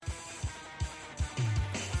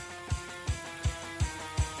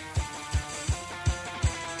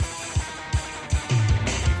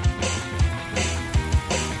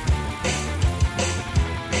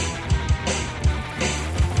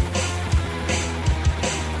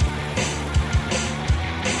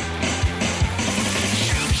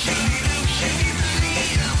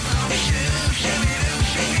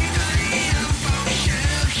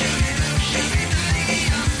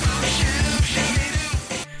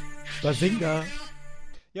Basinga.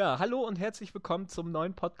 Ja, hallo und herzlich willkommen zum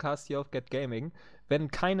neuen Podcast hier auf Get Gaming. Wenn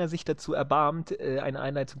keiner sich dazu erbarmt, eine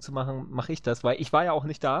Einleitung zu machen, mache ich das, weil ich war ja auch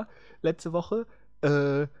nicht da letzte Woche,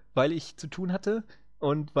 weil ich zu tun hatte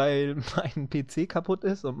und weil mein PC kaputt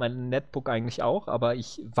ist und mein Netbook eigentlich auch, aber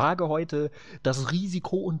ich wage heute das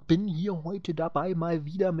Risiko und bin hier heute dabei mal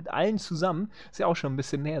wieder mit allen zusammen. Ist ja auch schon ein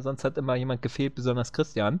bisschen näher, sonst hat immer jemand gefehlt, besonders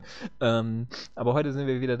Christian. Aber heute sind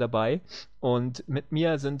wir wieder dabei und mit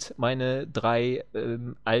mir sind meine drei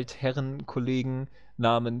Altherren-Kollegen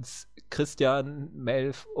namens Christian,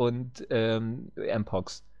 Melf und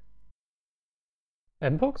Mpox.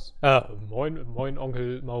 Mpox? Moin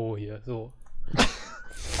Onkel Mao hier, so.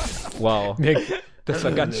 Wow. Das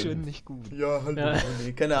war ganz schön nicht gut. Ja, hallo. Ja.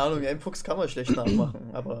 Nee, keine Ahnung, Mpox kann man schlecht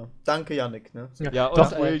nachmachen, aber danke, Yannick, ne? Ja, und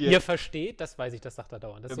doch, ihr versteht, das weiß ich, das sagt er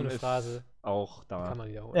dauernd. Das ist so eine Phrase. Auch da. Kann man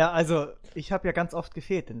wiederholen. Ja, also, ich habe ja ganz oft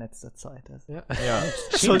gefehlt in letzter Zeit. Ja.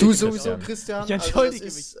 Du sowieso, Christian. Ich entschuldige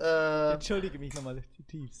mich. Ich entschuldige mich nochmal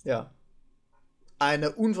zutiefst. Ja.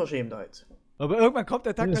 Eine Unverschämtheit. Aber irgendwann kommt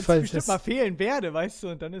der Tag, dass ich bestimmt mal fehlen werde, weißt du,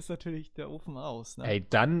 und dann ist natürlich der Ofen aus, ne? Ey,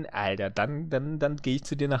 dann gehe ich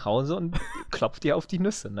zu dir nach Hause und klopf dir auf die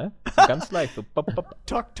Nüsse, ne? So ganz leicht, so bop, bop.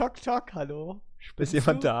 Tock, tock, tock, hallo? Ist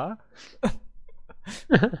jemand da?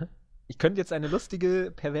 Ich könnte jetzt eine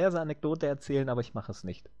lustige, perverse Anekdote erzählen, aber ich mache es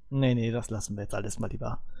nicht. Nee, das lassen wir jetzt alles mal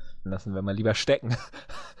lieber. Lassen wir mal lieber stecken.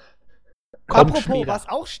 Apropos, was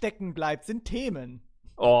auch stecken bleibt, sind Themen.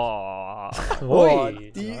 Oh,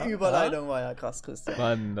 die Überleitung war ja krass,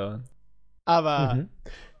 Christian. Mann. Aber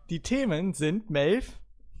die Themen sind Melf.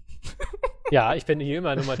 Ja, ich bin hier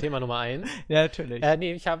immer Thema Nummer 1. Ja, natürlich.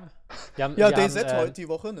 Nee, wir DayZ heute die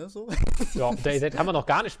Woche, ne? So. Ja, DayZ haben wir noch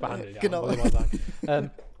gar nicht behandelt. Ja, genau. Muss ich mal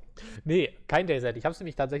sagen. Nee, kein DayZ. Ich habe es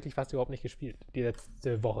nämlich tatsächlich fast überhaupt nicht gespielt, die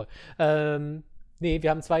letzte Woche. Nee,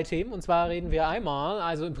 wir haben 2 Themen und zwar reden wir einmal,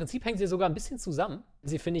 also im Prinzip hängen sie sogar ein bisschen zusammen,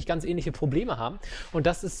 sie, finde ich, ganz ähnliche Probleme haben und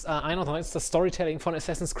das ist einerseits das Storytelling von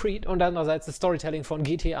Assassin's Creed und andererseits das Storytelling von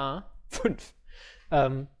GTA 5.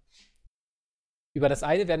 Über das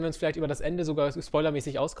eine werden wir uns vielleicht über das Ende sogar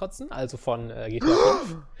spoilermäßig auskotzen, also von GTA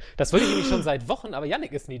 5. Das will ich nämlich schon seit Wochen, aber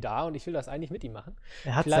Yannick ist nie da und ich will das eigentlich mit ihm machen.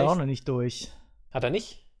 Er hat es ja auch noch nicht durch. Hat er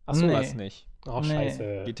nicht? Achso, nee. Was nicht. Oh,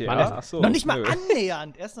 scheiße. GTA? Achso. Noch nicht mal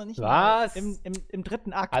annähernd. Er ist noch nicht mal im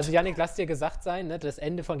dritten Akt. Also, Yannick, lass dir gesagt sein, ne, das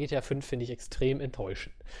Ende von GTA 5 finde ich extrem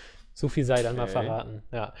enttäuschend. So viel sei dann mal verraten.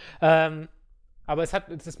 Ja. Aber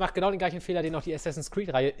es macht genau den gleichen Fehler, den auch die Assassin's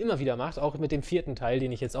Creed-Reihe immer wieder macht, auch mit dem 4. Teil,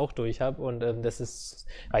 den ich jetzt auch durch habe. Und das ist,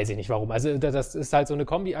 weiß ich nicht warum. Also, das ist halt so eine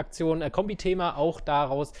Kombi-Aktion, ein Kombi-Thema auch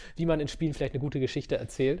daraus, wie man in Spielen vielleicht eine gute Geschichte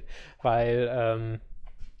erzählt.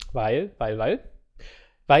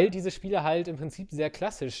 Weil diese Spiele halt im Prinzip sehr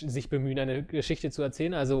klassisch sich bemühen, eine Geschichte zu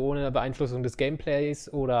erzählen, also ohne Beeinflussung des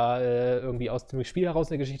Gameplays oder irgendwie aus dem Spiel heraus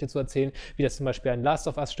eine Geschichte zu erzählen, wie das zum Beispiel ein Last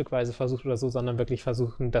of Us stückweise versucht oder so, sondern wirklich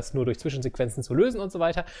versuchen, das nur durch Zwischensequenzen zu lösen und so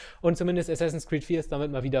weiter. Und zumindest Assassin's Creed 4 ist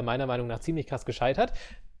damit mal wieder meiner Meinung nach ziemlich krass gescheitert.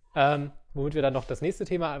 Womit wir dann noch das nächste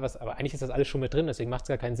Thema, aber eigentlich ist das alles schon mit drin, deswegen macht es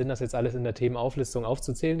gar keinen Sinn, das jetzt alles in der Themenauflistung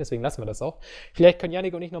aufzuzählen, deswegen lassen wir das auch. Vielleicht können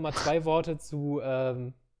Yannick und ich noch mal 2 Worte zu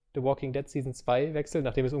The Walking Dead Season 2 wechseln,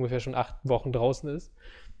 nachdem es ungefähr schon 8 Wochen draußen ist.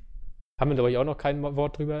 Haben wir, glaube ich, auch noch kein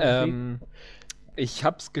Wort drüber. Ich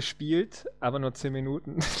hab's gespielt, aber nur 10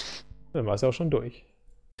 Minuten. Dann war es ja auch schon durch.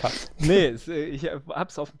 Fast. Nee, ich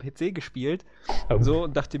hab's auf dem PC gespielt und so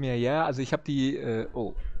und dachte mir, ja, also ich hab die,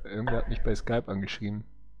 irgendwer hat mich bei Skype angeschrieben,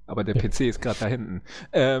 aber der PC ist gerade da hinten.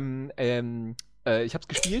 Ich hab's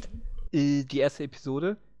gespielt, die erste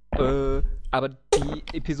Episode, aber die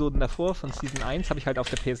Episoden davor von Season 1 habe ich halt auf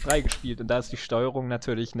der PS3 gespielt und da ist die Steuerung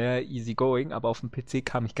natürlich, easy going, aber auf dem PC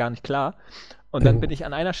kam ich gar nicht klar. Und dann bin ich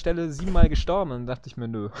an einer Stelle 7-mal gestorben und dann dachte ich mir,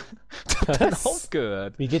 nö. Dann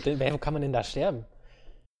aufgehört. Wie kann man denn da sterben?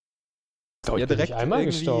 Ja, direkt einmal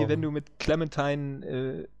irgendwie, gestorben. wenn du mit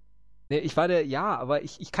Clementine, ich war aber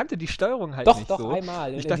ich kannte die Steuerung halt nicht so. Doch,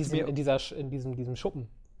 einmal, in diesem Schuppen.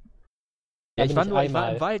 Ja, ich war im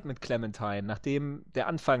Wald mit Clementine, nachdem der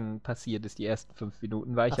Anfang passiert ist, die ersten 5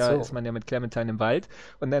 Minuten, ist man ja mit Clementine im Wald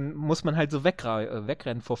und dann muss man halt so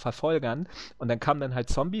wegrennen vor Verfolgern und dann kamen dann halt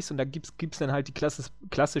Zombies und da gibt's dann halt die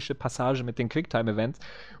klassische Passage mit den Quicktime-Events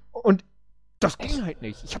und das ging halt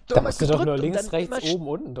nicht. Ich hab da musst du doch nur links, rechts, oben,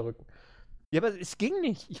 unten drücken. Ja, aber es ging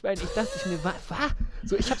nicht. Ich dachte mir,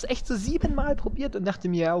 so, ich hab's echt so 7-mal probiert und dachte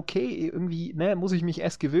mir, ja, okay, irgendwie, muss ich mich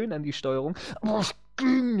erst gewöhnen an die Steuerung. Aber es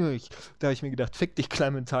ging nicht. Da habe ich mir gedacht, fick dich,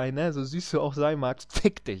 Clementine, so süß du auch sein magst,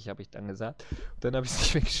 fick dich, habe ich dann gesagt. Und dann habe ich es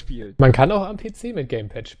nicht mehr gespielt. Man kann auch am PC mit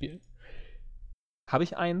Gamepad spielen. Habe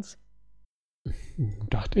ich eins?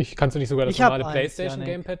 Dachte ich. Kannst du nicht sogar das normale PlayStation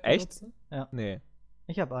Gamepad benutzen? Ja. Nee.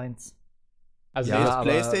 Ich habe eins. Also das aber-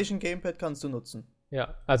 PlayStation Gamepad kannst du nutzen.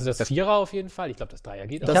 ja, also das Vierer auf jeden Fall. Ich glaube, das Dreier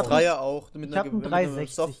geht Das auch. 3er auch. ich hab ein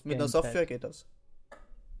 360 mit einer Software geht das.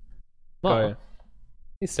 Geil.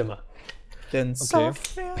 Siehst du mal. Denn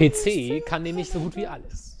Okay. PC kann nämlich so gut wie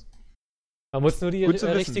alles. Man muss nur die Gut zu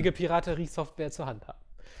wissen. richtige Piraterie-Software zur Hand haben.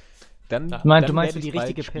 Dann, Du meinst dann du werd die ich bald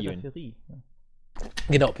richtige spielen. Peripherie?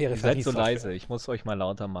 Genau, Ihr seid so Peripherie-Software. leise, ich muss euch mal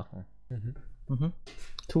lauter machen. Mhm.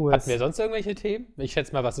 Tu es. Hatten wir sonst irgendwelche Themen? Ich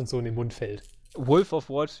schätze mal, was uns so in den Mund fällt. Wolf of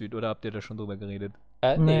Wall Street, oder habt ihr da schon drüber geredet?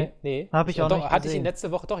 Nee. Hab ich auch doch, nicht hatte ich ihn gesehen.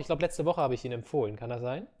 letzte Woche, doch, ich glaube, letzte Woche habe ich ihn empfohlen. Kann das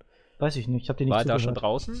sein? Weiß ich nicht, ich habe den nicht War er da schon zugehört.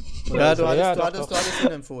 draußen? Ja, du Ja, hattest doch.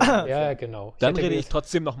 ihn empfohlen. Ja, genau. Dann hätte rede mir- ich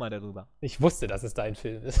trotzdem nochmal darüber. Ich wusste, dass es dein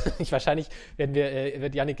Film ist. Wahrscheinlich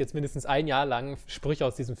wird Yannick jetzt mindestens ein Jahr lang Sprüche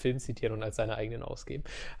aus diesem Film zitieren und als seine eigenen ausgeben.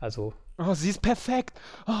 Also. Oh, sie ist perfekt.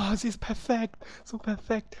 Oh, sie ist perfekt. So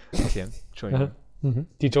perfekt. Okay, Entschuldigung.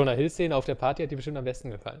 Die Jonah Hill-Szene auf der Party hat dir bestimmt am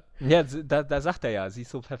besten gefallen. Ja, da sagt er ja, sie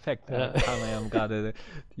ist so perfekt. Ja. Da kam er ja gerade,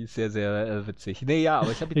 die ist sehr, sehr witzig. Nee, ja,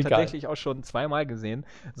 aber ich habe ihn Egal. tatsächlich auch schon zweimal gesehen.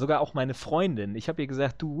 Sogar auch meine Freundin. Ich habe ihr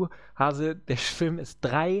gesagt, du, Hase, der Film ist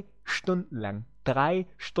 3 Stunden lang. 3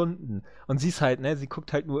 Stunden. Und sie ist halt, ne, sie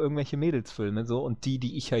guckt halt nur irgendwelche Mädelsfilme so und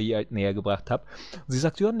die ich ja ihr halt näher gebracht habe. Und sie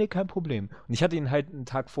sagt, ja, nee, kein Problem. Und ich hatte ihn halt einen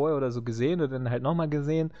Tag vorher oder so gesehen und dann halt nochmal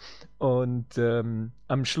gesehen. Und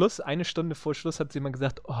am Schluss, 1 Stunde vor Schluss, hat sie immer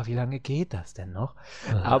gesagt, oh, wie lange geht das denn noch?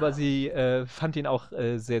 Aber sie fand ihn auch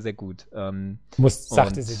sehr, sehr gut.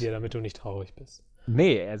 Sagte sie dir, damit du nicht traurig bist.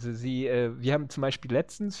 Nee, also wir haben zum Beispiel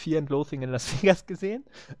letztens Fear and Loathing in Las Vegas gesehen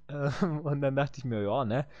und dann dachte ich mir, ja,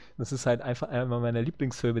 ne, das ist halt einfach einer meiner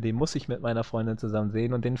Lieblingsfilme, den muss ich mit meiner Freundin zusammen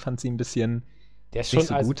sehen und den fand sie ein bisschen Der ist nicht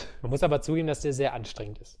schon so gut. Man muss aber zugeben, dass der sehr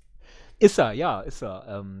anstrengend ist. Ist er, ja, ist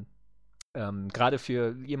er. Gerade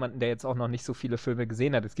für jemanden, der jetzt auch noch nicht so viele Filme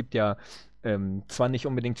gesehen hat. Es gibt ja zwar nicht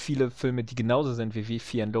unbedingt viele Filme, die genauso sind wie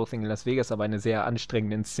Fear and Loathing in Las Vegas, aber eine sehr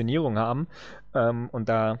anstrengende Inszenierung haben. Und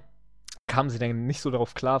da kam sie dann nicht so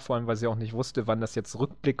darauf klar, vor allem, weil sie auch nicht wusste, wann das jetzt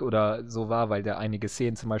Rückblick oder so war, weil da einige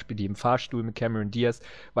Szenen, zum Beispiel die im Fahrstuhl mit Cameron Diaz,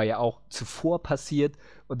 war ja auch zuvor passiert.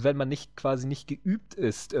 Und wenn man quasi nicht geübt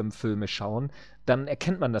ist im Filme schauen, dann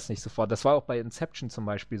erkennt man das nicht sofort. Das war auch bei Inception zum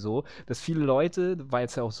Beispiel so, dass viele Leute, weil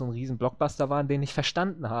es ja auch so ein riesen Blockbuster war, den nicht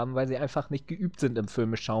verstanden haben, weil sie einfach nicht geübt sind im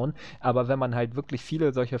Filme schauen. Aber wenn man halt wirklich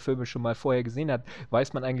viele solcher Filme schon mal vorher gesehen hat,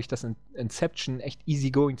 weiß man eigentlich, dass Inception echt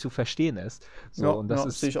easygoing zu verstehen ist. So, Ja, und das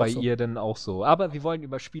sehe ist ich bei auch so. ihr dann auch so. Aber wir wollen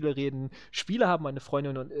über Spiele reden. Spiele haben meine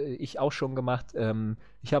Freundin und ich auch schon gemacht.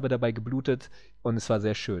 Ich habe dabei geblutet und es war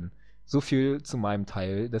sehr schön. So viel zu meinem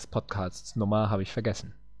Teil des Podcasts. Nummer habe ich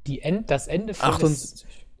vergessen. Das Ende von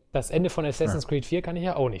 78. Das Ende von Assassin's Creed 4 kann ich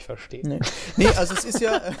ja auch nicht verstehen. Nee, also es ist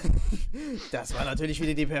ja, das war natürlich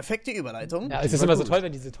wieder die perfekte Überleitung. Ja, es ist immer so toll,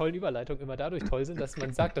 wenn diese tollen Überleitungen immer dadurch toll sind, dass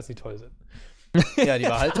man sagt, dass sie toll sind. Ja, die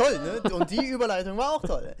war halt toll, ne? Und die Überleitung war auch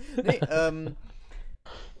toll. Nee,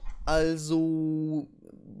 also,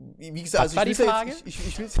 wie gesagt, Was war die Frage?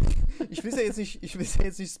 Ich will ja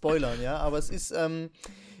jetzt nicht spoilern, ja, aber es ist,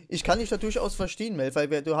 ich kann dich da durchaus verstehen, Mel,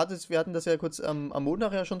 weil wir hatten das ja kurz am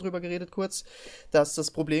Montag ja schon drüber geredet, kurz, dass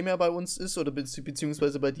das Problem ja bei uns ist, oder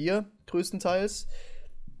beziehungsweise bei dir größtenteils,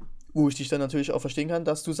 wo ich dich dann natürlich auch verstehen kann,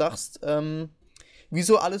 dass du sagst,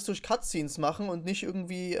 wieso alles durch Cutscenes machen und nicht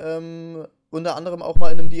irgendwie unter anderem auch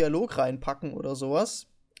mal in einem Dialog reinpacken oder sowas.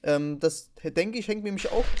 Das, denke ich, hängt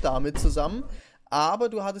nämlich auch damit zusammen. Aber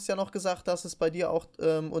du hattest ja noch gesagt, dass es bei dir auch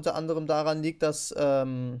unter anderem daran liegt, dass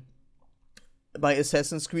bei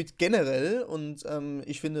Assassin's Creed generell, und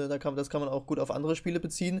ich finde, das kann man auch gut auf andere Spiele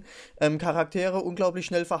beziehen, Charaktere unglaublich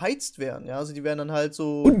schnell verheizt werden. Ja? Also die werden dann halt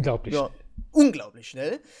so... Unglaublich schnell. Unglaublich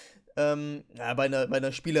schnell. Bei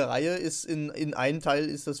einer Spielereihe ist in einem Teil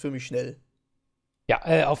ist das für mich schnell.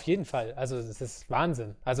 Ja, auf jeden Fall. Also, das ist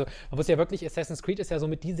Wahnsinn. Also, man muss ja wirklich, Assassin's Creed ist ja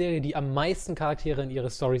somit die Serie, die am meisten Charaktere in ihre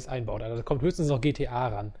Storys einbaut. Also, da kommt höchstens noch GTA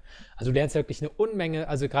ran. Also, du lernst ja wirklich eine Unmenge,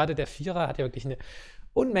 also gerade der Vierer hat ja wirklich eine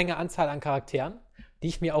Unmenge Anzahl an Charakteren, die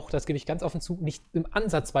ich mir auch, das gebe ich ganz offen zu, nicht im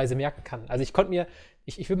Ansatzweise merken kann. Also,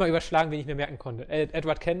 ich will mal überschlagen, wen ich mir merken konnte.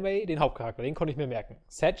 Edward Kenway, den Hauptcharakter, den konnte ich mir merken.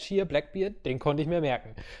 Sedge hier, Blackbeard, den konnte ich mir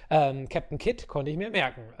merken. Captain Kidd konnte ich mir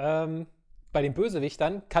merken. Bei den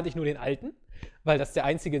Bösewichtern kannte ich nur den Alten, weil das der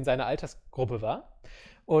einzige in seiner Altersgruppe war.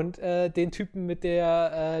 Und den Typen mit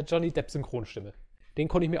der Johnny Depp Synchronstimme. Den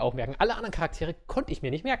konnte ich mir auch merken. Alle anderen Charaktere konnte ich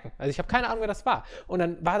mir nicht merken. Also ich habe keine Ahnung, wer das war. Und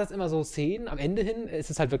dann war das immer so Szenen. Am Ende hin ist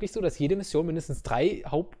es halt wirklich so, dass jede Mission mindestens 3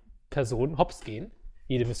 Hauptpersonen hops gehen.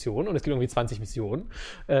 Jede Mission. Und es gibt irgendwie 20 Missionen,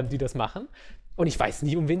 die das machen. Und ich weiß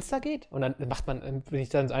nie, um wen es da geht. Und dann bin ich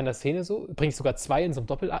dann in einer Szene so, bringe ich sogar 2 in so einem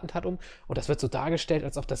Doppelattentat um. Und das wird so dargestellt,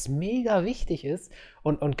 als ob das mega wichtig ist.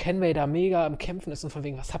 Und Kenway da mega am Kämpfen ist und von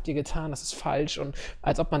wegen, was habt ihr getan? Das ist falsch. Und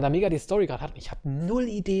als ob man da mega die Story gerade hat. Und ich habe null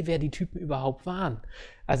Idee, wer die Typen überhaupt waren.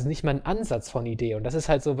 Also nicht mal einen Ansatz von Idee. Und das ist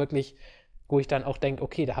halt so wirklich, wo ich dann auch denke,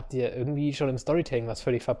 okay, da habt ihr irgendwie schon im Storytelling was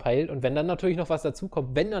völlig verpeilt. Und wenn dann natürlich noch was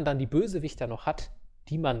dazukommt, wenn man dann die Bösewichter noch hat,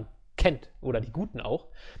 die man kennt, oder die Guten auch,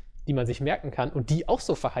 die man sich merken kann und die auch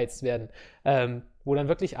so verheizt werden, wo dann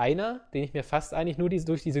wirklich einer, den ich mir fast eigentlich nur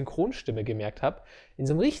durch die Synchronstimme gemerkt habe, in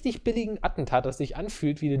so einem richtig billigen Attentat, das sich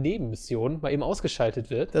anfühlt wie eine Nebenmission, mal eben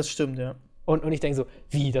ausgeschaltet wird. Das stimmt, ja. Und ich denke so,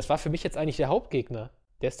 wie, das war für mich jetzt eigentlich der Hauptgegner.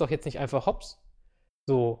 Der ist doch jetzt nicht einfach hops.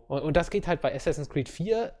 So, und das geht halt bei Assassin's Creed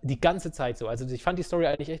 4 die ganze Zeit so. Also ich fand die Story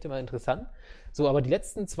eigentlich echt immer interessant. So, aber die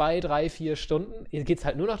letzten 2, 3, 4 Stunden geht es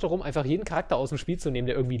halt nur noch darum, einfach jeden Charakter aus dem Spiel zu nehmen,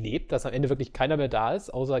 der irgendwie lebt, dass am Ende wirklich keiner mehr da ist,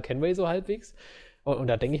 außer Kenway so halbwegs. Und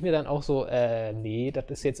da denke ich mir dann auch so, nee, das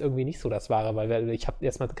ist jetzt irgendwie nicht so das Wahre, weil ich habe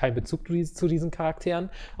erstmal keinen Bezug zu diesen Charakteren,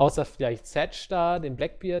 außer vielleicht Sedge da, den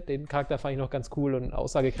Blackbeard, den Charakter fand ich noch ganz cool und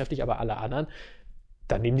aussagekräftig, aber alle anderen,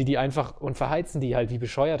 dann nehmen die einfach und verheizen die halt wie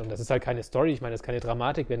bescheuert. Und das ist halt keine Story, ich meine, das ist keine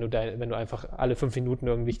Dramatik, wenn du einfach alle 5 Minuten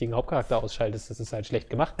irgendeinen wichtigen Hauptcharakter ausschaltest, das ist halt schlecht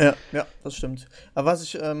gemacht. Ja, das stimmt. Aber was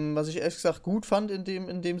ich ehrlich gesagt gut fand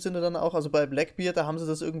in dem Sinne dann auch, also bei Blackbeard, da haben sie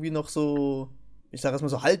das irgendwie noch so, ich sag es mal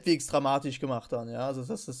so halbwegs dramatisch gemacht dann, ja, also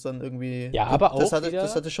das ist dann irgendwie, ja, aber auch das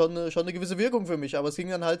hatte schon eine gewisse Wirkung für mich, aber es ging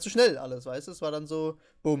dann halt zu schnell alles, weißt du, es war dann so,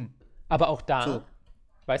 bumm. Aber auch da, so.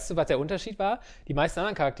 Weißt du, was der Unterschied war? Die meisten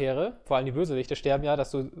anderen Charaktere, vor allem die Bösewichte, sterben ja,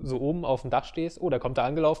 dass du so oben auf dem Dach stehst, oh, da kommt er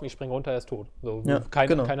angelaufen, ich springe runter, er ist tot. So, ja,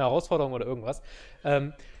 keine Herausforderung oder irgendwas.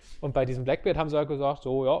 Und bei diesem Blackbeard haben sie halt gesagt,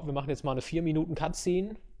 so, ja, wir machen jetzt mal eine 4 Minuten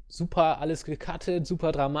Cutscene, super alles gecuttet,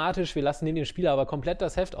 super dramatisch, wir lassen dem Spieler aber komplett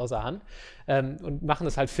das Heft außer Hand und machen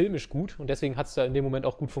das halt filmisch gut und deswegen hat es da in dem Moment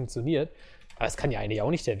auch gut funktioniert. Aber es kann ja eigentlich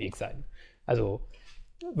auch nicht der Weg sein. Also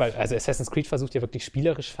Assassin's Creed versucht ja wirklich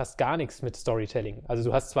spielerisch fast gar nichts mit Storytelling. Also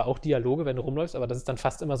du hast zwar auch Dialoge, wenn du rumläufst, aber das ist dann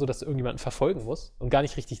fast immer so, dass du irgendjemanden verfolgen musst und gar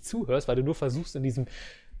nicht richtig zuhörst, weil du nur versuchst, in diesem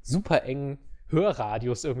super engen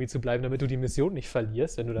Hörradius irgendwie zu bleiben, damit du die Mission nicht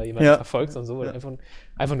verlierst, wenn du da jemanden verfolgst und so, weil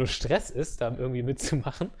einfach nur Stress ist, da irgendwie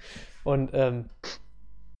mitzumachen. Und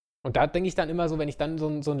da denke ich dann immer so, wenn ich dann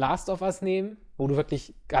so ein Last of Us nehme, wo du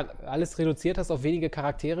wirklich alles reduziert hast auf wenige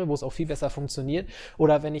Charaktere, wo es auch viel besser funktioniert,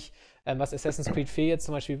 oder wenn ich, was Assassin's Creed 4 jetzt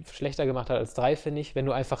zum Beispiel schlechter gemacht hat als 3, finde ich, wenn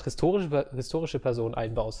du einfach historische Personen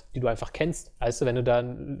einbaust, die du einfach kennst. Weißt du, wenn du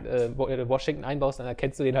dann Washington einbaust, dann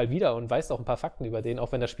erkennst du den halt wieder und weißt auch ein paar Fakten über den,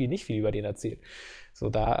 auch wenn das Spiel nicht viel über den erzählt. So,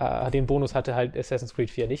 den Bonus hatte halt Assassin's Creed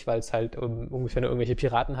 4 nicht, weil es halt ungefähr nur irgendwelche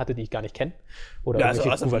Piraten hatte, die ich gar nicht kenne. Oder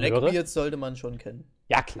irgendwelche Gouverneure. Blackbeard sollte man schon kennen.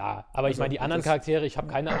 Ja, klar. Aber ich meine, die anderen Charaktere, ich habe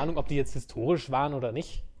keine Ahnung, ob die jetzt historisch waren oder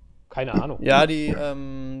nicht. Keine Ahnung. Ja,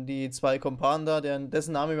 die 2 Kumpanen da,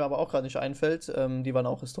 dessen Name mir aber auch gerade nicht einfällt, die waren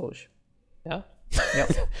auch historisch. Ja? Ja.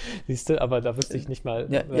 Siehst du, aber da wüsste ich nicht mal.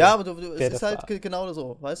 Ja, aber es ist halt genau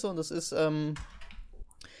so, weißt du? Und das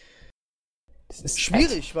ist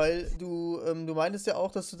schwierig, weil du meintest ja auch,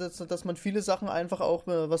 dass man viele Sachen einfach auch,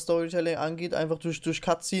 was Storytelling angeht, einfach durch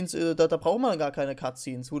Cutscenes, da braucht man gar keine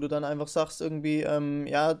Cutscenes, wo du dann einfach sagst irgendwie,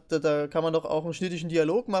 da kann man doch auch einen schnittischen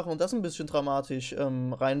Dialog machen und das ein bisschen dramatisch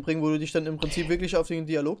reinbringen, wo du dich dann im Prinzip wirklich auf den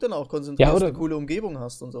Dialog dann auch konzentrierst, oder eine coole Umgebung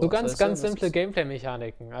hast und so. So ganz simple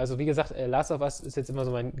Gameplay-Mechaniken. Also wie gesagt, Last of Us ist jetzt immer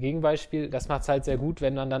so mein Gegenbeispiel. Das macht es halt sehr gut,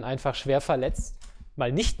 wenn man dann einfach schwer verletzt mal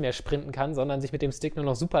nicht mehr sprinten kann, sondern sich mit dem Stick nur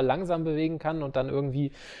noch super langsam bewegen kann und dann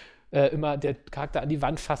irgendwie immer der Charakter an die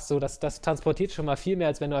Wand fasst, so das transportiert schon mal viel mehr,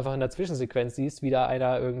 als wenn du einfach in der Zwischensequenz siehst, wie da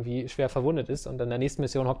einer irgendwie schwer verwundet ist und dann in der nächsten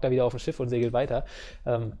Mission hockt er wieder auf dem Schiff und segelt weiter.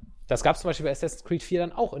 Das gab es zum Beispiel bei Assassin's Creed 4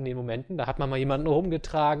 dann auch in den Momenten, da hat man mal jemanden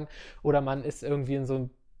rumgetragen oder man ist irgendwie in so einem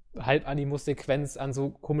Halbanimus-Sequenz an so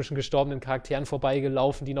komischen gestorbenen Charakteren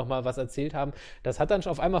vorbeigelaufen, die nochmal was erzählt haben. Das hat dann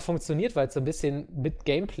auf einmal funktioniert, weil es so ein bisschen mit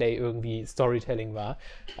Gameplay irgendwie Storytelling war.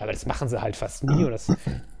 Aber das machen sie halt fast nie und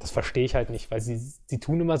das verstehe ich halt nicht, weil sie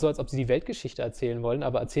tun immer so, als ob sie die Weltgeschichte erzählen wollen,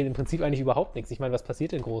 aber erzählen im Prinzip eigentlich überhaupt nichts. Ich meine, was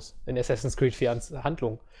passiert denn groß in Assassin's Creed 4 an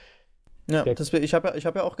Handlung? Ja, ich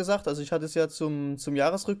hab ja auch gesagt, also ich hatte es ja zum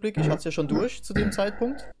Jahresrückblick, ich hatte es ja schon durch zu dem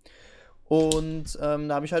Zeitpunkt. Und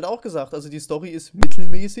da habe ich halt auch gesagt, also die Story ist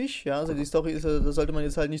mittelmäßig, ja, also die Story ist, da sollte man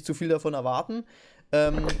jetzt halt nicht zu viel davon erwarten.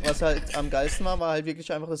 Was halt am geilsten war halt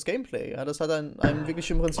wirklich einfach das Gameplay, ja, das hat einem wirklich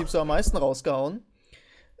im Prinzip so am meisten rausgehauen.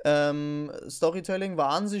 Storytelling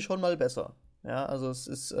waren sie schon mal besser, ja, also es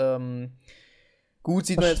ist, gut,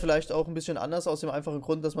 sieht man jetzt vielleicht auch ein bisschen anders aus dem einfachen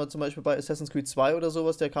Grund, dass man zum Beispiel bei Assassin's Creed 2 oder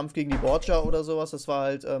sowas, der Kampf gegen die Borgia oder sowas, das war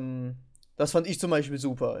halt, Das fand ich zum Beispiel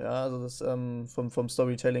super, ja, also das vom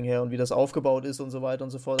Storytelling her und wie das aufgebaut ist und so weiter und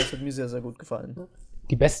so fort, das hat mir sehr, sehr gut gefallen.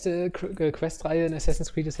 Die beste Questreihe in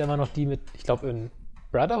Assassin's Creed ist ja immer noch die mit, ich glaube, in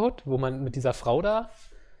Brotherhood, wo man mit dieser Frau da,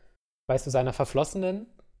 weißt du, seiner Verflossenen,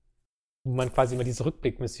 wo man quasi immer diese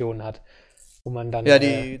Rückblickmissionen hat, wo man dann... Ja,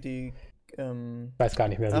 die weiß gar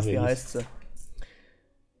nicht mehr, wie heißt sie?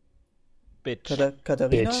 Bitch.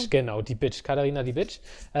 Katharina? Bitch, genau, die Bitch. Katharina, die Bitch.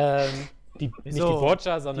 Nicht die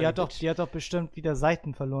Borgia, sondern die hat doch bestimmt wieder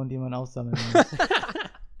Seiten verloren, die man aussammeln muss.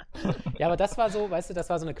 Ja, aber das war so, weißt du, das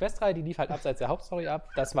war so eine Questreihe, die lief halt abseits der Hauptstory ab.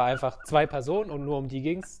 Das war einfach 2 Personen und nur um die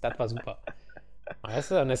ging's. Das war super.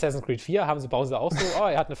 Weißt du, in Assassin's Creed 4 bauen sie auch so,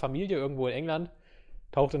 er hat eine Familie irgendwo in England,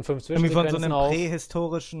 taucht in 5 Zwischensequenzen auf. Von so einem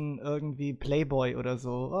prähistorischen irgendwie Playboy oder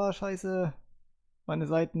so. Oh, scheiße.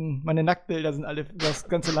 Meine Nacktbilder sind alle das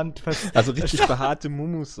ganze Land fest. Also richtig behaarte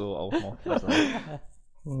Mumus so auch noch.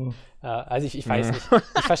 Ja, also ich weiß nicht.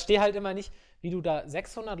 Ich verstehe halt immer nicht, wie du da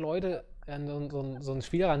 600 Leute an so ein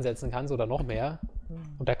Spiel ransetzen kannst oder noch mehr.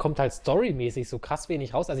 Und da kommt halt storymäßig so krass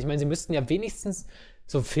wenig raus. Also ich meine, sie müssten ja wenigstens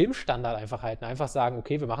so einen Filmstandard einfach halten. Einfach sagen,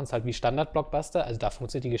 okay, wir machen es halt wie Standard-Blockbuster. Also da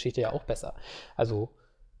funktioniert die Geschichte ja auch besser. Also,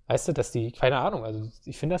 weißt du, keine Ahnung, also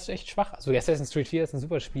ich finde das echt schwach. Also Assassin's Creed 4 ist ein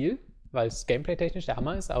super Spiel, weil es gameplay-technisch der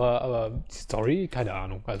Hammer ist, aber die Story, keine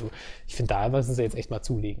Ahnung. Also ich finde, da müssen sie jetzt echt mal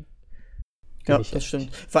zulegen. Ja, das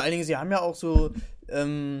stimmt. Vor allen Dingen, sie haben ja auch so,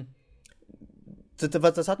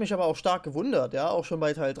 das hat mich aber auch stark gewundert, ja, auch schon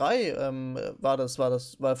bei Teil 3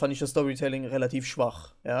 fand ich das Storytelling relativ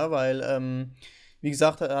schwach, ja, weil, wie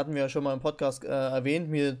gesagt, hatten wir ja schon mal im Podcast erwähnt,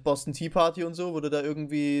 mit Boston Tea Party und so, wo da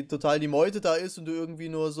irgendwie total die Meute da ist und du irgendwie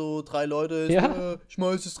nur so 3 Leute,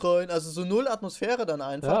 schmeiß es rein, also so null Atmosphäre dann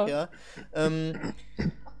einfach, ja.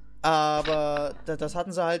 Aber das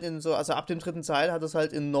hatten sie halt also ab dem 3. Teil hat es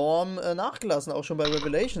halt enorm nachgelassen, auch schon bei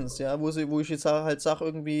Revelations, ja, wo ich jetzt halt sage,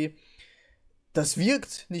 irgendwie, das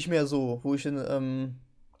wirkt nicht mehr so, wo ich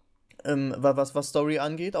was Story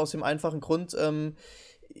angeht, aus dem einfachen Grund,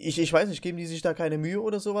 ich weiß nicht, geben die sich da keine Mühe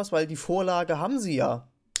oder sowas, weil die Vorlage haben sie ja.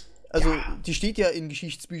 Also, die steht ja in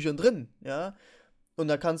Geschichtsbüchern drin, ja. Und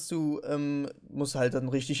da musst halt dann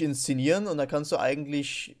richtig inszenieren und da kannst du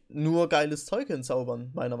eigentlich nur geiles Zeug hinzaubern,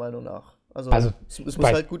 meiner Meinung nach. Also es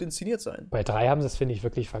muss halt gut inszeniert sein. Bei 3 haben sie es, finde ich,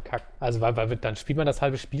 wirklich verkackt. Also, weil dann spielt man das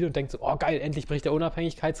halbe Spiel und denkt so, oh geil, endlich bricht der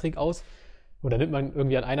Unabhängigkeitskrieg aus. Und dann nimmt man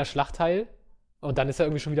irgendwie an einer Schlacht teil und dann ist er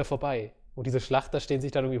irgendwie schon wieder vorbei. Und diese Schlacht, da stehen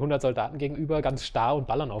sich dann irgendwie 100 Soldaten gegenüber, ganz starr und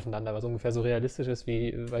ballern aufeinander, was ungefähr so realistisch ist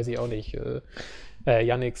wie, weiß ich auch nicht,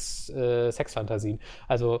 Yannicks Sexfantasien.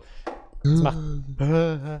 Also, das macht...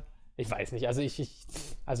 Ich weiß nicht,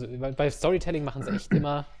 also bei Storytelling machen sie echt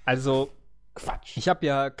immer Quatsch. Ich habe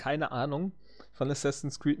ja keine Ahnung von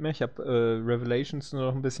Assassin's Creed mehr. Ich habe Revelations nur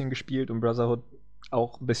noch ein bisschen gespielt und Brotherhood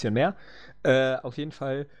auch ein bisschen mehr. Auf jeden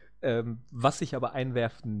Fall, was ich aber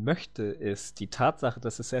einwerfen möchte, ist die Tatsache,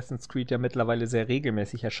 dass Assassin's Creed ja mittlerweile sehr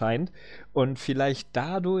regelmäßig erscheint und vielleicht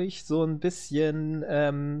dadurch so ein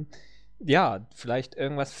bisschen vielleicht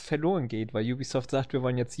irgendwas verloren geht, weil Ubisoft sagt, wir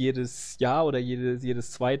wollen jetzt jedes Jahr oder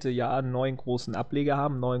jedes zweite Jahr einen neuen großen Ableger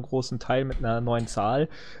haben, einen neuen großen Teil mit einer neuen Zahl,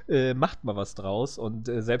 macht mal was draus und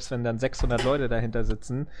selbst wenn dann 600 Leute dahinter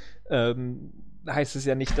sitzen, heißt es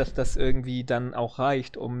ja nicht, dass das irgendwie dann auch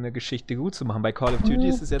reicht, um eine Geschichte gut zu machen. Bei Call of Duty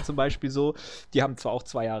ist es ja zum Beispiel so, die haben zwar auch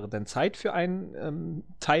 2 Jahre dann Zeit für einen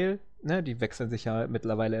Teil, ne, die wechseln sich ja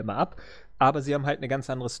mittlerweile immer ab, aber sie haben halt eine ganz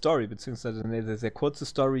andere Story, beziehungsweise eine sehr, sehr kurze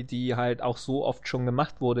Story, die halt auch so oft schon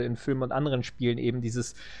gemacht wurde in Filmen und anderen Spielen, eben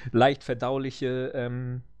dieses leicht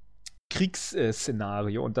verdauliche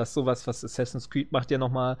Kriegsszenario und das sowas, was Assassin's Creed macht, ja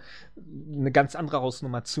nochmal eine ganz andere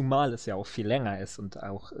Hausnummer, zumal es ja auch viel länger ist und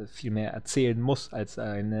auch viel mehr erzählen muss als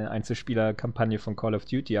eine Einzelspielerkampagne von Call of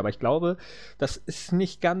Duty. Aber ich glaube, das ist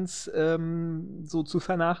nicht ganz so zu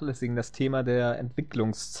vernachlässigen, das Thema der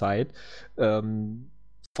Entwicklungszeit.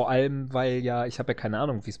 Vor allem, weil ich habe ja keine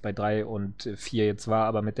Ahnung, wie es bei 3 und 4 jetzt war,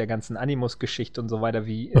 aber mit der ganzen Animus-Geschichte und so weiter,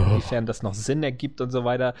 inwiefern das noch Sinn ergibt und so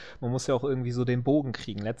weiter, man muss ja auch irgendwie so den Bogen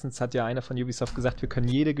kriegen. Letztens hat ja einer von Ubisoft gesagt, wir können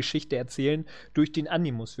jede Geschichte erzählen durch den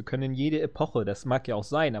Animus, wir können in jede Epoche, das mag ja auch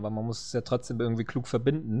sein, aber man muss es ja trotzdem irgendwie klug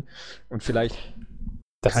verbinden und vielleicht,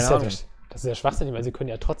 das ist ja schwachsinnig, weil sie können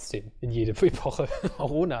ja trotzdem in jede Epoche,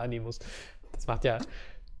 auch ohne Animus. Das macht ja...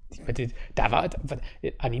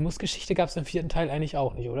 Animus-Geschichte gab es im 4. Teil eigentlich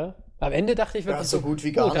auch nicht, oder? Am Ende dachte ich wirklich so gut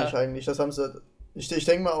wie gar nicht eigentlich. Das haben sie. Ich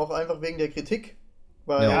denke mal auch einfach wegen der Kritik.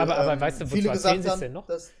 Weil, aber weißt du, viele gesagt haben, denn noch?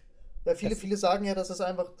 Viele sagen ja, dass es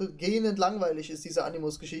einfach gähnend langweilig ist, diese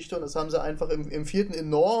Animus-Geschichte, und das haben sie einfach im 4.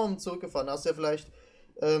 enorm zurückgefahren. Hast du ja vielleicht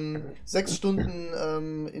 6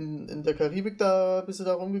 Stunden in der Karibik bist du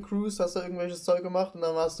da rumgecruised, hast da irgendwelches Zeug gemacht und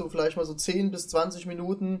dann warst du vielleicht mal so 10 bis 20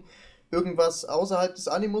 Minuten irgendwas außerhalb des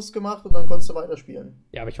Animus gemacht und dann konntest du weiterspielen.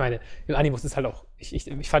 Ja, aber ich meine, im Animus ist halt auch, ich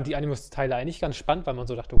fand die Animus-Teile eigentlich ganz spannend, weil man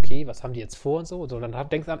so dachte, okay, was haben die jetzt vor und so. Und so, dann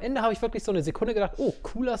denkst du, am Ende habe ich wirklich so eine Sekunde gedacht, oh,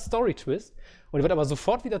 cooler Story-Twist. Und der wird aber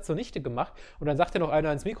sofort wieder zunichte gemacht. Und dann sagt ja noch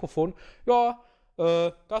einer ins Mikrofon, ja,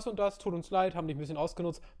 das und das, tut uns leid, haben dich ein bisschen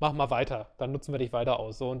ausgenutzt, mach mal weiter, dann nutzen wir dich weiter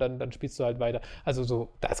aus. So, und dann spielst du halt weiter. Also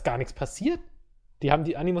so, da ist gar nichts passiert. Die haben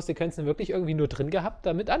die Animus-Sequenzen wirklich irgendwie nur drin gehabt,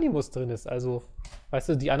 damit Animus drin ist. Also, weißt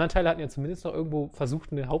du, die anderen Teile hatten ja zumindest noch irgendwo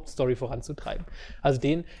versucht, eine Hauptstory voranzutreiben. Also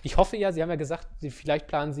ich hoffe ja, sie haben ja gesagt, vielleicht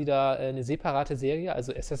planen sie da eine separate Serie.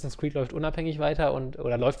 Also Assassin's Creed läuft unabhängig weiter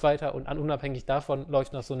oder läuft weiter und unabhängig davon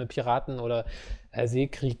läuft noch so eine Piraten- oder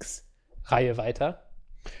Seekriegsreihe weiter.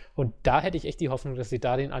 Und da hätte ich echt die Hoffnung, dass sie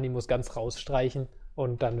da den Animus ganz rausstreichen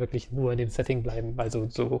und dann wirklich nur in dem Setting bleiben.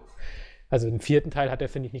 Also im 4. Teil hat er,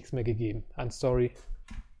 finde ich, nichts mehr gegeben an Story.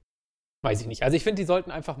 Weiß ich nicht. Also ich finde, die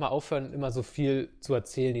sollten einfach mal aufhören, immer so viel zu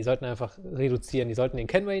erzählen. Die sollten einfach reduzieren. Die sollten den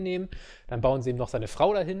Kenway nehmen, dann bauen sie ihm noch seine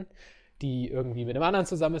Frau dahin, die irgendwie mit einem anderen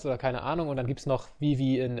zusammen ist oder keine Ahnung. Und dann gibt es noch,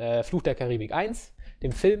 wie in Fluch der Karibik 1,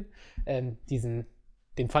 dem Film,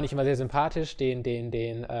 den fand ich immer sehr sympathisch,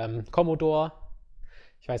 den Commodore.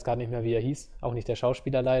 Ich weiß gar nicht mehr, wie er hieß. Auch nicht der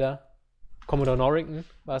Schauspieler leider. Commodore Norrington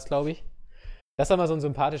war es, glaube ich. Das ist aber so ein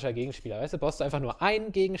sympathischer Gegenspieler. Weißt du, baust du einfach nur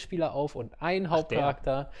einen Gegenspieler auf und einen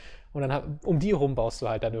Hauptcharakter. Und dann um die rum baust du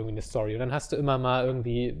halt dann irgendwie eine Story. Und dann hast du immer mal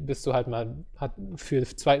irgendwie, für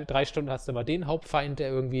 2-3 Stunden hast du mal den Hauptfeind, der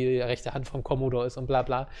irgendwie die rechte Hand vom Commodore ist und bla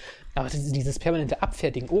bla. Aber dieses permanente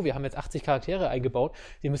Abfertigen, oh, wir haben jetzt 80 Charaktere eingebaut,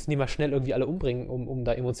 wir müssen die mal schnell irgendwie alle umbringen, um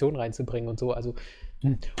da Emotionen reinzubringen und so. Also,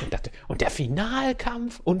 und der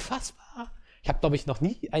Finalkampf, unfassbar. Ich habe, glaube ich, noch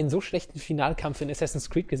nie einen so schlechten Finalkampf in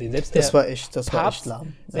Assassin's Creed gesehen. Das war echt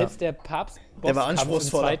lahm. Selbst der Papst der war im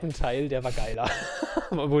anspruchsvoller. 2. Teil, der war geiler.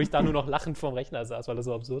 Wo ich da nur noch lachend vorm Rechner saß, weil das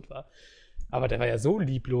so absurd war. Aber der war ja so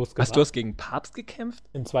lieblos gemacht. Du hast gegen Papst gekämpft?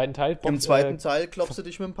 Im 2. Teil? Im 2. Teil klopfst du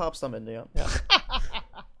dich mit dem Papst am Ende, ja.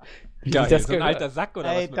 Ja, das so ein alter Sack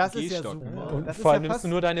oder Ey, was mit das dem ist ja Gehstock? super. Und Das ist vor allem ja nimmst fast- du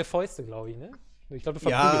nur deine Fäuste, glaube ich, ne? Ich glaube, du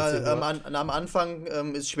verprügelst ihn nur. Am Anfang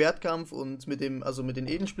ist Schwertkampf und mit den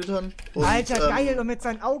Edensplittern. Und, Alter, geil, und mit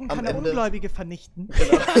seinen Augen kann er Ende- Ungläubige vernichten.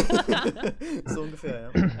 Genau. So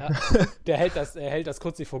ungefähr, ja. Ja. Der hält das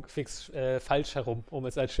Kruzifix falsch herum, um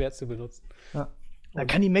es als Schwert zu benutzen. Ja. Man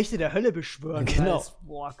kann die Mächte der Hölle beschwören. Genau. Geil.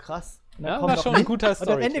 Boah, krass. Und Ja, dann kommen war noch schon ein guter Und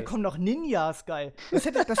am Ende Story. kommen noch Ninjas, geil. Das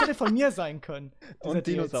hätte von mir sein können. dieser Und DLC.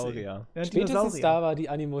 Dinosaurier. Ja, und Spätestens Dinosaurier. da war die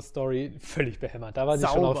Animus-Story völlig behämmert. Da war sie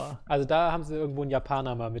schon Sauber. also da haben sie irgendwo einen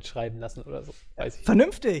Japaner mal mitschreiben lassen oder so. Weiß ich.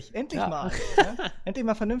 Vernünftig, endlich Ja. mal. Ja? Endlich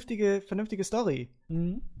mal vernünftige Story.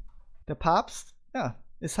 Mhm. Der Papst, ja,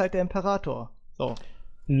 ist halt der Imperator. So.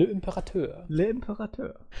 Le Imperateur. Le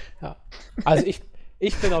Imperateur. Ja. Also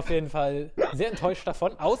ich bin auf jeden Fall sehr enttäuscht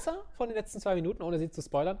davon, außer von den letzten 2 Minuten, ohne sie zu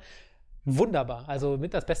spoilern. Wunderbar. Also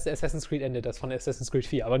mit das beste Assassin's Creed Ende, das von Assassin's Creed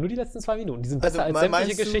 4. Aber nur die letzten 2 Minuten. Die sind besser als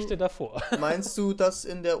sämtliche Geschichte davor. Meinst du das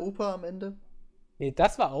in der Oper am Ende? Nee,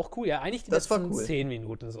 das war auch cool. Ja, eigentlich die Das war letzten cool. 10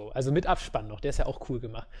 Minuten so. Also mit Abspann noch. Der ist ja auch cool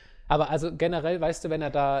gemacht. Aber also generell, weißt du, wenn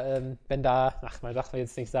man darf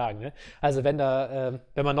jetzt nicht sagen, ne? Also wenn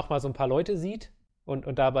man noch mal so ein paar Leute sieht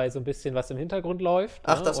und dabei so ein bisschen was im Hintergrund läuft.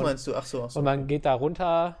 Ach, ne? das meinst du? Ach so. Und man geht da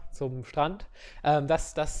runter zum Strand.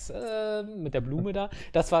 Das mit der Blume da,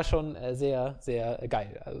 das war schon sehr, sehr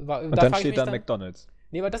geil. Also, Und dann steht da McDonald's.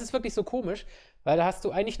 Nee, aber das ist wirklich so komisch, weil da hast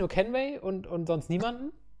du eigentlich nur Kenway und sonst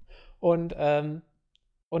niemanden. Und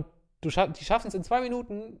die schaffen es in 2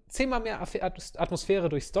 Minuten 10-mal mehr Atmosphäre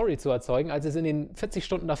durch Story zu erzeugen, als sie es in den 40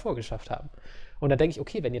 Stunden davor geschafft haben. Und dann denke ich,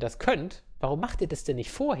 okay, wenn ihr das könnt, warum macht ihr das denn nicht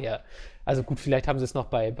vorher? Also gut, vielleicht haben sie es noch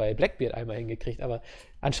bei Blackbeard einmal hingekriegt, aber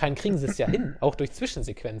anscheinend kriegen sie es ja hin, auch durch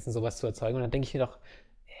Zwischensequenzen sowas zu erzeugen. Und dann denke ich mir doch,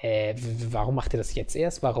 warum macht ihr das jetzt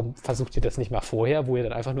erst? Warum versucht ihr das nicht mal vorher, wo ihr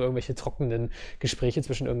dann einfach nur irgendwelche trockenen Gespräche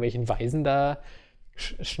zwischen irgendwelchen Weisen da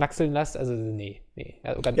schnackseln lasst? Also nee.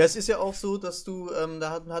 Also Ja, es ist ja auch so, dass du,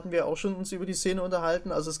 da hatten wir auch schon uns über die Szene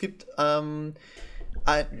unterhalten, also es gibt,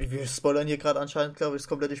 wir spoilern hier gerade anscheinend, glaube ich, das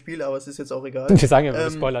komplette Spiel, aber es ist jetzt auch egal. Wir sagen ja, wir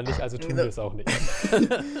spoilern nicht, also tun wir es auch nicht.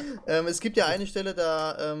 Es gibt ja eine Stelle,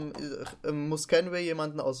 da muss Kenway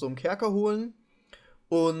jemanden aus so einem Kerker holen.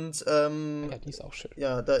 Und Ja, die ist auch schön.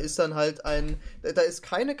 ja, da ist dann halt da ist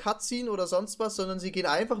keine Cutscene oder sonst was, sondern sie gehen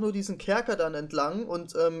einfach nur diesen Kerker dann entlang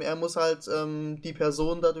und er muss halt die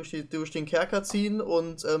Person da durch den Kerker ziehen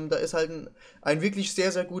und da ist halt ein wirklich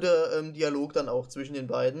sehr, sehr guter Dialog dann auch zwischen den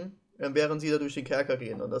beiden, während sie da durch den Kerker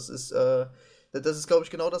gehen. Und das ist, glaube ich,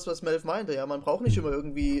 genau das, was Melv meinte. Ja, man braucht nicht immer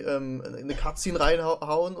irgendwie eine Cutscene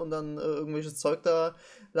reinhauen und dann irgendwelches Zeug da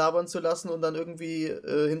labern zu lassen und dann irgendwie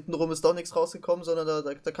hintenrum ist doch nichts rausgekommen, sondern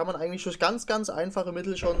da kann man eigentlich durch ganz, ganz einfache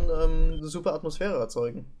Mittel schon eine super Atmosphäre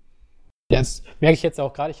erzeugen. Das merke ich jetzt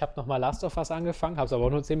auch gerade. Ich habe nochmal Last of Us angefangen, habe es aber auch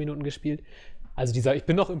nur 10 Minuten gespielt. Also ich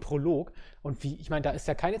bin noch im Prolog und ich meine, da ist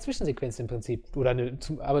ja keine Zwischensequenz im Prinzip.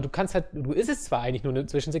 Aber du kannst halt, du ist es zwar eigentlich nur eine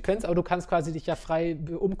Zwischensequenz, aber du kannst quasi dich ja frei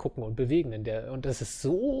umgucken und bewegen und das ist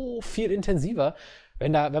so viel intensiver,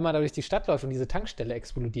 wenn man da durch die Stadt läuft und diese Tankstelle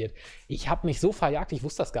explodiert. Ich habe mich so verjagt, ich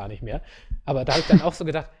wusste das gar nicht mehr. Aber da habe ich dann auch so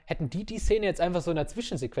gedacht, hätten die Szene jetzt einfach so in einer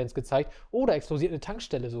Zwischensequenz gezeigt, oder explodiert eine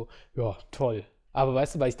Tankstelle so, ja, toll. Aber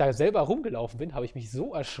weißt du, weil ich da selber rumgelaufen bin, habe ich mich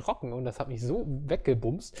so erschrocken und das hat mich so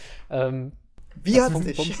weggebumst. Wie hat's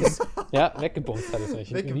dich? Ja, weggebumst hat es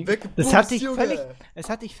mich. Es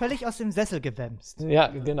hat dich völlig aus dem Sessel gewämst. Ja,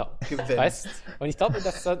 genau. Weißt? Und ich glaube,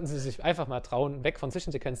 das sollten sie sich einfach mal trauen, weg von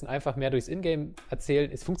Zwischensequenzen, einfach mehr durchs Ingame erzählen.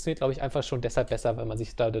 Es funktioniert, glaube ich, einfach schon deshalb besser, weil man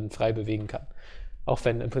sich da dann frei bewegen kann. Auch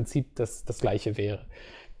wenn im Prinzip das Gleiche wäre.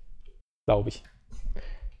 Glaube ich.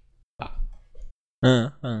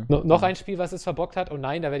 Noch ein Spiel, was es verbockt hat. Und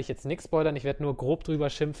nein, da werde ich jetzt nichts spoilern. Ich werde nur grob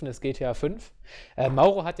drüber schimpfen. Es geht GTA 5.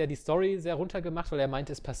 Mauro hat ja die Story sehr runtergemacht, weil er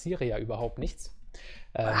meinte, es passiere ja überhaupt nichts.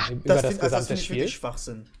 Das finde ich wirklich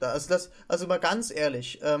Schwachsinn. Also mal ganz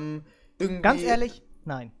ehrlich. Ganz ehrlich?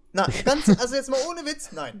 Nein. Also jetzt mal ohne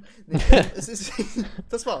Witz, nein.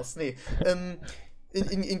 Das war's. Nee.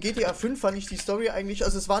 In GTA 5 fand ich die Story eigentlich,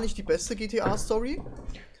 also es war nicht die beste GTA-Story.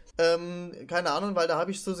 Keine Ahnung, weil da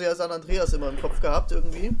habe ich so sehr San Andreas immer im Kopf gehabt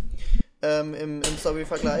irgendwie, im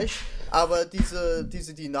Story-Vergleich. Aber diese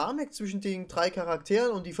Dynamik zwischen den 3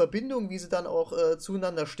 Charakteren und die Verbindung, wie sie dann auch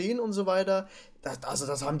zueinander stehen und so weiter,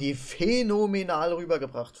 das haben die phänomenal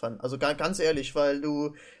rübergebracht, fand. Also ganz ehrlich, weil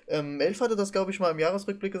Elf hatte das, glaube ich, mal im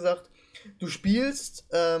Jahresrückblick gesagt, du spielst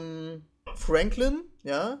Franklin,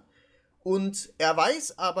 ja, und er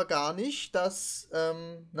weiß aber gar nicht, dass,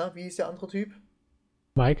 wie hieß der andere Typ?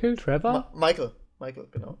 Michael? Trevor? Michael,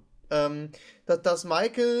 genau. Dass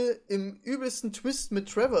Michael im übelsten Twist mit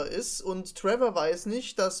Trevor ist und Trevor weiß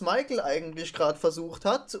nicht, dass Michael eigentlich gerade versucht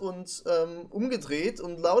hat und umgedreht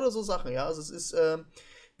und lauter so Sachen, ja. Also es ist,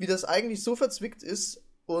 wie das eigentlich so verzwickt ist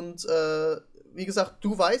und wie gesagt,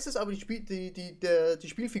 du weißt es, aber die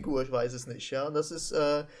Spielfigur weiß es nicht, ja. Und das ist,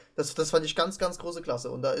 das fand ich ganz, ganz große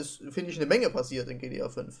Klasse und da ist, finde ich, eine Menge passiert in GTA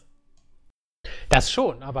 5. Das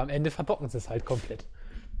schon, aber am Ende verbocken sie es halt komplett.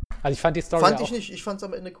 Also ich fand die Story nicht, ich fand's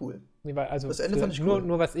am Ende cool. Nee, weil, also das Ende fand ich cool.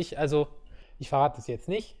 Nur was ich verrate das jetzt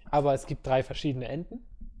nicht, aber es gibt 3 verschiedene Enden.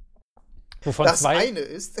 Wovon das 2, eine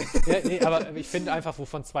ist. Ja, nee, aber ich finde einfach,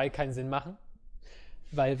 wovon 2 keinen Sinn machen.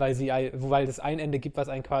 Weil das ein Ende gibt, was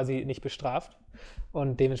einen quasi nicht bestraft.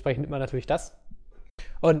 Und dementsprechend nimmt man natürlich das.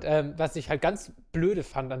 Und was ich halt ganz blöde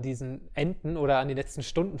fand an diesen Enden oder an den letzten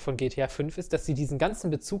Stunden von GTA 5 ist, dass sie diesen ganzen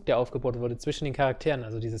Bezug, der aufgebaut wurde zwischen den Charakteren,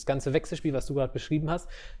 also dieses ganze Wechselspiel, was du gerade beschrieben hast,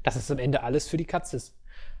 dass es am Ende alles für die Katz ist.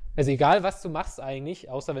 Also egal, was du machst eigentlich,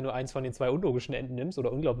 außer wenn du eins von den 2 unlogischen Enden nimmst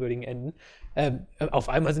oder unglaubwürdigen Enden, auf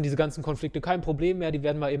einmal sind diese ganzen Konflikte kein Problem mehr, die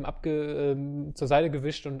werden mal eben zur Seite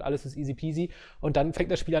gewischt und alles ist easy peasy. Und dann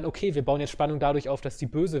fängt das Spiel an, okay, wir bauen jetzt Spannung dadurch auf, dass die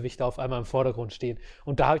Bösewichter auf einmal im Vordergrund stehen.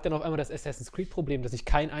 Und da habe ich dann auf einmal das Assassin's Creed-Problem, dass ich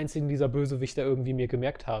keinen einzigen dieser Bösewichter irgendwie mir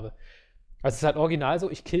gemerkt habe. Also es ist halt original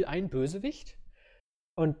so, ich kill einen Bösewicht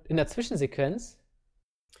und in der Zwischensequenz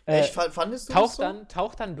fandest du taucht so?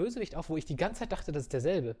 Taucht dann ein Bösewicht auf, wo ich die ganze Zeit dachte, das ist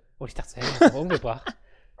derselbe. Und ich dachte so, hey, ich hab umgebracht.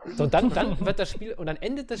 So, und dann wird das Spiel, und dann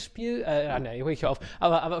endet das Spiel, ich hör auf,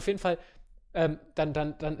 aber auf jeden Fall,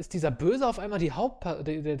 dann ist dieser Böse auf einmal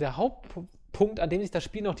der Hauptpunkt, an dem sich das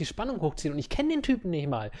Spiel noch die Spannung hochzieht. Und ich kenne den Typen nicht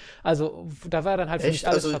mal. Also, da war dann halt für mich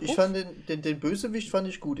alles Also, verpufft. ich fand den Bösewicht fand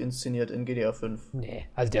ich gut inszeniert in GTA 5. Nee,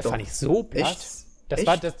 also der fand ich so blass.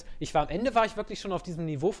 Am Ende war ich wirklich schon auf diesem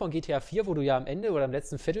Niveau von GTA 4, wo du ja am Ende oder im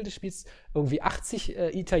letzten Viertel des Spiels irgendwie 80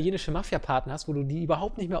 italienische Mafia-Paten hast, wo du die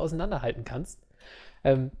überhaupt nicht mehr auseinanderhalten kannst.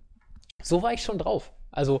 So war ich schon drauf.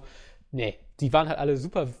 Also, nee, die waren halt alle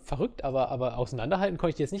super verrückt, aber auseinanderhalten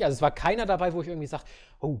konnte ich die jetzt nicht. Also es war keiner dabei, wo ich irgendwie sage,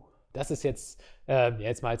 oh, das ist jetzt mal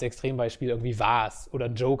als Extrembeispiel irgendwie Vars oder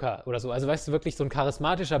Joker oder so. Also weißt du, wirklich so ein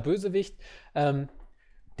charismatischer Bösewicht,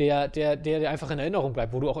 der einfach in Erinnerung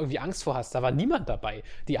bleibt, wo du auch irgendwie Angst vor hast. Da war niemand dabei.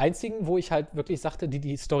 Die einzigen, wo ich halt wirklich sagte,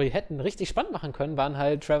 die Story hätten richtig spannend machen können, waren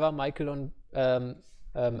halt Trevor, Michael und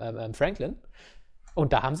Franklin.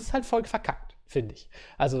 Und da haben sie es halt voll verkackt, finde ich.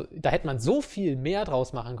 Also da hätte man so viel mehr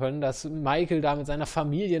draus machen können, dass Michael da mit seiner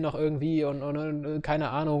Familie noch irgendwie und keine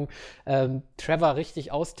Ahnung, Trevor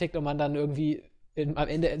richtig austickt und man dann irgendwie am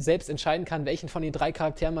Ende selbst entscheiden kann, welchen von den 3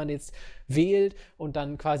 Charakteren man jetzt wählt und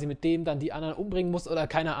dann quasi mit dem dann die anderen umbringen muss oder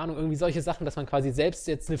keine Ahnung, irgendwie solche Sachen, dass man quasi selbst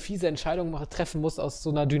jetzt eine fiese Entscheidung treffen muss aus so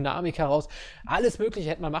einer Dynamik heraus. Alles Mögliche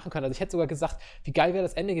hätte man machen können. Also ich hätte sogar gesagt, wie geil wäre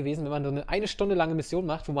das Ende gewesen, wenn man so eine Stunde lange Mission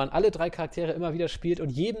macht, wo man alle 3 Charaktere immer wieder spielt und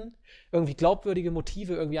jedem irgendwie glaubwürdige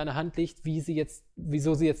Motive irgendwie an der Hand legt,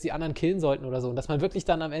 wieso sie jetzt die anderen killen sollten oder so. Und dass man wirklich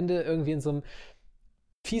dann am Ende irgendwie in so einem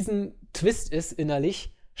fiesen Twist ist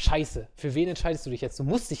innerlich. Scheiße, für wen entscheidest du dich jetzt? Du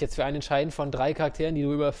musst dich jetzt für einen entscheiden von 3 Charakteren, die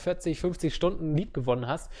du über 40, 50 Stunden lieb gewonnen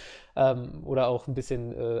hast oder auch ein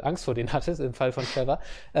bisschen Angst vor denen hattest, im Fall von Trevor.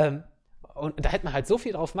 Und da hätte man halt so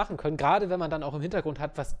viel drauf machen können, gerade wenn man dann auch im Hintergrund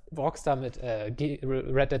hat, was Rockstar mit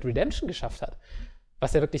Red Dead Redemption geschafft hat.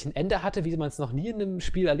 Was ja wirklich ein Ende hatte, wie man es noch nie in einem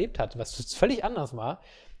Spiel erlebt hat, was völlig anders war.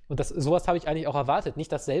 Und sowas habe ich eigentlich auch erwartet.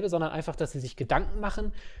 Nicht dasselbe, sondern einfach, dass sie sich Gedanken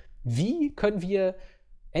machen, wie können wir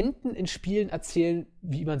Enden in Spielen erzählen,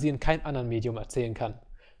 wie man sie in keinem anderen Medium erzählen kann.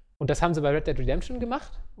 Und das haben sie bei Red Dead Redemption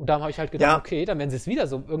gemacht. Und da habe ich halt gedacht, okay, dann werden sie es wieder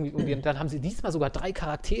so irgendwie, dann haben sie diesmal sogar 3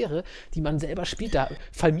 Charaktere, die man selber spielt. Da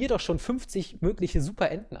fallen mir doch schon 50 mögliche super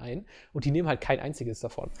Enden ein und die nehmen halt kein einziges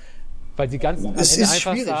davon. Weil sie ganz am Ende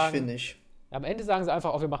einfach sagen, finde ich. Am Ende sagen sie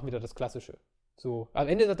einfach, wir machen wieder das Klassische. So, am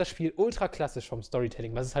Ende ist das Spiel ultra klassisch vom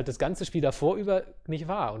Storytelling, was es halt das ganze Spiel davor über nicht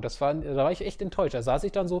war. Und da war ich echt enttäuscht. Da saß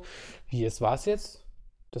ich dann so, es war's jetzt?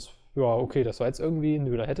 Das war jetzt irgendwie,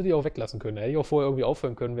 da hätte die auch weglassen können. Da hätte ich auch vorher irgendwie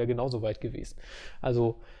aufhören können, wäre genauso weit gewesen.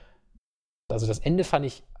 Also das Ende fand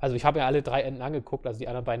ich, also ich habe ja alle 3 Enden angeguckt, also die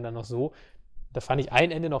anderen beiden dann noch so. Da fand ich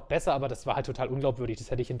ein Ende noch besser, aber das war halt total unglaubwürdig. Das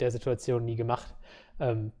hätte ich in der Situation nie gemacht.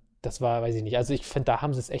 Das war, weiß ich nicht. Also ich finde, da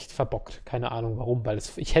haben sie es echt verbockt. Keine Ahnung warum, weil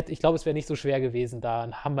ich glaube, es wäre nicht so schwer gewesen, da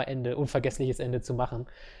ein Hammerende, unvergessliches Ende zu machen.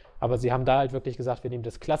 Aber sie haben da halt wirklich gesagt, wir nehmen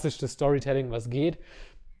das klassischste Storytelling, was geht,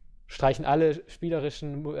 streichen alle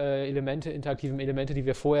spielerischen interaktiven Elemente, die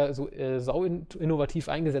wir vorher so sau innovativ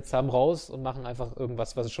eingesetzt haben, raus und machen einfach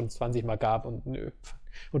irgendwas, was es schon 20 Mal gab und nö.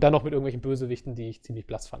 Und dann noch mit irgendwelchen Bösewichten, die ich ziemlich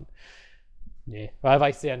blass fand. Nee, war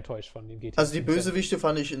ich sehr enttäuscht von dem GTA. Also die Bösewichte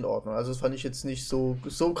fand ich in Ordnung. Also das fand ich jetzt nicht so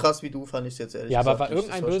krass wie du, fand ich es jetzt ehrlich gesagt. Ja, aber war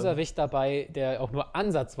irgendein Bösewicht dabei, der auch nur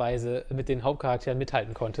ansatzweise mit den Hauptcharakteren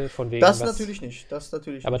mithalten konnte? Von wegen das natürlich nicht.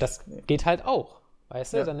 Aber das geht halt auch.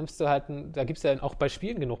 Weißt du, ja. Dann nimmst du halt, da gibt es ja auch bei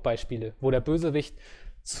Spielen genug Beispiele, wo der Bösewicht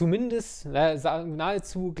zumindest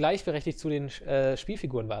nahezu gleichberechtigt zu den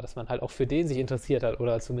Spielfiguren war, dass man halt auch für den sich interessiert hat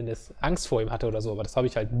oder zumindest Angst vor ihm hatte oder so, aber das habe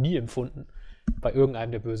ich halt nie empfunden bei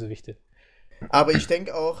irgendeinem der Bösewichte. Aber ich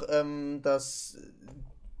denke auch, dass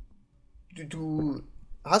du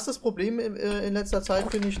hast das Problem in letzter Zeit,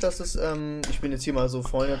 finde ich, dass es, ich bin jetzt hier mal so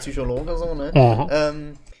voll Psychologe so,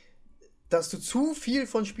 ne? Dass du zu viel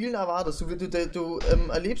von Spielen erwartest. Du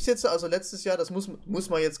erlebst jetzt, also letztes Jahr, das muss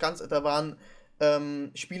man jetzt da waren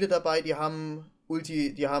Spiele dabei, die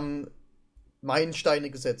haben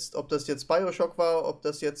Meilensteine gesetzt. Ob das jetzt BioShock war, ob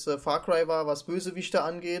das jetzt Far Cry war, was Bösewichte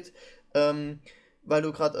angeht, weil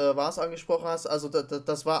du gerade Vars angesprochen hast, also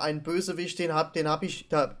das war ein Bösewicht, den hab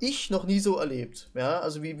ich noch nie so erlebt. Ja,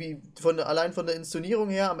 also wie allein von der Inszenierung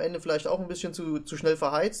her, am Ende vielleicht auch ein bisschen zu schnell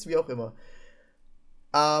verheizt, wie auch immer.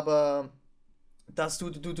 Aber dass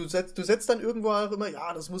du setzt dann irgendwo auch immer,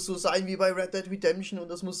 ja, das muss so sein wie bei Red Dead Redemption und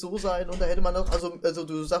das muss so sein und da hätte man doch, also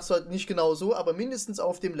du sagst halt nicht genau so, aber mindestens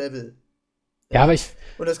auf dem Level. Ja, aber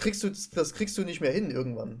und das kriegst du nicht mehr hin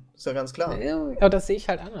irgendwann. Ist ja ganz klar. Ja, das sehe ich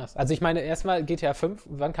halt anders. Also ich meine, erstmal GTA 5,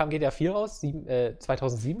 wann kam GTA 4 raus?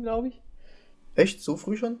 2007, glaube ich. Echt? So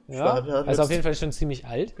früh schon? Ja, also auf jeden Fall schon ziemlich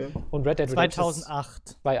alt. Okay. Und Red Dead Redemption 2008.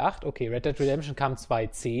 2008, okay. Red Dead Redemption kam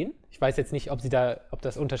 2010. Ich weiß jetzt nicht, ob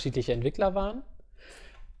das unterschiedliche Entwickler waren.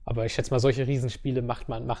 Aber ich schätze mal, solche Riesenspiele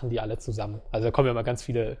machen die alle zusammen. Also da kommen ja mal ganz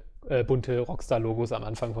viele bunte Rockstar-Logos am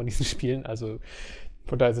Anfang von diesen Spielen. Also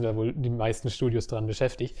von daher sind da wohl die meisten Studios dran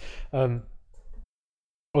beschäftigt.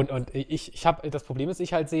 Und ich habe, das Problem, das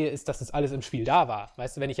ich halt sehe, ist, dass das alles im Spiel da war.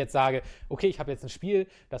 Weißt du, wenn ich jetzt sage, okay, ich habe jetzt ein Spiel,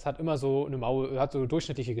 das hat immer so hat so eine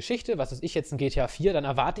durchschnittliche Geschichte, was ist ich jetzt ein GTA 4, dann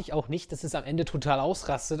erwarte ich auch nicht, dass es am Ende total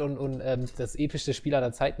ausrastet und das epischste Spiel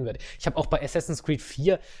aller Zeiten wird. Ich habe auch bei Assassin's Creed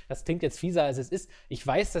 4, das klingt jetzt fieser als es ist, ich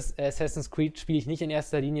weiß, dass Assassin's Creed spiele ich nicht in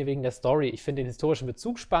erster Linie wegen der Story. Ich finde den historischen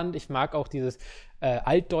Bezug spannend, ich mag auch dieses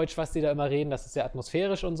Altdeutsch, was die da immer reden, das ist sehr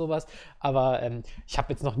atmosphärisch und sowas, aber ich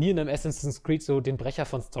habe jetzt noch nie in einem Assassin's Creed so den Brecher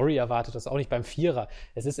von Story erwartet, das auch nicht beim Vierer.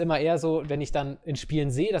 Es ist immer eher so, wenn ich dann in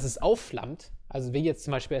Spielen sehe, dass es aufflammt, Also wie jetzt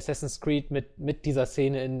zum Beispiel Assassin's Creed mit dieser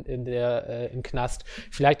Szene im Knast,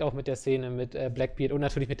 vielleicht auch mit der Szene mit Blackbeard und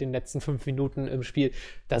natürlich mit den letzten 5 Minuten im Spiel.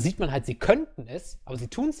 Da sieht man halt, sie könnten es, aber sie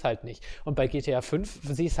tun es halt nicht. Und bei GTA 5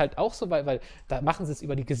 sehe ich es halt auch so, weil da machen sie es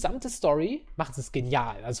über die gesamte Story, machen sie es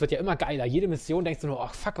genial. Also es wird ja immer geiler. Jede Mission denkst du nur,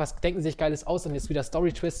 ach fuck, was denken sie sich Geiles aus und jetzt wieder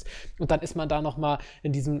Story-Twist und dann ist man da nochmal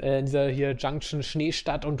in dieser hier Junction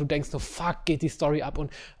Schneestadt und du denkst nur, fuck, geht die Story ab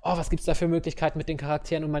und oh, was gibt's da für Möglichkeiten mit den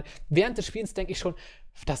Charakteren und während des Spiels denke ich schon,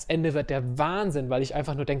 das Ende wird der Wahnsinn, weil ich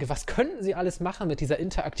einfach nur denke, was könnten sie alles machen mit dieser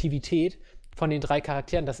Interaktivität von den 3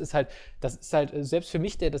 Charakteren? Das ist halt, selbst für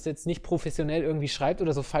mich, der das jetzt nicht professionell irgendwie schreibt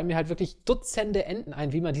oder so, fallen mir halt wirklich Dutzende Enden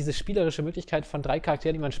ein, wie man diese spielerische Möglichkeit von 3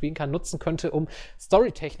 Charakteren, die man spielen kann, nutzen könnte, um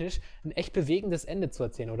storytechnisch ein echt bewegendes Ende zu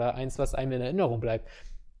erzählen oder eins, was einem in Erinnerung bleibt.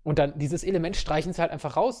 Und dann dieses Element streichen sie halt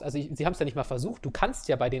einfach raus. Also sie haben es ja nicht mal versucht. Du kannst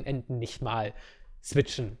ja bei den Enden nicht mal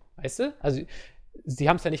switchen, weißt du? Also sie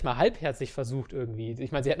haben es ja nicht mal halbherzig versucht irgendwie.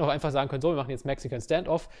 Ich meine, sie hätten auch einfach sagen können, so, wir machen jetzt Mexican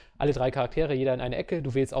Standoff, alle 3 Charaktere, jeder in eine Ecke,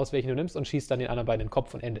 du wählst aus, welchen du nimmst und schießt dann den anderen beiden in den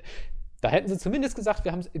Kopf und Ende. Da hätten sie zumindest gesagt,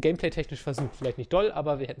 wir haben es gameplay-technisch versucht. Vielleicht nicht doll,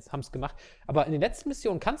 aber wir haben es gemacht. Aber in den letzten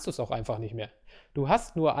Missionen kannst du es auch einfach nicht mehr. Du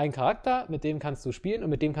hast nur einen Charakter, mit dem kannst du spielen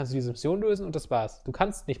und mit dem kannst du diese Mission lösen und das war's. Du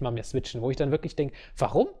kannst nicht mal mehr switchen, wo ich dann wirklich denke,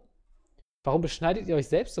 warum? Warum beschneidet ihr euch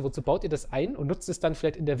selbst so? Wozu baut ihr das ein und nutzt es dann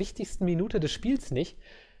vielleicht in der wichtigsten Minute des Spiels nicht?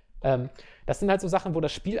 Das sind halt so Sachen, wo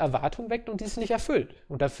das Spiel Erwartungen weckt und die es nicht erfüllt.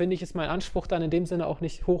 Und da finde ich, ist mein Anspruch dann in dem Sinne auch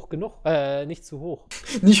nicht hoch genug, nicht zu hoch.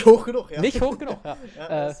 Nicht hoch genug, ja. Nicht hoch genug, ja. Ja,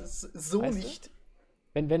 das ist so nicht.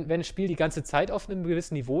 Wenn ein Spiel die ganze Zeit auf einem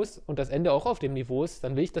gewissen Niveau ist und das Ende auch auf dem Niveau ist,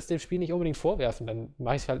 dann will ich das dem Spiel nicht unbedingt vorwerfen. Dann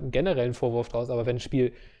mache ich halt einen generellen Vorwurf draus. Aber wenn ein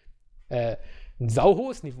Spiel ein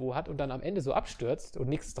sauhohes Niveau hat und dann am Ende so abstürzt und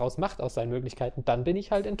nichts draus macht aus seinen Möglichkeiten, dann bin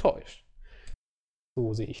ich halt enttäuscht.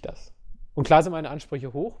 So sehe ich das. Und klar sind meine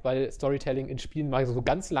Ansprüche hoch, weil Storytelling in Spielen mal so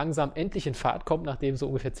ganz langsam endlich in Fahrt kommt, nachdem so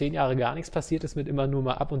ungefähr 10 Jahre gar nichts passiert ist, mit immer nur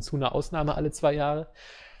mal ab und zu einer Ausnahme alle 2 Jahre.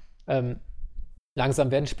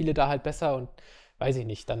 Langsam werden Spiele da halt besser und weiß ich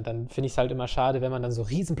nicht, dann finde ich es halt immer schade, wenn man dann so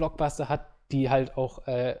riesen Blockbuster hat, die halt auch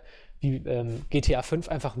wie GTA 5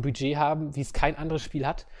 einfach ein Budget haben, wie es kein anderes Spiel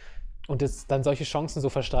hat und es dann solche Chancen so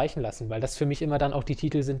verstreichen lassen, weil das für mich immer dann auch die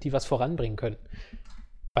Titel sind, die was voranbringen können.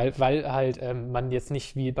 Weil halt man jetzt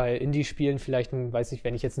nicht wie bei Indie-Spielen vielleicht, weiß ich,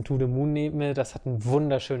 wenn ich jetzt ein To the Moon nehme, das hat eine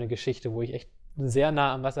wunderschöne Geschichte, wo ich echt sehr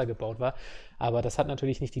nah am Wasser gebaut war, aber das hat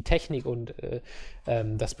natürlich nicht die Technik und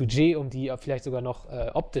das Budget, um die vielleicht sogar noch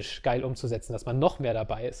optisch geil umzusetzen, dass man noch mehr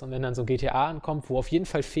dabei ist. Und wenn dann so ein GTA ankommt, wo auf jeden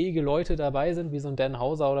Fall fähige Leute dabei sind, wie so ein Dan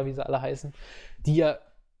Houser oder wie sie alle heißen, die ja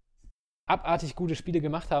abartig gute Spiele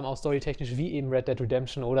gemacht haben, auch storytechnisch, wie eben Red Dead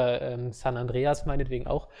Redemption oder San Andreas meinetwegen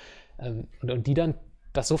auch, und die dann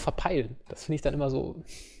das so verpeilen. Das finde ich dann immer so,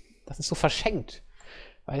 das ist so verschenkt.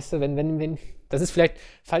 Weißt du, wenn, das ist vielleicht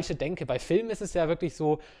falsche Denke. Bei Filmen ist es ja wirklich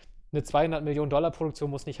so, eine $200 Millionen Produktion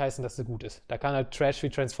muss nicht heißen, dass sie gut ist. Da kann halt Trash wie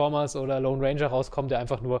Transformers oder Lone Ranger rauskommen, der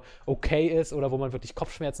einfach nur okay ist oder wo man wirklich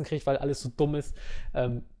Kopfschmerzen kriegt, weil alles so dumm ist.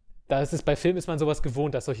 Bei Filmen ist man sowas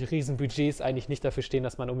gewohnt, dass solche riesen Budgets eigentlich nicht dafür stehen,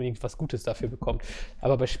 dass man unbedingt was Gutes dafür bekommt.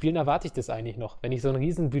 Aber bei Spielen erwarte ich das eigentlich noch. Wenn ich so ein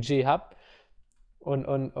riesen Budget habe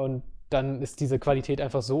und dann ist diese Qualität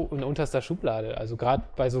einfach so in unterster Schublade. Also gerade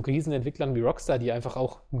bei so Riesenentwicklern wie Rockstar, die einfach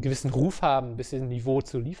auch einen gewissen Ruf haben, ein bisschen Niveau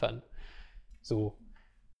zu liefern. So.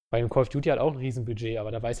 Bei einem Call of Duty hat auch ein Riesenbudget,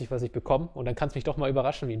 aber da weiß ich, was ich bekomme. Und dann kann es mich doch mal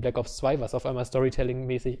überraschen, wie in Black Ops 2, was auf einmal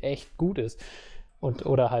Storytelling-mäßig echt gut ist.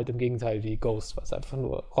 Oder halt im Gegenteil wie Ghost, was einfach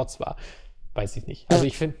nur Rotz war. Weiß ich nicht. Also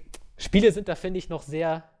ich finde, Spiele sind da, finde ich, noch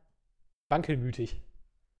sehr wankelmütig.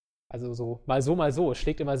 Also so, mal so. Es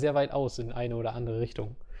schlägt immer sehr weit aus in eine oder andere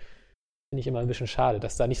Richtung. Finde ich immer ein bisschen schade,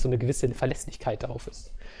 dass da nicht so eine gewisse Verlässlichkeit drauf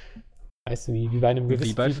ist. Weißt du, wie bei einem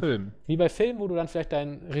gewissen... Wie bei Filmen. Wie bei Filmen, wo du dann vielleicht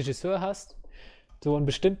deinen Regisseur hast, so einen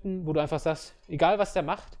bestimmten, wo du einfach sagst, egal was der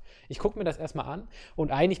macht, ich gucke mir das erstmal an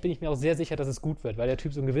und eigentlich bin ich mir auch sehr sicher, dass es gut wird, weil der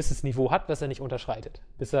Typ so ein gewisses Niveau hat, das er nicht unterschreitet,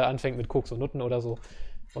 bis er anfängt mit Koks und Nutten oder so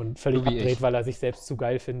und völlig abdreht, weil er sich selbst zu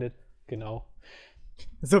geil findet. Genau.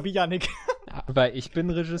 So wie Yannick. Ja, weil ich bin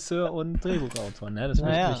Regisseur und Drehbuchautor, ne? Das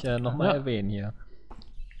möchte ich nochmal erwähnen hier.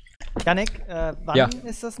 Yannick, wann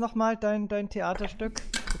ist das nochmal, dein Theaterstück?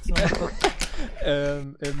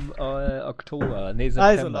 Im Oktober. Nee, September.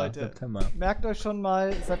 Also Leute, September. Merkt euch schon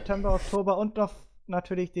mal September, Oktober und noch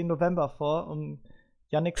natürlich den November vor, um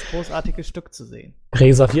Yannicks großartiges Stück zu sehen.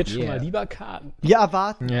 Reserviert schon mal lieber Karten. Wir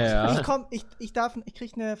erwarten. Yeah. Ich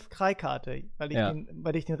krieg eine Freikarte,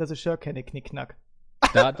 weil ich den Regisseur kenne, Knickknack.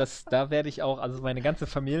 Da werde ich auch, also meine ganze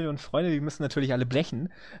Familie und Freunde, die müssen natürlich alle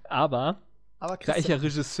blechen, aber Aber Da ich ja Christian,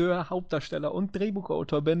 Regisseur, Hauptdarsteller und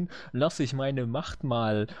Drehbuchautor bin, lasse ich meine Macht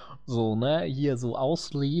mal so, ne, hier so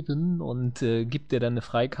ausleben und gib dir dann eine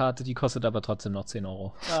Freikarte, die kostet aber trotzdem noch 10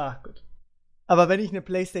 Euro. gut. Aber wenn ich eine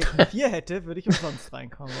PlayStation 4 hätte, würde ich umsonst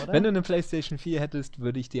reinkommen, oder? Wenn du eine PlayStation 4 hättest,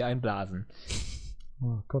 würde ich dir einblasen.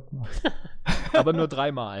 Oh, guck mal. Aber nur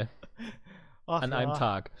 3-mal Ach, an ja. einem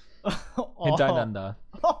Tag. Oh. Hintereinander.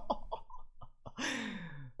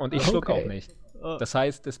 Und ich schluck Okay. auch nicht. Das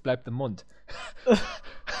heißt, es bleibt im Mund.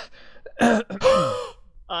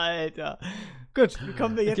 Alter. Gut, wie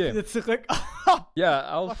kommen wir jetzt Okay. wieder zurück?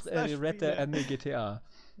 Ja, auf Rockstar-Spiele. Red Dead GTA.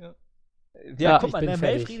 Ja. Ja, guck ich mal, bin der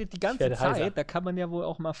Melf fertig. redet die Ich ganze werde heiser. Zeit, da kann man ja wohl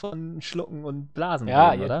auch mal von Schlucken und Blasen Ja,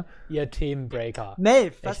 reden, oder? ihr Themenbreaker.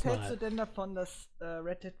 Melv, was Echt hältst mal. du denn davon, dass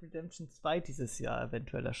Red Dead Redemption 2 dieses Jahr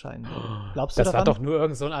eventuell erscheinen wird? Glaubst du Das daran? hat doch nur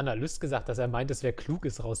irgend so ein Analyst gesagt, dass er meint, es wäre klug,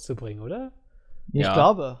 es rauszubringen, oder? Ich Ja.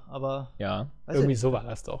 glaube, aber Ja. weiß Irgendwie ich so war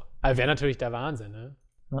das doch. Also wäre natürlich der Wahnsinn, ne?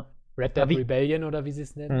 Ja. Red Dead Aber wie- Rebellion oder wie sie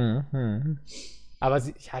es nennen. Mhm. Aber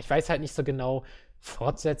ja, ich weiß halt nicht so genau,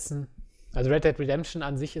 fortsetzen. Also Red Dead Redemption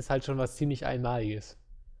an sich ist halt schon was ziemlich Einmaliges.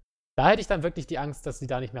 Da hätte ich dann wirklich die Angst, dass sie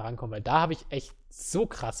da nicht mehr rankommen, weil da habe ich echt so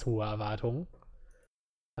krass hohe Erwartungen.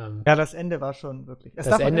 Ja, das Ende war schon wirklich. Das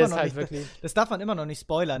Ende ist halt wirklich. Das darf man immer noch nicht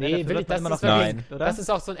spoilern. Nee, ne? Dafür will wird ich, man das immer ist noch wirklich- verlinkt, oder? Das ist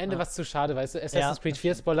auch so ein Ende, was zu schade, weißt du, Assassin's Ja. Creed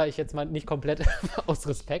 4 spoiler ich jetzt mal nicht komplett aus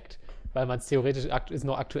Respekt, weil man es theoretisch ist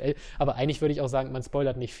noch aktuell, aber eigentlich würde ich auch sagen, man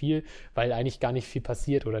spoilert nicht viel, weil eigentlich gar nicht viel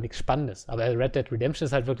passiert oder nichts Spannendes. Aber Red Dead Redemption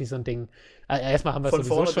ist halt wirklich so ein Ding. Erstmal haben wir es Von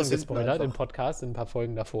sowieso vorne schon bis hinten gespoilert im einfach. Podcast, in ein paar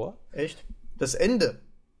Folgen davor. Echt? Das Ende.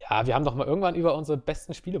 Ja, wir haben doch mal irgendwann über unsere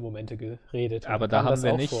besten Spielemomente geredet. Aber Und da kam haben das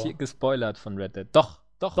wir auch nicht vor. gespoilert von Red Dead. Doch.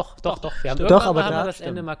 Doch. Wir haben Doch, irgendwann aber mal haben da- wir das stimmt.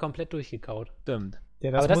 Ende mal komplett durchgekaut. Stimmt.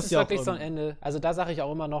 Ja, Aber das muss ist ja auch wirklich so ein irgendwie- Ende. Also da sage ich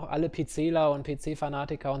auch immer noch, alle PCler und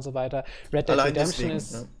PC-Fanatiker und so weiter. Red Dead Allein Redemption deswegen.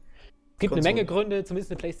 ist. Ja. Gibt eine Konsole. Menge Gründe,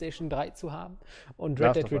 zumindest eine PlayStation 3 zu haben. Und Red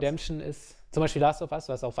Last Dead of Us. Redemption ist zum Beispiel Last of Us,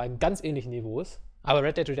 was auf einem ganz ähnlichen Niveau ist. Aber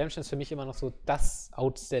Red Dead Redemption ist für mich immer noch so das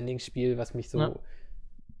Outstanding-Spiel, was mich so Ja.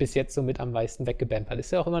 bis jetzt so mit am meisten weggebammt hat.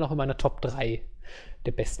 Ist ja auch immer noch in meiner Top 3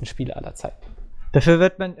 der besten Spiele aller Zeiten. Dafür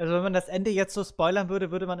wird man, also wenn man das Ende jetzt so spoilern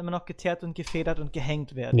würde, würde man immer noch geteert und gefedert und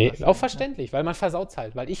gehängt werden. Nee, wahrscheinlich, auch verständlich, weil man versaut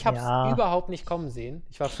halt. Weil ich habe es Ja. überhaupt nicht kommen sehen.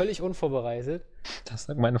 Ich war völlig unvorbereitet. Das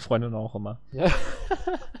sagt meine Freundin auch immer. Ja.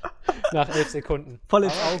 Nach 11 Sekunden. Voll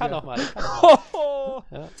ins Aber ich Auge. kann noch mal. Ich kann noch mal.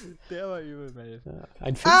 Ja. Der war übel, Melf. Ja.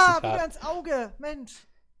 Ein Ah, Filmzitat. wieder ins Auge, Mensch.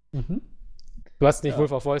 Mhm. Du hast nicht Ja.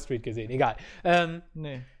 Wolf of Wall Street gesehen, egal.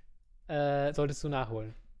 Nee. Solltest du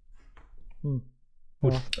nachholen.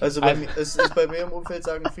 Also es ist bei mir im Umfeld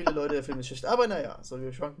sagen viele Leute, der Film ist schlecht. Aber naja, so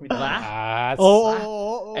wir schwanken wieder. Was?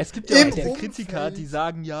 Oh. Es gibt ja Im auch die Umfeld. Kritiker, die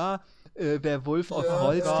sagen, ja, wer Wolf of Ja,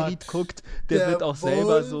 Wall Gott. Street guckt, der Der wird auch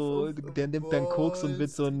selber Wolf so, of der nimmt dann Koks und Wall wird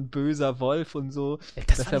so ein böser Wolf und so. Das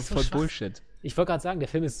Das ist fand ja ich so voll schwach. Bullshit. Ich wollte gerade sagen, der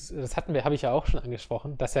Film ist, das habe ich ja auch schon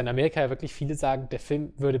angesprochen, dass ja in Amerika ja wirklich viele sagen, der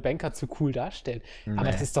Film würde Banker zu cool darstellen. Aber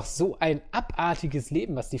Nee. das ist doch so ein abartiges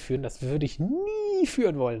Leben, was die führen, das würde ich nie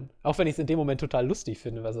führen wollen. Auch wenn ich es in dem Moment total lustig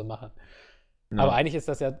finde, was sie machen. Ja. Aber eigentlich ist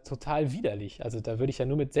das ja total widerlich. Also da würde ich ja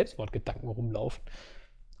nur mit Selbstmordgedanken rumlaufen.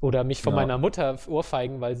 Oder mich von Ja. meiner Mutter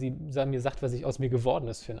ohrfeigen, weil sie mir sagt, was aus mir geworden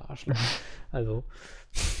ist für ein Arschloch. Also,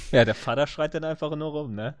 Ja, der Vater schreit dann einfach nur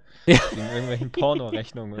rum, ne? Ja. Wegen irgendwelchen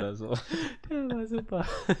Pornorechnungen oder so. der war super.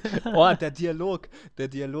 Oh, der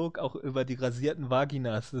Dialog auch über die rasierten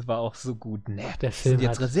Vaginas, das war auch so gut. Ne, der Film sind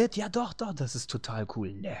jetzt hat- rasiert? Ja, doch, das ist total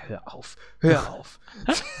cool. Ne, hör auf.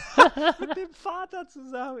 Mit dem Vater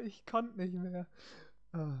zusammen, ich konnte nicht mehr.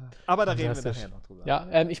 Aber da reden wir Fantastisch. nachher noch drüber.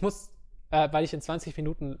 Ja, ich muss, weil ich in 20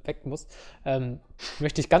 Minuten weg muss,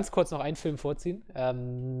 möchte ich ganz kurz noch einen Film vorziehen.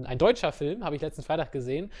 Ein deutscher Film, habe ich letzten Freitag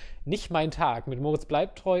gesehen. Nicht mein Tag, mit Moritz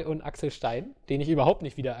Bleibtreu und Axel Stein, den ich überhaupt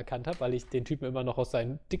nicht wiedererkannt habe, weil ich den Typen immer noch aus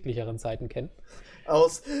seinen dicklicheren Zeiten kenne.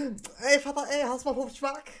 Aus, ey Vater, ey, hast mal 50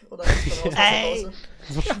 Mark? Oder hast du noch was Ey. zu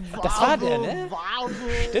Hause? Das war der, ne? Wow.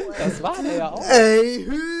 Stimmt, das war der ja auch. Ey,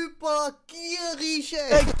 hypergierig,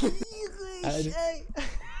 ey. Gierig, Also- ey.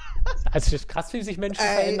 Also krass, wie sich Menschen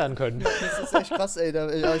Ey. verändern können. Das ist echt krass, ey.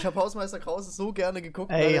 Ich habe Hausmeister Krause so gerne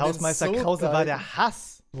geguckt. weil Ey, er den Hausmeister so Krause geil- war der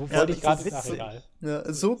Hass. Wo Ja, wollte ich das gerade ist sagen? Egal.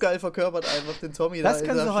 Ja, so geil verkörpert einfach den Tommy. Das da,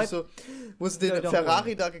 können da sie hab ich heute wo sie den wiederholen.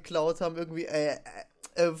 Ferrari da geklaut haben, irgendwie,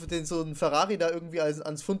 den so einen Ferrari da irgendwie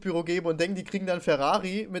ans Fundbüro geben und denken, die kriegen dann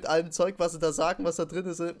Ferrari mit allem Zeug, was sie da sagen, was da drin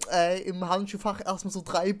ist. Im Handschuhfach erstmal so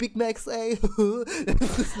 3 Big Macs, ey.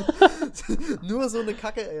 Nur so eine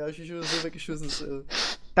Kacke, ey. Ich schwöre, so weggeschissen.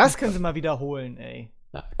 Das können sie mal wiederholen, ey.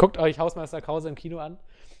 Na, guckt euch Hausmeister Krause im Kino an.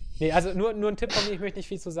 Nee, also nur ein Tipp von mir, ich möchte nicht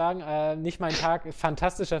viel zu sagen. Nicht mein Tag,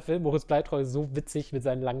 fantastischer Film. Moritz Bleibtreu ist so witzig mit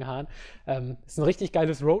seinen langen Haaren. Ist ein richtig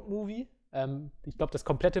geiles Road-Movie. Ich glaube, das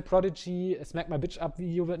komplette Prodigy Smack My Bitch Up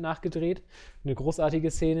Video wird nachgedreht. Eine großartige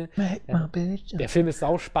Szene. Der Film ist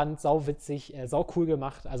sauspannend, sauwitzig, sau cool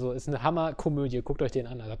gemacht. Also ist eine Hammerkomödie. Guckt euch den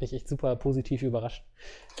an. Das hat mich echt super positiv überrascht.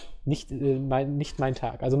 Nicht mein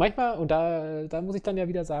Tag. Also manchmal, und da muss ich dann ja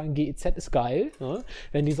wieder sagen, GEZ ist geil, ne,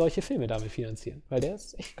 wenn die solche Filme damit finanzieren. Weil der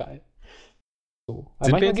ist echt geil. So.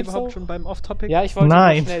 Sind wir jetzt überhaupt schon beim Off-Topic? Ja, ich wollte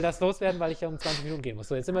nur schnell das loswerden, weil ich ja um 20 Minuten gehen muss.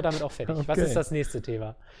 So, jetzt sind wir damit auch fertig. Okay. Was ist das nächste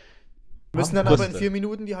Thema? Wir müssen dann aber in 4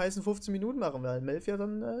 Minuten die heißen 15 Minuten machen, weil Melf ja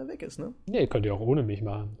dann weg ist, ne? Nee, könnt ihr auch ohne mich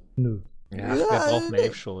machen. Nö. Ja, wer braucht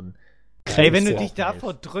Melf schon? Ey, wenn du dich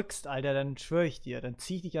davor drückst, Alter, dann schwöre ich dir, dann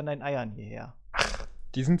zieh ich dich an deinen Eiern hierher.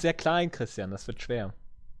 Die sind sehr klein, Christian, das wird schwer.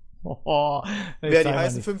 Wer die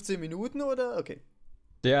heißen 15 Minuten oder? Okay.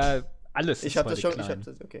 Der, alles Ich hab das schon,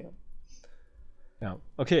 okay. Ja,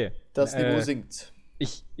 okay. Das Niveau sinkt.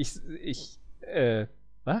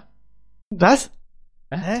 Was? Was?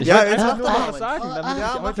 Ich Ja, wollte jetzt einfach mach nur doch mal mal was sagen, was. damit Ja,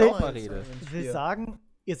 ich mach heute doch auch mal mal jetzt. rede. Ich will sagen,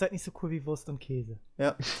 ihr seid nicht so cool wie Wurst und Käse.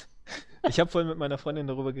 Ja. Ich habe vorhin mit meiner Freundin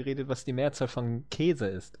darüber geredet, was die Mehrzahl von Käse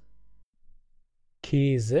ist.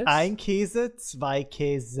 Käse? Ein Käse, 2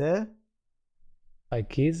 Käse. Bei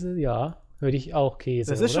Käse, ja. Würde ich auch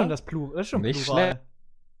Käse, Das ist oder? schon das Plural. Ist schon Nicht Plural. schlecht.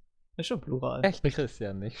 Ist schon Plural. Echt,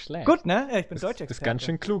 Christian, nicht schlecht. Gut, ne? Ja, ich bin Das Deutschexperte. ist ganz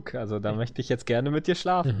schön klug. Also da möchte ich jetzt gerne mit dir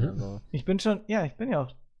schlafen. Mhm. Also, Ich bin ja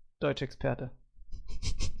auch Deutschexperte.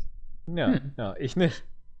 ja, ich nicht.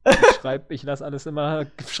 Ich lasse alles immer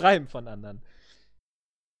schreiben von anderen.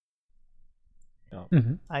 Ja.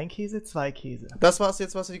 Ein Käse, 2 Käse. Das war's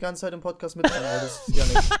jetzt, was du die ganze Zeit im Podcast mitteilen wolltest,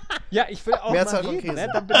 Janik. Ja, ich will auch Mehrzahl mal von reden, Käse.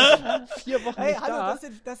 ne? Dann bin ich 4 Wochen Hey, nicht hallo, da.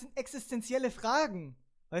 das sind existenzielle Fragen.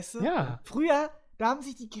 Weißt du? Ja. Früher, da haben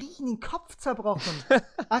sich die Griechen den Kopf zerbrochen.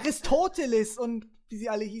 Aristoteles und wie sie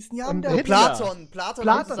alle hießen, die haben Und da Hitler. Platon Platon,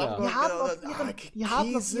 zusammengekommen. die haben auf ihren- die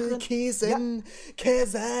haben auf ihren- Käse.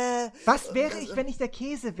 Was wäre ich, wenn ich der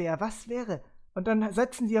Käse wäre? Was wäre? Und dann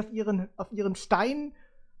setzen sie auf ihren Stein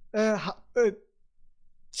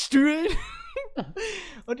Stühlen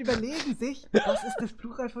und überlegen sich, was ist das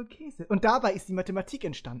Plural von Käse? Und dabei ist die Mathematik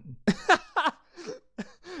entstanden.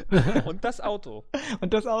 Und das Auto.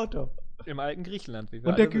 Und das Auto. Im alten Griechenland, wie wir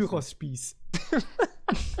Und der alle wissen. Gyros-Spieß.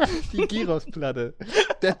 Die Gyros-Platte.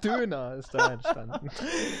 Der Döner ist da entstanden.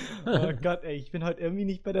 Oh Gott, ey, ich bin heute irgendwie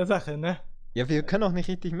nicht bei der Sache, ne? Ja, wir können auch nicht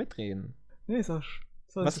richtig mitreden. Nee, ist auch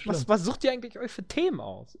Was sucht ihr eigentlich euch für Themen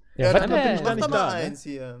aus? Ja, was dann denn? bin ich da mach nicht doch mal da, ne? eins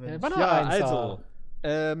hier. Mensch. Wann noch Ja, eins also.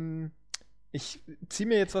 Ich ziehe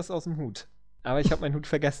mir jetzt was aus dem Hut. Aber ich habe meinen Hut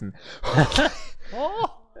vergessen.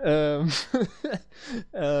 Oh. Ja,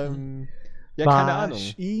 keine Ahnung.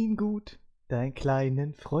 Wasch ihn gut, dein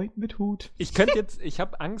kleinen Freund mit Hut. Ich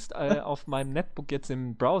habe Angst, auf meinem Netbook jetzt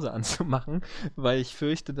den Browser anzumachen, weil ich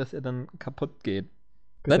fürchte, dass er dann kaputt geht.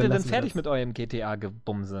 Gut, Seid ihr denn lassen wir fertig das. mit eurem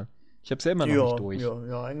GTA-Gebumse? Ich hab's ja immer noch nicht durch.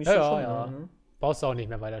 Ja, eigentlich Ja, schon. ja. Ne? Brauchst du auch nicht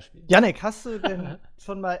mehr weiterspielen. Janek, hast du denn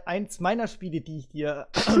schon mal eins meiner Spiele, die ich dir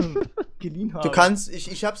geliehen habe? Du kannst,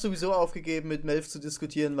 ich habe sowieso aufgegeben, mit Melf zu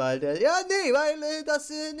diskutieren, weil weil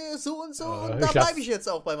das so und so und da bleibe ich jetzt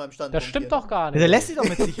auch bei meinem Standpunkt. Das stimmt hier. doch gar nicht. Der lässt sich doch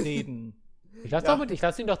mit sich reden. Ich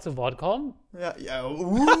lass ihn doch zu Wort kommen. Ja,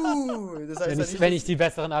 das heißt ja nicht, Wenn ich die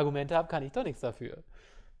besseren Argumente habe, kann ich doch nichts dafür.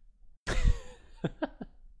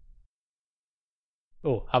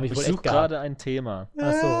 Oh, habe ich Ich wohl suche echt gehabt. gerade ein Thema.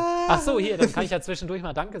 Ach so, hier, dann kann ich ja zwischendurch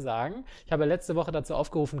mal Danke sagen. Ich habe ja letzte Woche dazu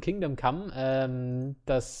aufgerufen, Kingdom Come,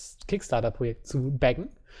 das Kickstarter-Projekt zu baggen.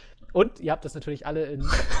 Und ihr habt das natürlich alle in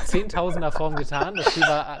Zehntausender Form getan. Das Spiel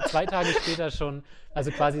war 2 Tage später schon, also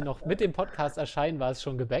quasi noch mit dem Podcast erscheinen, war es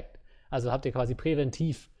schon gebackt. Also habt ihr quasi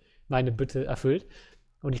präventiv meine Bitte erfüllt.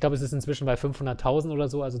 Und ich glaube, es ist inzwischen bei 500.000 oder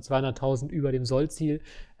so, also 200.000 über dem Sollziel.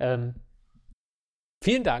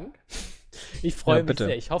 Vielen Dank. Ich freue mich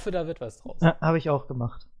sehr. Ich hoffe, da wird was draus. Ja, habe ich auch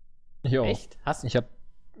gemacht. Jo. Echt? Hast du? Ich habe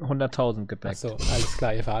 100.000 gebackt. Achso, alles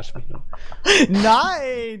klar, ihr verarscht mich nur.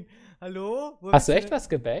 Nein! Hallo? Hast du echt was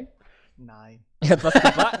gebackt? Nein. Ich hab was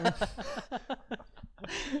gebacken.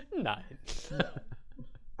 Nein.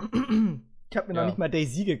 Ich habe mir noch nicht mal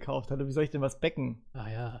Daisy gekauft. Hallo, wie soll ich denn was backen? Ah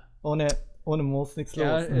ja. Ohne Moos nichts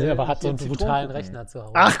Ja, los. Nee, aber hat so einen hier brutalen Zitronenkuchen. Rechner zu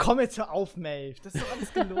Hause. Ach, komm jetzt hör auf, Melf. Das ist doch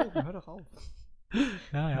alles gelogen. Hör doch auf.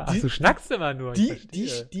 ja. Die- Ach, du schnackst immer nur. Ich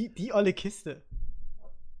verstehe. Die olle Kiste.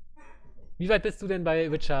 Wie weit bist du denn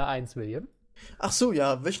bei Witcher 1, William? Ach so,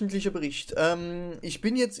 ja, wöchentlicher Bericht. Ich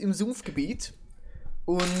bin jetzt im Sumpfgebiet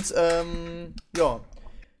und Bei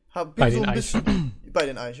den bisschen bei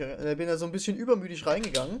den Eichen. Bin da so ein bisschen übermütig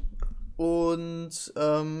reingegangen Und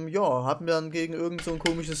haben wir dann gegen irgend so ein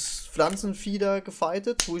komisches Pflanzenvieh da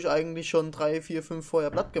gefightet, wo ich eigentlich schon 3, 4, 5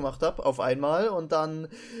 vorher platt gemacht habe, auf einmal. Und dann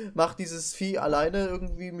macht dieses Vieh alleine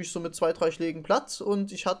irgendwie mich so mit 2, 3 Schlägen platt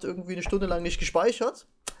und ich hatte irgendwie eine Stunde lang nicht gespeichert.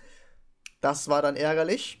 Das war dann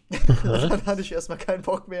ärgerlich. Dann hatte ich erstmal keinen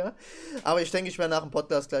Bock mehr. Aber ich denke, ich werde nach dem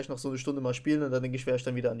Podcast gleich noch so eine Stunde mal spielen und dann denke ich, werde ich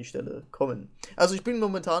dann wieder an die Stelle kommen. Also ich bin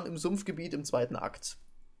momentan im Sumpfgebiet im 2. Akt.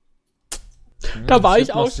 Da war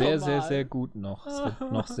ich auch schon sehr, mal. sehr, sehr gut noch. Es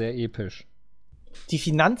wird noch sehr episch. Die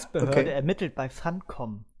Finanzbehörde Okay. ermittelt bei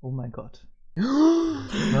Funcom. Oh mein Gott.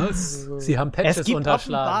 Was? Sie haben Patches Es gibt offenbar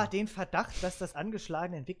unterschlagen. den Verdacht, dass das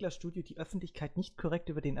angeschlagene Entwicklerstudio die Öffentlichkeit nicht korrekt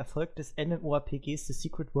über den Erfolg des MMORPGs The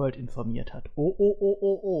Secret World informiert hat.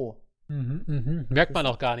 Oh. Merkt man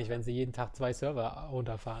auch gar nicht, wenn sie jeden Tag 2 Server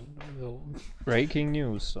runterfahren. So. Breaking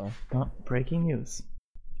News. So. Ja, Breaking News.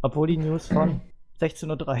 Obwohl die News von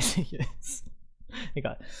 16:30 Uhr ist.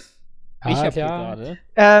 Egal. Ich habe hier ja.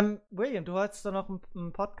 gerade. William, du hast doch noch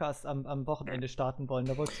einen Podcast am Wochenende starten wollen.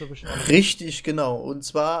 Da wolltest du bestimmt auch. Richtig, genau. Und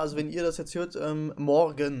zwar, also wenn ihr das jetzt hört,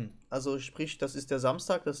 morgen. Also sprich, das ist der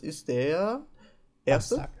Samstag, das ist der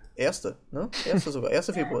Samstag. Erste, ne? Erste sogar.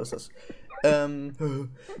 1. Februar ist das.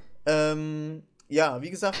 Ja,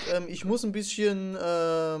 wie gesagt, ich muss ein bisschen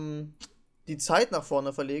die Zeit nach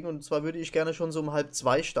vorne verlegen und zwar würde ich gerne schon so um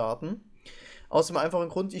 1:30 starten. Aus dem einfachen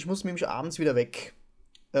Grund, ich muss nämlich abends wieder weg.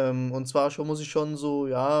 Und zwar muss ich schon so,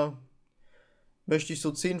 ja, möchte ich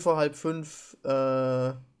so 10 vor halb 5,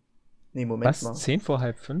 nee, Moment Was? mal. 10 vor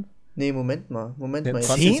halb 5? Nee, Moment mal. 20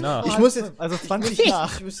 10 nach. Ich muss jetzt, Also 20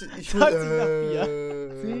 nach. ich muss 20 nach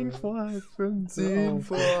 10 vor halb 5. 10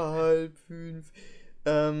 vor halb 5.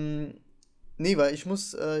 Nee, weil ich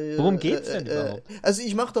muss. Worum geht's denn überhaupt? Also,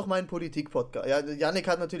 ich mache doch meinen Politik-Podcast. Ja, Yannick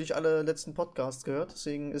hat natürlich alle letzten Podcasts gehört,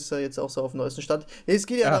 deswegen ist er jetzt auch so auf dem neuesten Stand. Nee, es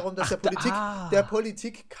geht ja darum, dass der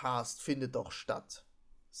Politik-Cast findet doch statt.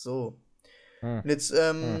 So. Und jetzt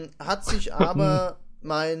hat sich aber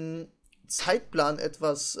mein Zeitplan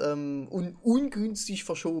etwas ungünstig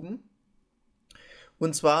verschoben.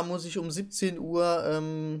 Und zwar muss ich um 17 Uhr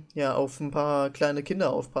auf ein paar kleine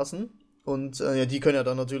Kinder aufpassen. Und die können ja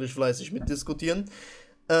dann natürlich fleißig mitdiskutieren.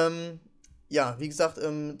 Wie gesagt,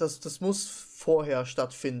 das muss vorher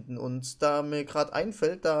stattfinden. Und da mir gerade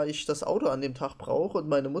einfällt, da ich das Auto an dem Tag brauche und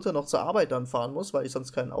meine Mutter noch zur Arbeit dann fahren muss, weil ich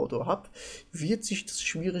sonst kein Auto habe, wird sich das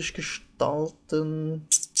schwierig gestalten.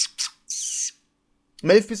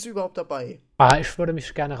 Melf, bist du überhaupt dabei? Ich würde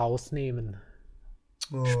mich gerne rausnehmen.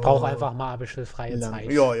 Ich brauche einfach mal ein bisschen freie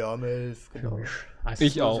Zeit. Ja, Melf, genau. Also,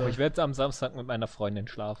 Ich auch. Ich werde am Samstag mit meiner Freundin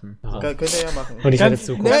schlafen. Ja. Könnt ihr ja machen. Und ich werde Ganz-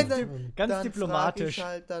 zugucken. Ganz Dann diplomatisch.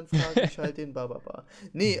 Dann frage ich halt den Bababa.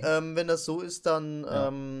 Nee, wenn das so ist,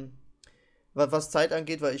 dann, was Zeit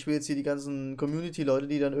angeht, weil ich will jetzt hier die ganzen Community-Leute,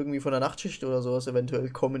 die dann irgendwie von der Nachtschicht oder sowas eventuell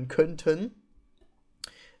kommen könnten,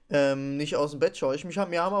 nicht aus dem Bett scheuchen.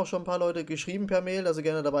 Mir haben auch schon ein paar Leute geschrieben per Mail, dass sie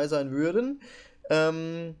gerne dabei sein würden.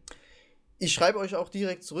 Ich schreibe euch auch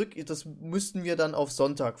direkt zurück, das müssten wir dann auf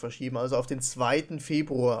Sonntag verschieben, also auf den 2.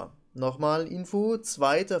 Februar. Nochmal Info,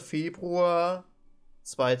 2. Februar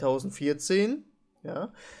 2014,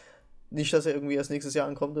 ja, nicht, dass er irgendwie erst nächstes Jahr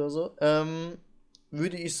ankommt oder so,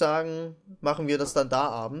 würde ich sagen, machen wir das dann da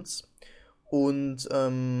abends und,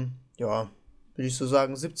 würde ich so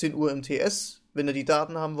sagen, 17 Uhr im TS, wenn ihr die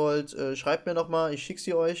Daten haben wollt, schreibt mir nochmal, ich schicke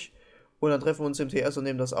sie euch. Und dann treffen wir uns im TS und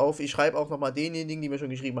nehmen das auf. Ich schreibe auch nochmal denjenigen, die mir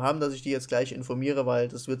schon geschrieben haben, dass ich die jetzt gleich informiere, weil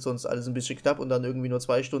das wird sonst alles ein bisschen knapp und dann irgendwie nur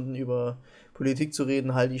 2 Stunden über Politik zu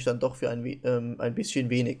reden, halte ich dann doch für ein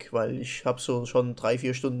bisschen wenig, weil ich habe so schon 3,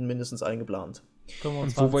 4 Stunden mindestens eingeplant.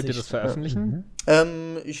 Und wo wollt ihr das veröffentlichen?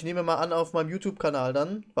 Ich nehme mal an auf meinem YouTube-Kanal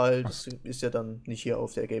dann, weil das ist ja dann nicht hier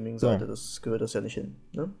auf der Gaming-Seite, das gehört das ja nicht hin,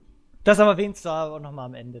 ne? Das aber erwähnst du aber nochmal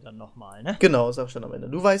am Ende dann nochmal, ne? Genau, sag ich dann am Ende.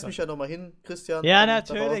 Du weist mich ja nochmal hin, Christian. Ja, darauf.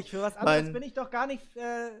 natürlich. Für was anderes bin ich doch gar nicht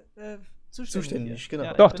Zuständig, genau.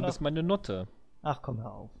 Ja, Doch, ich du bin bist meine Nutte. Ach, komm,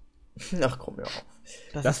 hör auf. Ach komm, ja auf.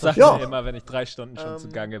 Das ist sagt Ja. er immer, wenn ich 3 Stunden schon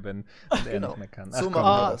zugange bin und er genau. nicht mehr kann. So Ach, machen komm,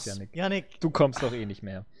 wir hör das. auf, Yannick. Janik, Du kommst doch eh nicht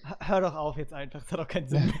mehr. hör doch auf jetzt einfach. Das hat doch keinen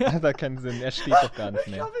Sinn mehr. Hat da keinen Sinn. Er steht doch gar nicht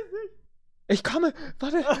mehr. Ich komme.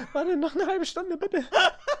 Warte, noch eine halbe Stunde, bitte.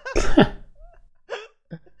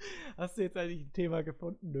 Hast du jetzt eigentlich ein Thema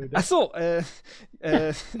gefunden, Nö? Ach so, ja,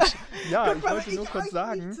 Guck ich mal, wollte wenn nur ich kurz euch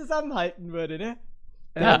sagen. nicht zusammenhalten würde, ne?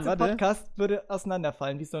 Der ganze warte. Podcast würde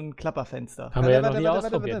auseinanderfallen wie so ein Klapperfenster. Haben wir ja Warte, noch nie warte,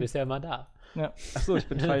 ausprobiert, warte. bist ja immer da. Ja. Ach so, ich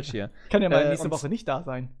bin falsch hier. Kann ja mal nächste und- Woche nicht da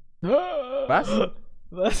sein. Was?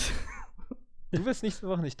 Was? Du wirst nächste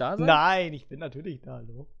Woche nicht da sein? Nein, ich bin natürlich da,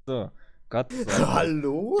 hallo. So, Gott sei Dank.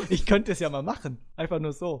 Hallo? Ich könnte es ja mal machen. Einfach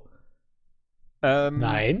nur so.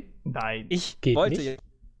 Nein. Nein. Ich Geht wollte nicht. jetzt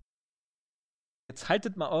Jetzt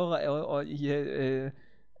haltet mal eure hier,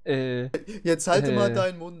 Jetzt halte mal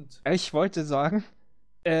deinen Mund. ich wollte sagen,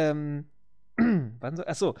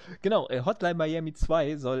 achso, genau, Hotline Miami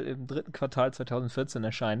 2 soll im 3. Quartal 2014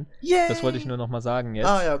 erscheinen. Yay! Das wollte ich nur noch mal sagen jetzt.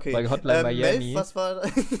 Ja, okay. Weil Hotline Miami Melf, was war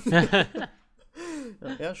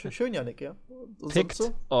ja, schön, Yannick, ja. Und pickt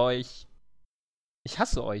sonst euch. Ich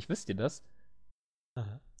hasse euch, wisst ihr das?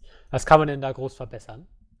 Was kann man denn da groß verbessern?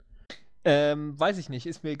 Weiß ich nicht,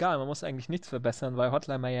 ist mir egal. Man muss eigentlich nichts verbessern, weil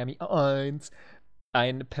Hotline Miami 1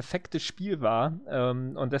 ein perfektes Spiel war.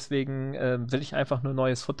 Und deswegen will ich einfach nur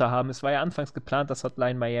neues Futter haben. Es war ja anfangs geplant, dass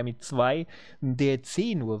Hotline Miami 2 ein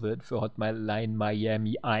DLC nur wird für Hotline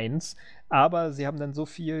Miami 1. Aber sie haben dann so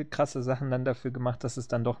viel krasse Sachen dann dafür gemacht, dass es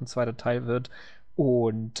dann doch ein zweiter Teil wird.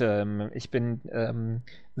 Und ich bin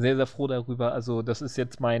sehr, sehr froh darüber. Also, das ist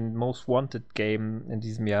jetzt mein Most Wanted Game in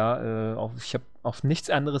diesem Jahr. Ich habe auf nichts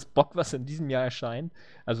anderes Bock, was in diesem Jahr erscheint.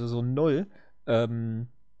 Also so 0.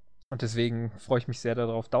 Und deswegen freue ich mich sehr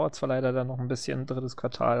darauf. Dauert zwar leider dann noch ein bisschen, 3.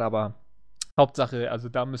 Quartal, aber Hauptsache, also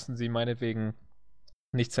da müssen sie meinetwegen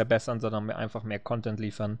nichts verbessern, sondern mir einfach mehr Content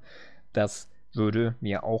liefern. Das würde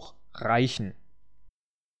mir auch reichen.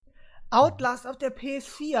 Outlast auf der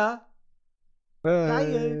PS4.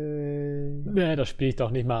 Geil. Nee, das spiele ich doch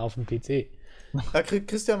nicht mal auf dem PC. Ja,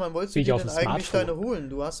 Christian, wann wolltest du Spiel ich dir auf denn dem eigentlich Smartphone. deine holen?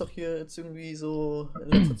 Du hast doch hier jetzt irgendwie so in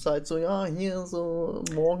letzter Zeit so, ja, hier so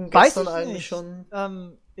morgen, Weiß gestern ich eigentlich nicht.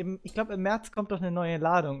 schon. Ich glaube, im März kommt doch eine neue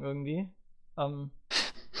Ladung irgendwie. Ladung.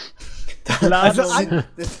 Also an an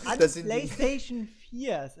PlayStation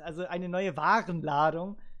 4. Also eine neue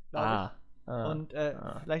Warenladung, glaube ich. Und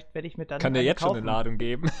vielleicht werde ich mir dann Kann dir eine jetzt schon kaufen. eine Ladung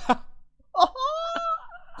geben?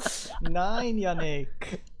 Nein,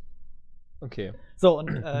 Yannick. Okay. So, und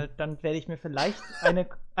dann werde ich mir vielleicht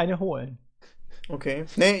eine holen. Okay.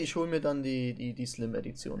 Nee, ich hole mir dann die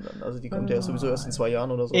Slim-Edition dann. Also die kommt ja sowieso erst in 2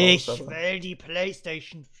 Jahren oder so Ich raus. Aber will die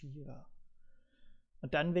PlayStation 4.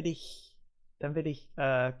 Und dann will ich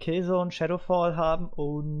Killzone, Shadowfall haben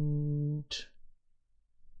und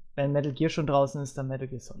wenn Metal Gear schon draußen ist, dann Metal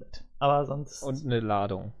Gear Solid. Aber sonst. Und eine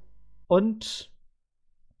Ladung. Und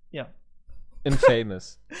ja.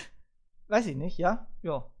 Infamous. Weiß ich nicht, ja?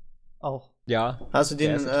 Ja. Auch. Ja. hast du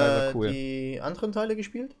Der erste Teil war cool. die anderen Teile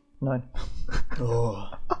gespielt? Nein. Oh.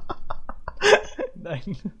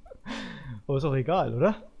 Nein. Oh, ist auch egal,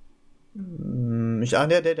 oder?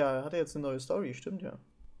 Der hat jetzt eine neue Story, stimmt ja.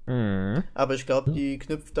 Mhm. Aber ich glaube, die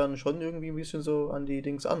knüpft dann schon irgendwie ein bisschen so an die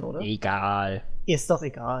Dings an, oder? Egal. Ist doch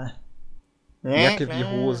egal. Jacke wie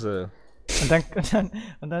Hose.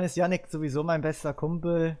 Und dann ist Yannick sowieso mein bester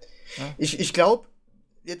Kumpel. Ja. Ich glaube,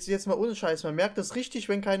 jetzt mal ohne Scheiß, man merkt das richtig,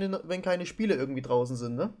 wenn keine Spiele irgendwie draußen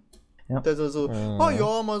sind, ne? Ja. Also so, oh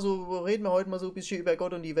ja, mal so, reden wir heute mal so ein bisschen über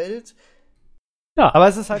Gott und die Welt. Ja, aber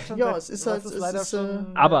es ist halt schon. Ja, es ist halt, leider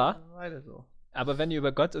schon. aber- eine Weile so. Aber wenn ihr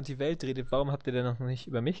über Gott und die Welt redet, warum habt ihr denn noch nicht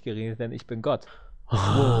über mich geredet? Denn ich bin Gott.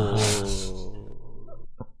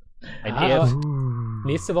 Ein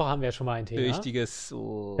Nächste Woche haben wir ja schon mal ein Thema. ehrfürchtiges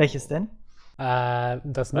so. Welches denn?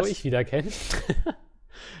 Das nur Was? ich wieder kenne.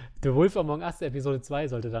 The Wolf Among Us Episode 2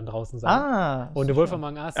 sollte dann draußen sein. Und The Wolf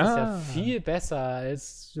Among Us ist ja viel besser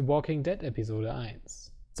als The Walking Dead Episode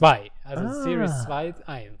 1. 2. Also Series 2,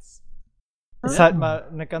 1. Ist halt mal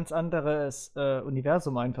ein ganz anderes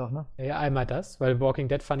Universum einfach, ne? Ja, einmal das, weil Walking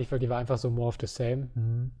Dead fand ich wirklich war einfach so more of the same.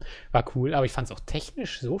 War cool, aber ich fand es auch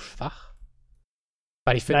technisch so schwach.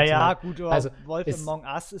 Weil ich finde, Naja, gut, aber also Wolf ist- Among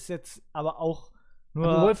Us ist jetzt aber auch nur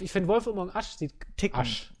aber ich finde Wolf Among Us sieht Ticken.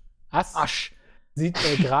 Asch sieht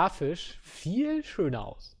grafisch viel schöner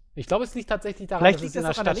aus. Ich glaube, es liegt tatsächlich daran, Vielleicht dass liegt es in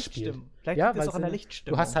das der auch an der Stadt spielt. Lichtstimmung. Vielleicht Ja, liegt das weil auch an der es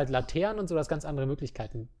Lichtstimmung. Du hast halt Laternen und so, das ganz andere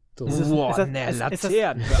Möglichkeiten. So. Ist es- Boah, ist das- ne, ist-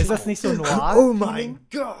 Laternen. Ist das nicht so Noir? Oh mein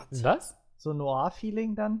Gott! Was? So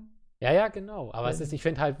Noir-Feeling dann? Ja, genau. Aber es ist, ich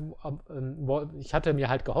finde halt, ich hatte mir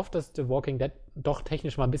halt gehofft, dass The Walking Dead doch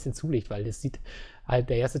technisch mal ein bisschen zulegt, weil das sieht halt,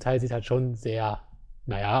 der erste Teil sieht halt schon sehr,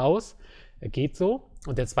 aus. Geht so.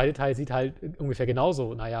 Und der zweite Teil sieht halt ungefähr genauso,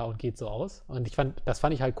 und geht so aus. Und das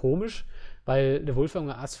fand ich halt komisch, weil The Wolf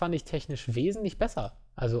Among Us fand ich technisch wesentlich besser.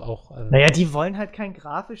 Also auch. Naja, die wollen halt keine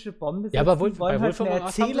grafische Bombe setzen, Ja, aber die wollen bei halt Wolf mehr Among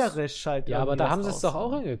Us haben sie's- erzählerisch halt. Ja, aber irgendwie da was haben sie es doch auch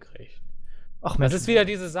raushauen. hingekriegt. Ach, Das Mensch. ist wieder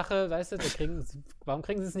diese Sache, weißt du, warum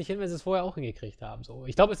kriegen sie es nicht hin, wenn sie es vorher auch hingekriegt haben? So.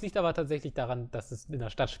 Ich glaube, es liegt aber tatsächlich daran, dass es in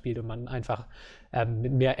der Stadt spielt und man einfach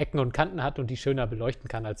mit mehr Ecken und Kanten hat und die schöner beleuchten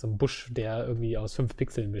kann als so ein Busch, der irgendwie aus 5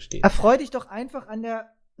 Pixeln besteht. Erfreu dich doch einfach an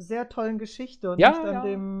der sehr tollen Geschichte und Ja, nicht an ja,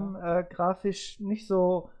 dem grafisch nicht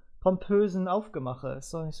so pompösen Aufgemache.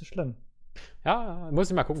 Ist doch nicht so schlimm. Ja, muss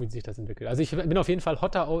ich mal gucken, wie sich das entwickelt. Also ich bin auf jeden Fall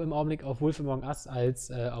hotter im Augenblick auf Wolf Among Us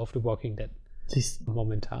als auf The Walking Dead. Siehst du.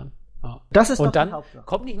 Momentan. Ja. Das ist Und doch die dann Hauptsache.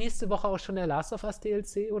 kommt nicht nächste Woche auch schon der Last of Us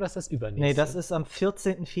DLC oder ist das übernächste? Nee, das ist am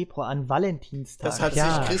 14. Februar, an Valentinstag. Das hat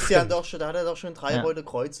Ja, sich Christian stimmt. doch schon, da hat er doch schon 3 Ja. rote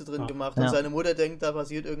Kreuze drin Ja. gemacht. Ja. Und seine Mutter denkt, da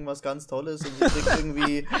passiert irgendwas ganz Tolles und sie kriegt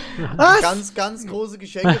irgendwie Was? ganz, ganz große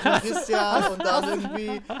Geschenke von Christian und dann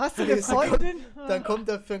irgendwie. Hast du eine Freundin? Dann kommt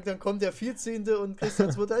der 14. und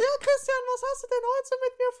Christians Mutter, ja Christian, was hast du denn heute so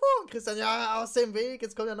mit mir vor? Und Christian, ja, aus dem Weg,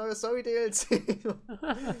 jetzt kommt der neue Story-DLC.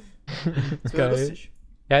 Das wäre Geil. lustig.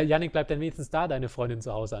 Ja, Yannick, bleibt dann wenigstens da deine Freundin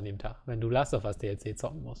zu Hause an dem Tag, wenn du Last of Us DLC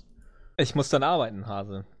zocken musst. Ich muss dann arbeiten,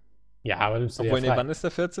 Hase. Ja, aber nimmst du Obwohl, dir nee, frei. wann ist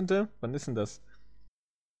der 14.? Wann ist denn das?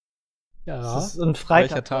 Ja, Das ist ein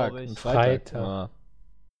Freitag, Welcher Tag? glaube ich. Ein Freitag. Freitag. Ah.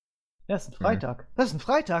 Das ist ein Freitag. Das ist ein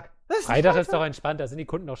Freitag. Das ist ein Freitag ist doch entspannt, da sind die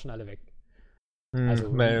Kunden auch schon alle weg. Also,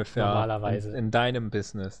 Melf, ja. normalerweise. In deinem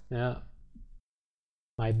Business. Ja.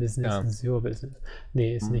 My business Ja. is your business.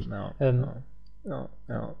 Nee, ist nicht. Ja, Ähm, ja.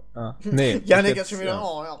 Nee. Janik jetzt jetzt schon wieder, Ja,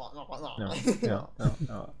 oh,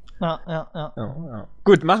 ja. Ja.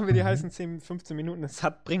 Gut, machen wir die heißen 10, 15 Minuten. Es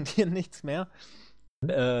bringt hier nichts mehr.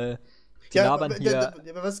 Die labern hier.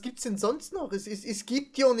 Aber was gibt's denn sonst noch? Es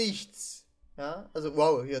gibt ja nichts. Ja, also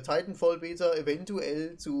wow, hier Titanfall Beta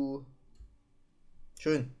eventuell zu.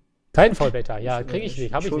 Schön. Titanfall Beta, ja, Ist kriege ich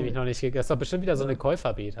nicht. Habe ich schon- nämlich noch nicht gekriegt. Das ist doch bestimmt wieder so eine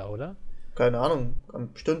Käufer-Beta, oder? Keine Ahnung,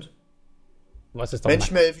 bestimmt. Was ist doch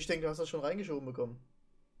Mensch, Melf, ich denke, du hast das schon reingeschoben bekommen.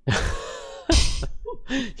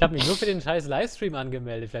 Ich habe mich nur für den scheiß Livestream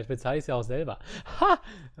angemeldet. Vielleicht bezahle ich es ja auch selber. Ha!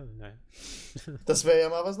 Nein. Das wäre ja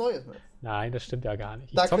mal was Neues, Melf. Nein, das stimmt ja gar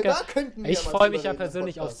nicht. Da, Ich, zock da ja, könnten wir ich mal freue mich drüber ja reden im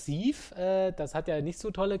persönlich auf Podcast. Thief. Das hat ja nicht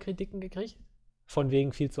so tolle Kritiken gekriegt. Von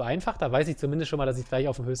wegen viel zu einfach. Da weiß ich zumindest schon mal, dass ich gleich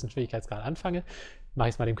auf dem höchsten Schwierigkeitsgrad anfange. Mache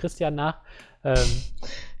ich es mal dem Christian nach.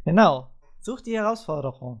 Genau. Such die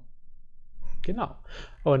Herausforderung. Genau.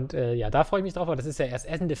 Und ja, da freue ich mich drauf, aber das ist ja erst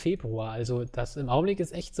Ende Februar. Also das im Augenblick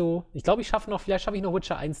ist echt so. Ich glaube, vielleicht schaffe ich noch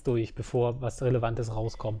Witcher 1 durch, bevor was Relevantes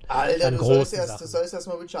rauskommt. Alter, An du sollst großen erst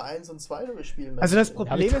Sachen. mal Witcher 1 und 2 durchspielen. Also das Mensch. Hab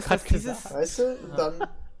Problem ich ist, dass grad dieses... gesagt. Weißt du, und dann.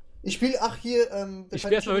 Ich spiele, hier. Ich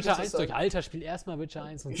spiele erstmal Witcher 1 durch. Alter, spiel erstmal Witcher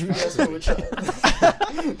 1 und Ich spiele erstmal Witcher 1.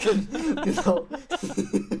 Genau.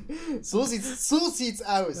 So sieht's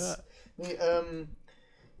aus. Ja. Nee,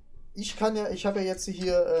 ich habe ja jetzt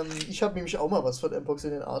hier, ich habe nämlich auch mal was von Mpox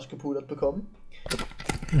in den Arsch gepudert bekommen.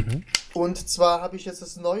 Und zwar habe ich jetzt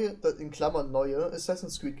das neue, in Klammern neue,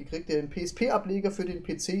 Assassin's Creed gekriegt, den PSP-Ableger für den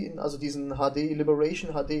PC, also diesen HD,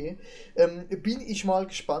 Liberation HD. Bin ich mal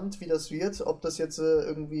gespannt, wie das wird, ob das jetzt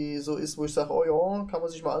irgendwie so ist, wo ich sage, oh ja, kann man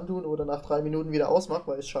sich mal antun oder nach 3 Minuten wieder ausmacht,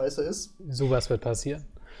 weil es scheiße ist. Sowas wird passieren.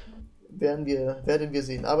 Werden wir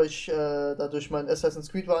sehen. Aber dadurch mein Assassin's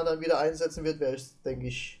Creed Waren dann wieder einsetzen wird, werde ich es, denke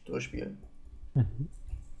ich, durchspielen. Aber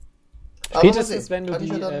mal Spätestens, sehen. wenn du Kann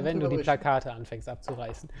ich ja dann wenn du drüber die berichten. Plakate anfängst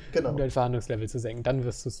abzureißen, Genau. um dein Verhandlungslevel zu senken, dann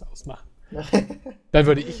wirst du es ausmachen. Dann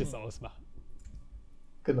würde ich es ausmachen.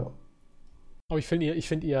 Genau. Aber ich finde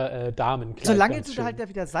ihr Damen Solange ganz du schön. da halt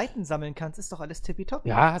wieder Seiten sammeln kannst, ist doch alles tippitopp.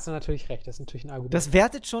 Ja, hast du natürlich recht. Das ist natürlich ein Argument. Das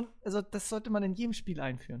wertet schon, also das sollte man in jedem Spiel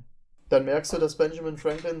einführen. Dann merkst du, dass Benjamin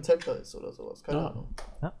Franklin ein Templer ist oder sowas. Keine Ja. Ahnung.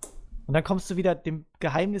 Und dann kommst du wieder den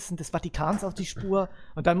Geheimnissen des Vatikans auf die Spur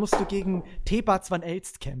und dann musst du gegen Thebats van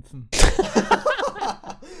Elst kämpfen. Das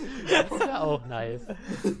ist ja auch nice.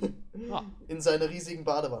 Ja. In seiner riesigen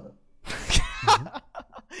Badewanne.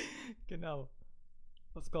 Genau.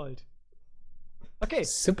 Aus Gold. Okay,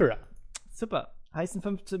 Super. super. Heißen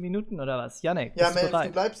 15 Minuten oder was? Janek, Ja, bist du Melf, du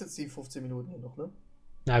bereit? bleibst jetzt die 15 Minuten hier noch, ne?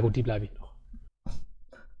 Na gut, die bleibe ich noch.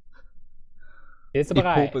 Jetzt Ich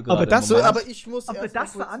bereit. pope gerade Aber das im so- Moment. Aber ich muss Ob wir erst mal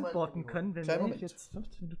das kurz verantworten mein- können, wenn Kleinen Melf Moment. jetzt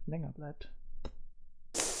 15 Minuten länger bleibt?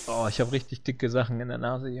 Oh, ich habe richtig dicke Sachen in der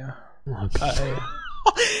Nase hier. Oh, geil.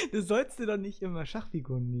 Du sollst dir doch nicht immer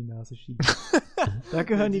Schachfiguren in die Nase schieben. Da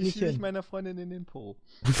gehören die nicht schiebe ich hin. meiner Freundin in den Po.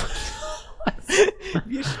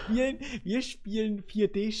 Wir spielen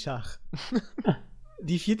 4D-Schach.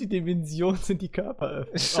 Die 4. Dimension sind die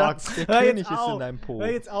Körperöffnungen. Schatz, der hör jetzt König ist auf. in deinem Po.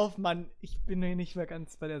 Hör jetzt auf, Mann. Ich bin hier nicht mehr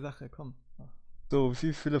ganz bei der Sache. Komm. So,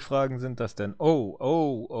 wie viele Fragen sind das denn? Oh.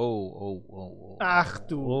 Ach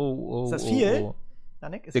du. Oh, Ist das viel? Oh.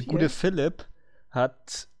 Janek, ist Der viel? gute Philipp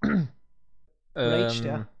hat Raged,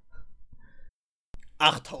 ja.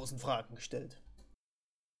 8000 Fragen gestellt.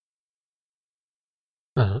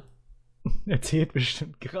 Aha. Erzählt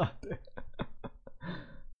bestimmt gerade.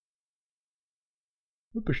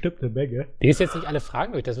 Bestimmt eine Menge. Die ist jetzt nicht alle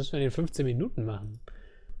Fragen durch, das müssen wir in den 15 Minuten machen.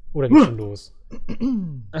 Oder geht schon los?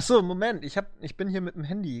 Achso, Moment, ich bin hier mit dem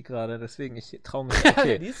Handy gerade, deswegen ich traue mich.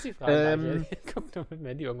 Okay. Die ist die Frage. Guck doch mit dem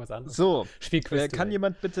Handy irgendwas anderes. So, Spielquiz. kann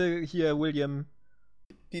jemand bitte hier, William?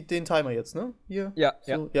 Den Timer jetzt, ne? Hier. Ja,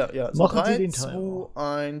 So, ja. So, Machen Sie 3, den Timer.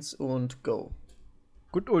 2, 1 und go.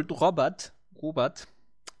 Good old Robert.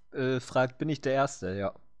 fragt, bin ich der Erste?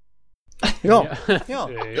 Ja. Ja, Ja.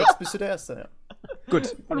 jetzt bist du der Erste, ja.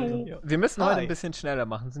 Gut. Hallo. Wir müssen heute Hi. ein bisschen schneller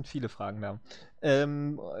machen, sind viele Fragen da.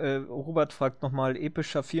 Robert fragt nochmal,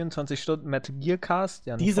 epischer 24 Stunden Metal Gear Cast?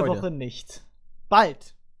 Ja, eine Diese Freude. Woche nicht.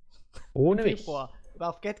 Bald. Ohne Im mich. Februar. Aber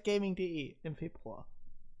auf getgaming.de im Februar.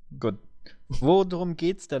 Gut. Worum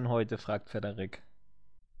geht's denn heute, fragt Frederik.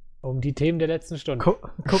 Um die Themen der letzten Stunde.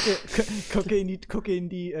 Gucke in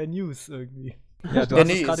die News irgendwie. Ja, du hast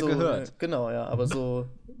es gerade gehört. Genau, ja, aber so,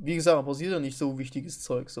 wie gesagt, passiert ja nicht so wichtiges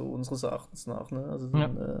Zeug, so unseres Erachtens nach, ne? Also, Ja.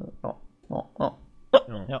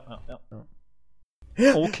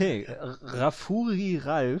 Okay, Rafuri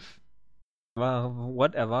Ralf war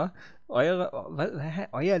whatever.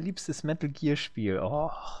 Euer liebstes Metal Gear Spiel. Oh.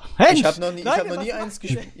 Ich habe noch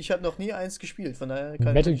nie eins gespielt, von daher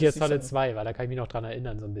kann Metal ich Gear das nicht Solid sagen. 2, weil da kann ich mich noch dran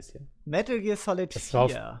erinnern, so ein bisschen. Metal Gear Solid Das war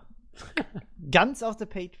auf- 4. Ganz auf the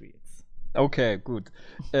Patriots. Okay, gut.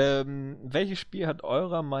 Welches Spiel hat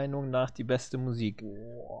eurer Meinung nach die beste Musik?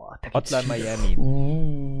 Hotline Miami.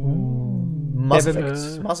 Mass Devil-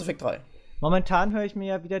 Effect. Mass Effect 3. Momentan höre ich mir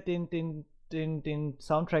ja wieder den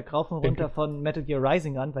Soundtrack rauf und runter von Metal Gear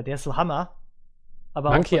Rising an, weil der ist so Hammer. Aber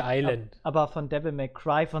auch Monkey von, Island. Aber von Devil May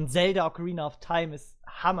Cry, von Zelda Ocarina of Time ist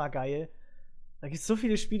hammergeil. Da gibt es so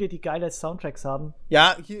viele Spiele, die geile Soundtracks haben.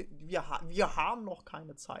 Ja, wir haben noch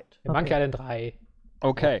keine Zeit. Monkey Island 3.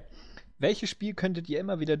 Okay. Welches Spiel könntet ihr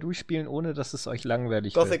immer wieder durchspielen, ohne dass es euch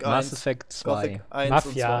langweilig Gothic wird? Mass 1. Effect 2. Gothic 1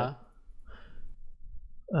 Mafia.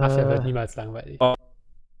 Mafia wird niemals langweilig. Okay,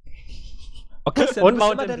 Und du bist immer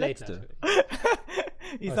Mountain der Blade Letzte. natürlich.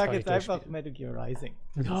 Ich Das sag kann jetzt ich einfach durchspielen. Metal Gear Rising.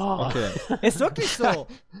 Oh. Okay, Ist wirklich so.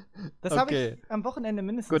 Das habe Okay. ich am Wochenende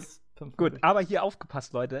mindestens 5 gut, aber hier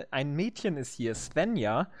aufgepasst, Leute. Ein Mädchen ist hier,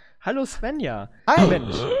 Svenja. Hallo Svenja. Hi.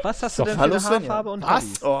 Mensch, was hast du denn für Hallo, eine Svenja. Haarfarbe und Was?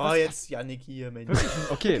 Hobbys? Oh, jetzt Yannick hier, Mensch.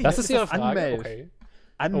 Okay, Das ist Ihre Frage? Anmelf. Okay.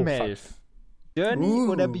 Anmelf. Journey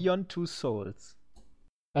oder Beyond Two Souls?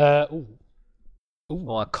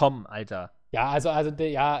 Oh, komm, Alter. Ja,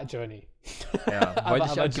 ja, Journey. Ja,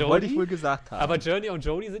 wollte Jody? ich wohl gesagt haben. Aber Journey und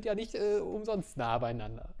Jody sind ja nicht umsonst nah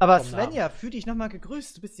beieinander. Aber Vom Namen. Svenja, fühl dich nochmal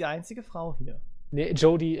gegrüßt. Du bist die einzige Frau hier. Nee,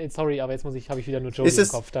 Jody, sorry, aber jetzt habe ich wieder nur Jody Ist im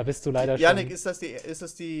es- Kopf. Da bist du leider Yannick, schon. ist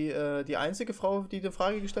das die einzige Frau, die die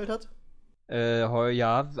Frage gestellt hat?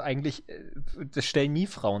 Ja, eigentlich, das stellen nie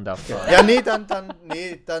Frauen da Fragen. Ja,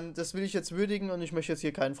 dann, das will ich jetzt würdigen und ich möchte jetzt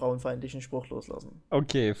hier keinen frauenfeindlichen Spruch loslassen.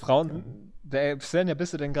 Okay, Frauen. Svenja,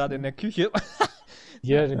 bist du denn gerade in der Küche?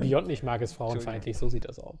 Jeder, den Beyond nicht mag, ist frauenfeindlich. So sieht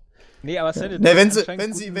das aus. Nee, aber Svenja, Ne, du hast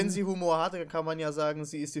anscheinend wenn sie Humor hatte, dann kann man ja sagen,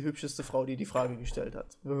 sie ist die hübscheste Frau, die die Frage gestellt hat.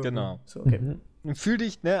 Genau. So, okay. Fühl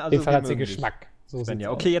dich, ne? Auf Also jeden Fall hat wir sie mögen dich, Geschmack. So sieht's Svenja.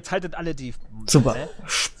 aus. Okay, jetzt haltet alle die. Super. Ne?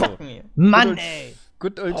 Spacken hier. Mann, ey!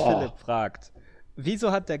 Good old Oh. Philipp fragt: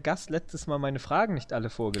 Wieso hat der Gast letztes Mal meine Fragen nicht alle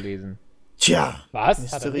vorgelesen? Tja,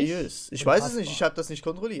 Was? Hat er nicht? mysteriös. Ich weiß es nicht, ich habe das nicht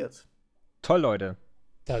kontrolliert. Toll, Leute.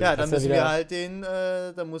 Ja, hast dann du müssen wieder- wir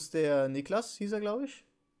halt da muss der Niklas, hieß er, glaube ich.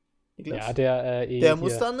 Niklas. Ja, der der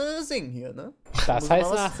muss dann singen hier, ne? Das muss heißt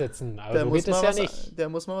mal was- nachsitzen, aber Der so muss geht es mal ja was, nicht. Der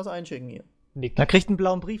muss mal was einschicken hier. Nick. Da kriegt einen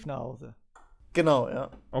blauen Brief nach Hause. Genau, ja.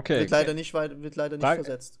 Okay. Wird leider nicht Frage-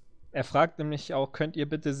 versetzt. Er fragt nämlich auch: Könnt ihr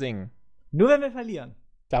bitte singen? Nur wenn wir verlieren.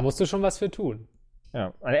 Da musst du schon was für tun.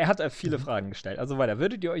 Ja, also er hat viele Fragen gestellt. Also weiter.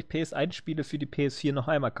 Würdet ihr euch PS1-Spiele für die PS4 noch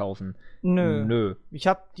einmal kaufen? Nö. Nö. Die ich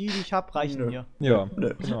hab, reichen Nö. mir. Ja,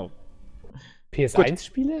 Nö. genau.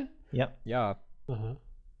 PS1-Spiele? Ja. Ja. Aha.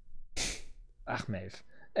 Ach, Melf.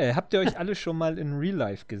 Habt ihr euch alle schon mal in Real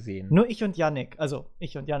Life gesehen? Nur ich und Yannick. Also,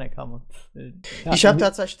 ich und Yannick haben uns. Ja, Ich habe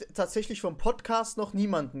tatsächlich vom Podcast noch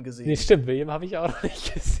niemanden gesehen. Nee, stimmt, William habe ich auch noch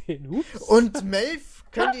nicht gesehen. Ups. Und Melf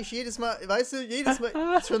könnte ich jedes Mal, weißt du,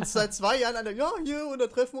 schon seit 2 Jahren hier, und da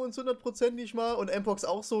treffen wir uns 100%ig mal. Und Mpox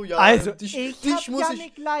auch so, ja. Also, dich ich hab muss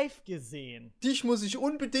Yannick live gesehen. dich muss ich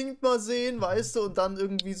unbedingt mal sehen, weißt du, und dann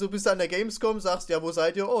irgendwie so bis an der Gamescom sagst, ja, wo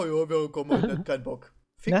seid ihr? Oh ja, wir kommen heute nicht, kein Bock.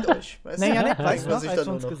 Fickt Ne? euch, weißt Na, du? Yannick, Weiß weißt du man noch, sich als dann wir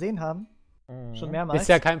nur uns noch. gesehen haben? Mhm. Schon mehrmals. Ist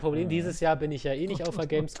ja kein Problem. Dieses Jahr bin ich ja eh nicht auf der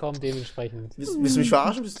Gamescom, dementsprechend. Willst du mich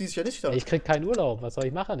verarschen? Bist dieses Jahr nicht da? Ich krieg keinen Urlaub. Was soll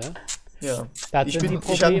ich machen, ne? Ja. Das Ich sind die hab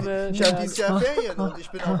Probleme. dieses Jahr Ferien und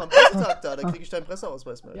ich bin auch am Pressetag da, da kriege ich deinen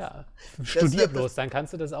Presseausweis mehr. Ja, studier das- bloß, dann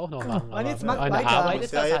kannst du das auch noch machen. Und jetzt aber mach an der weiter. Arbeit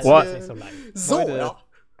ist Ja, das jetzt halt hier- nicht so leicht. So, Leute.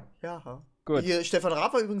 ja. Gut. Hier, Stefan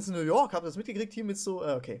Raab war übrigens in New York, habt ihr das mitgekriegt hier mit so,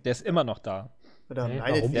 okay. Der ist immer noch da. Oder Hä,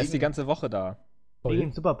 meinetwegen. Der ist die ganze Woche da. Wegen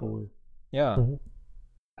dem Super Bowl. Ja. Mhm.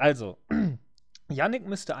 Also, Yannick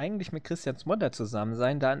müsste eigentlich mit Christians Mutter zusammen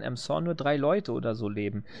sein, da in Emshorn nur 3 Leute oder so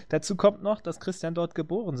leben. Dazu kommt noch, dass Christian dort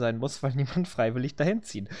geboren sein muss, weil niemand freiwillig dahin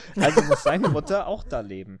zieht. Also muss seine Mutter auch da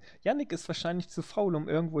leben. Yannick ist wahrscheinlich zu faul, um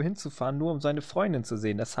irgendwo hinzufahren, nur um seine Freundin zu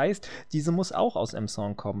sehen. Das heißt, diese muss auch aus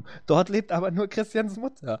Emshorn kommen. Dort lebt aber nur Christians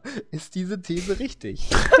Mutter. Ist diese These richtig?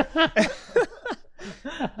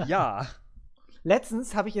 Ja.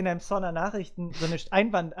 Letztens habe ich in einem Sonner Nachrichten so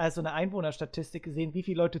eine Einwohnerstatistik gesehen, wie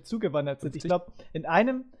viele Leute zugewandert sind. 50? Ich glaube, in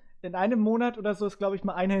einem Monat oder so ist, glaube ich,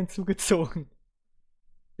 mal einer hinzugezogen.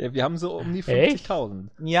 Ja, wir haben so um die 50.000.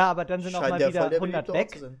 Ja, aber dann sind auch mal wieder 100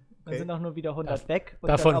 weg. Okay. Dann sind auch nur wieder 100 weg. Und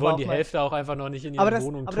Davon dann wohnen aber die auch mal- Hälfte auch einfach noch nicht in ihrer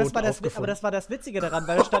Wohnung aber das aufgefunden. war das Witzige daran,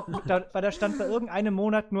 weil da stand bei irgendeinem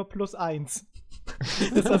Monat nur +1.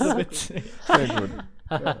 Das war so witzig. Sehr gut.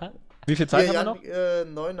 Ja. Wie viel Zeit haben wir noch?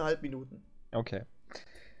 9,5 Minuten. Okay.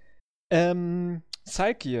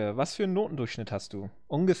 Psyche, was für einen Notendurchschnitt hast du?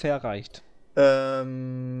 Ungefähr reicht.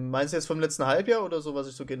 Meinst du jetzt vom letzten Halbjahr oder so, was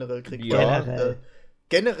ich so generell kriege? Ja.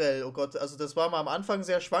 Generell, oh Gott, also das war mal am Anfang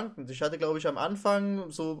sehr schwankend. Ich hatte, glaube ich, am Anfang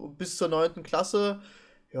so bis zur 9. Klasse,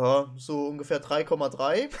 ja, so ungefähr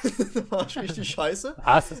 3,3. Da war ich richtig scheiße.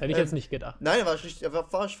 Das hätte ich jetzt nicht gedacht. Nein, da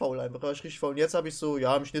war ich faul einfach, war ich richtig faul. Und jetzt habe ich so,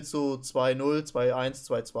 ja, im Schnitt so 2,0, 2,1,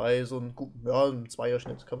 2,2, so ein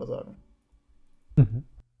Zweierschnitt, kann man sagen.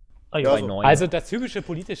 Ja, so. 9. Also das typische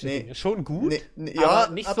politische Ding ist schon gut, Ja,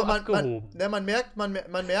 aber nicht so abgehoben. man merkt,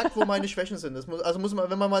 wo meine Schwächen sind. Muss man,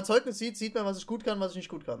 wenn man mein Zeugnis sieht man, was ich gut kann, was ich nicht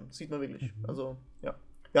gut kann. Sieht man wirklich. Also, ja.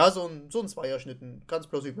 Ja, so ein Zweierschnitt, einen ganz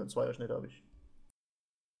plausiblen Zweierschnitt habe ich.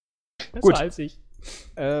 Gut. Als ich.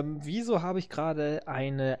 Wieso habe ich gerade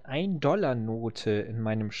eine 1-Dollar-Note in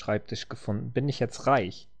meinem Schreibtisch gefunden? Bin ich jetzt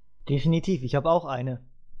reich? Definitiv, ich habe auch eine.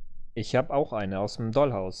 Ich habe auch eine aus dem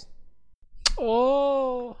Dollhaus.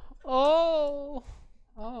 Oh. Wir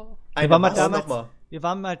waren mal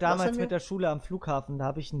damals haben wir? mit der Schule am Flughafen, da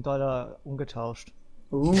habe ich $1 umgetauscht.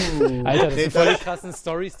 Alter, das sind voll die krassen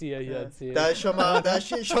Stories, die er hier erzählt. Da ich schon mal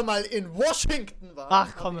in Washington war.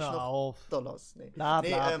 Ach, komm hab ich hör noch auf. Dollars. Nee. Bla,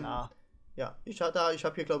 bla, bla. Ja, ich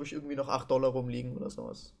habe hier, glaube ich, irgendwie noch $8 rumliegen oder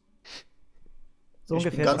sowas. So Ich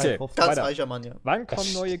bin ungefähr ganz, 3,50. ganz Weiter. reicher Mann, ja. Wann Das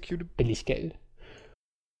kommen neue Cute Billiggeld.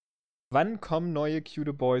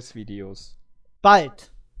 Boys Videos?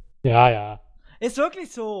 Bald. Ja. Ist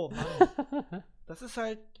wirklich so. Mann. Das ist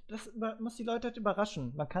halt, muss die Leute halt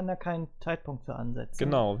überraschen. Man kann da keinen Zeitpunkt für ansetzen.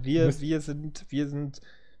 Genau, wir sind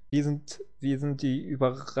die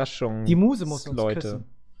Überraschung. Die Muse muss uns Leute. küssen.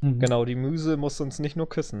 Genau, die Muse muss uns nicht nur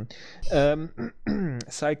küssen.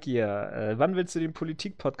 Psyche, wann willst du den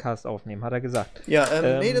Politik-Podcast aufnehmen, hat er gesagt. Ja,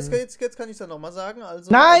 nee, jetzt kann ich es ja nochmal sagen.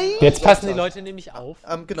 Also, Nein! Jetzt passen die Leute nämlich auf.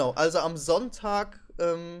 Genau, also am Sonntag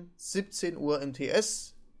 17 Uhr im TS.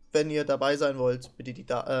 Wenn ihr dabei sein wollt, bitte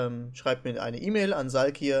schreibt mir eine E-Mail an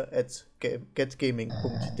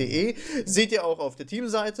salkier@getgaming.de. Seht ihr auch auf der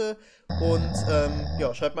Teamseite. Und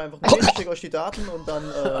schreibt mir einfach eine Mail, ich schicke euch die Daten und dann,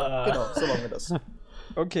 genau, so machen wir das.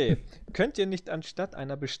 Okay, könnt ihr nicht anstatt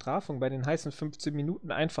einer Bestrafung bei den heißen 15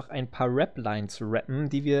 Minuten einfach ein paar Rap-Lines rappen,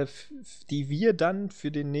 die wir dann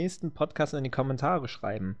für den nächsten Podcast in die Kommentare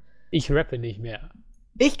schreiben? Ich rappe nicht mehr.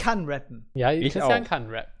 Ich kann rappen. Ja, Ich Christian auch. kann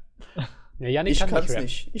rappen. Ja, Janik Ich kann kann's rappen.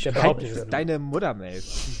 nicht. Ich Der kann behauptet nicht es rappen. nur. Deine Muttermail.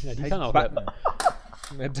 Ja, die Halt kann auch Button.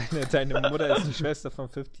 rappen. Deine Mutter ist die Schwester von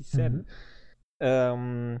 50 Cent.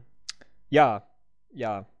 Ja.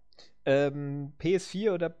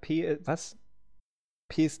 PS4 oder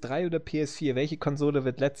PS3 oder PS4? Welche Konsole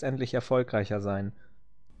wird letztendlich erfolgreicher sein?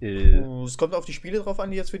 Es kommt auf die Spiele drauf an,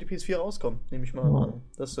 die jetzt für die PS4 rauskommen, nehme ich mal an.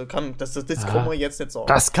 Das kann man jetzt nicht sagen.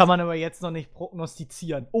 Das kann man aber jetzt noch nicht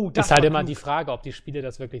prognostizieren. Oh, das ist halt war immer klug. die Frage, ob die Spiele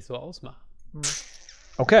das wirklich so ausmachen.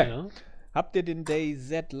 Okay. Ja. Habt ihr den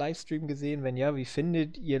DayZ Livestream gesehen? Wenn ja, wie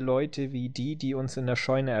findet ihr Leute wie die uns in der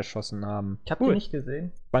Scheune erschossen haben? Ich habe den nicht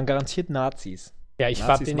gesehen. Waren garantiert Nazis. Ja, ich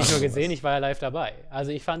Nazis habe den nicht machen nur gesehen, sowas. ich war ja live dabei.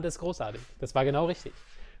 Also ich fand das großartig. Das war genau richtig.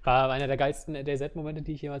 War einer der geilsten DayZ-Momente,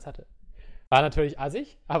 die ich jemals hatte. War natürlich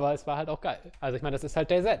assig, aber es war halt auch geil. Also ich meine, das ist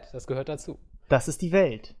halt DayZ, das gehört dazu. Das ist die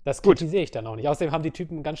Welt. Das kritisiere ich dann auch nicht. Außerdem haben die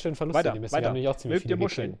Typen ganz schön Verluste. Weiter. Die haben nämlich auch ziemlich Mögt ihr viele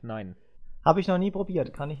Muscheln? gekriegt. Nein. Habe ich noch nie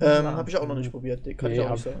probiert, kann ich nicht sagen. Habe ich auch noch nicht probiert, kann Nee, ich auch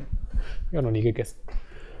nicht sagen. Ja, noch nie gegessen.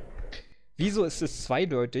 Wieso ist es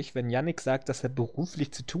zweideutig, wenn Yannick sagt, dass er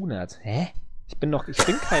beruflich zu tun hat? Hä? Ich bin kein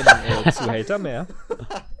Zuhälter mehr.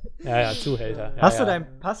 Ja, Zuhälter. Ja, Hast ja.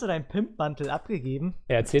 du deinen Pimpmantel abgegeben?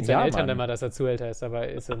 Er erzählt seinen Ja, Eltern Mann. immer, dass er Zuhälter ist, aber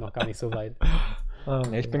ist er noch gar nicht so weit. Ja,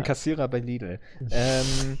 ich bin Kassierer bei Lidl.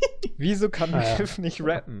 Wieso kann Schiff nicht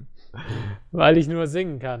rappen? Weil ich nur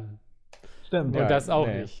singen kann. Stimmt. Und Ja, das auch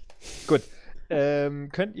nee. nicht. Gut.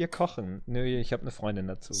 Könnt ihr kochen? Nö, ich habe eine Freundin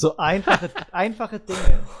dazu. So einfache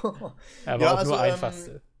Dinge. Aber auch nur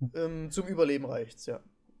einfachste. Zum Überleben reicht's, ja.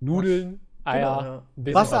 Nudeln, Eier, Genau, ja. ein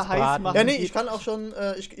bisschen Wasser was heiß braten. machen. Ja, nee, ich kann auch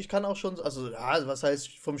schon, also ja, was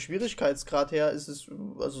heißt, vom Schwierigkeitsgrad her ist es,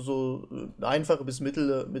 also so einfache bis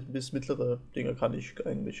mittlere Dinge kann ich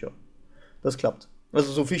eigentlich, ja. Das klappt.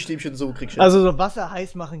 Also so Fischstäbchen, so krieg ich hin. Also so Wasser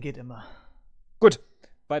heiß machen geht immer. Gut,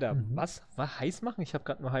 weiter. Mhm. Was? War heiß machen? Ich habe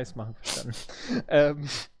gerade nur heiß machen verstanden.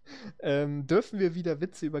 Dürfen wir wieder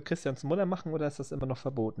Witze über Christians Mutter machen oder ist das immer noch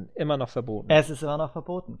verboten? Immer noch verboten. Es ist immer noch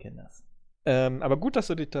verboten, Kinders. Aber gut, dass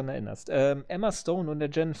du dich daran erinnerst. Emma Stone und der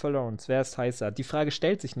Jennifer Lawrence, wer ist heißer? Die Frage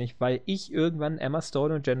stellt sich nicht, weil ich irgendwann Emma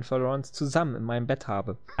Stone und Jennifer Lawrence zusammen in meinem Bett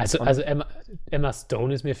habe. Also Emma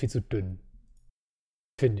Stone ist mir viel zu dünn.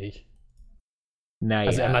 Finde ich. Naja.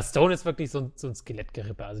 Also Emma Stone ist wirklich so ein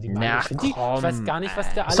Skelettgerippe. Also die Na, ich weiß gar nicht,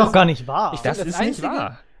 was der alles... Ist doch gar nicht wahr. Ich das find, ist nicht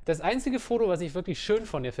wahr. Das einzige Foto, was ich wirklich schön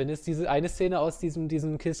von ihr finde, ist diese eine Szene aus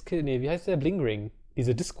diesem Kiss Kill, nee, wie heißt der? Bling Ring.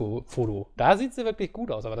 Diese Disco-Foto. Da sieht sie wirklich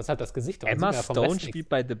gut aus, aber das ist halt das Gesicht. Emma Stone spielt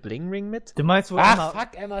bei The Bling Ring mit? Du meinst wohl Emma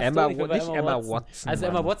Stone, nicht Emma Watson. Also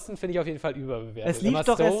Mann. Emma Watson finde ich auf jeden Fall überbewertet. Es lief Emma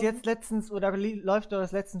doch erst Stone, jetzt letztens, oder läuft doch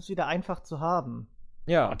erst letztens wieder einfach zu haben.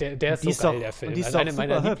 Ja. Der ist Die so ist geil, doch- der und Film. die ist Also doch eine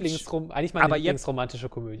meiner super hübsch. Aber jetzt- Lieblingsromantische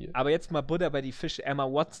Komödie. Aber jetzt mal Butter bei die Fische. Emma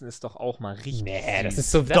Watson ist doch auch mal richtig. Nee, das süß.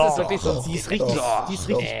 ist so, das Doch, ist wirklich so. die ist richtig, die ist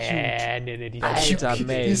richtig cute. Nee, die Alter, Die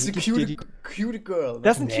Mel. ist eine gib dir cute Girl. Ne?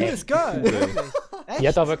 Das ist ein Nee. cutes Girl. Wirklich. Die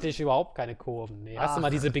hat doch wirklich überhaupt keine Kurven. Nee. Hast du Ach. mal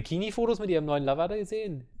diese Bikini-Fotos mit ihrem neuen Lover da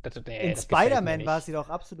gesehen? In das gefällt mir Spider-Man nicht. war sie doch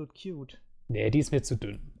absolut cute. Nee, die ist mir zu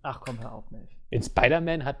dünn. Ach komm, hör auf, Melf. In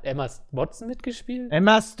Spider-Man hat Emma Watson mitgespielt?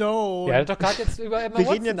 Emma Stone. Der hat doch gerade jetzt über Emma Wir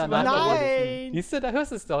Watson reden jetzt danach über- gesprochen. Nein. Siehst du, da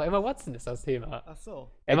hörst du es doch. Emma Watson ist das Thema. Ach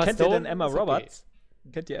so. Emma Kennt ihr Stone denn Emma ist okay. Roberts?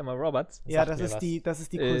 Kennt ihr Emma Roberts? Ja, Sagt das mir ist, was.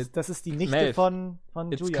 das ist die Nichte Melf. von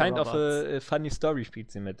It's Julia kind of Roberts. a funny story spielt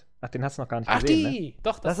sie mit. Ach, den hast du noch gar nicht Ach, gesehen, ne? die!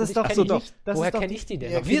 Doch, Das das ist doch kenn so ich doch- nicht. das Woher ist doch kenne die- ich die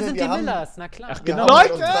denn? Ja, Wir Kinder, sind wir die haben- Millers, na klar. Ach, Wir genau. haben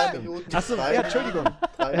noch Leute! 3 Minuten. Achso, Drei ja, Minuten. Entschuldigung.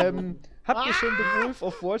 Drei Minuten. Habt ihr schon The Wolf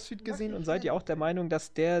of Wall Street gesehen und seid ihr auch der Meinung,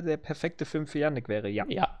 dass der perfekte Film für Yannick wäre? Ja.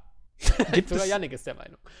 Ja. Gibt Sogar es- Yannick ist der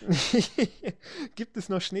Meinung. Gibt es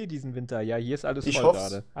noch Schnee diesen Winter? Ja, hier ist alles Ich voll hoff's.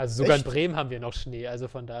 gerade. Also sogar Echt? in Bremen haben wir noch Schnee, also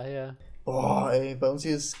von daher. Boah, ey, bei uns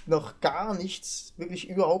hier ist noch gar nichts, wirklich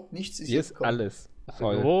überhaupt nichts. Hier ist gekommen. alles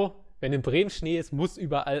voll. Hallo? Wenn in Bremen Schnee ist, muss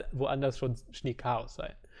überall woanders schon Schneechaos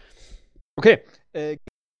sein. Okay.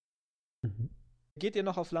 Geht ihr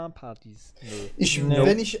noch auf LAN-Partys? Nö. No.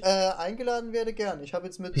 Wenn ich eingeladen werde, gern. Ich habe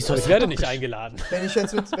jetzt mit. Wieso? Ich werde nicht eingeladen. Wenn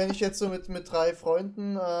ich jetzt so mit 3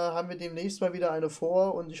 Freunden haben wir demnächst mal wieder eine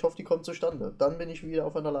vor und ich hoffe, die kommt zustande. Dann bin ich wieder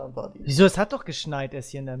auf einer LAN-Party. Wieso? Es hat doch geschneit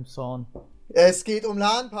erst hier in deinem Zorn. Es geht um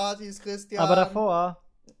LAN-Partys, Christian. Aber davor.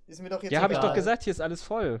 Ist mir doch jetzt Ja, habe ich egal. doch gesagt, hier ist alles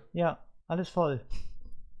voll. Ja, alles voll.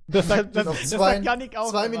 Das Noch das sagt Yannick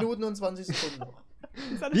auch 2 immer. Minuten und 20 Sekunden noch.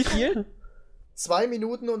 Wie viel? 2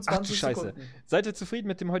 Minuten und Ach du 20 Scheiße. Sekunden. Seid ihr zufrieden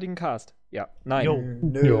mit dem heutigen Cast? Ja. Nein. Jo.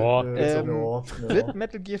 Nö, Ja. nö. Wird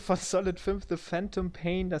Metal Gear von Solid 5 The Phantom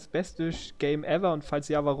Pain das beste Game ever? Und falls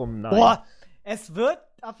ja, warum? Nein. Boah, es wird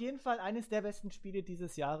auf jeden Fall eines der besten Spiele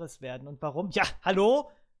dieses Jahres werden. Und warum? Ja, hallo?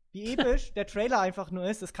 Wie episch der Trailer einfach nur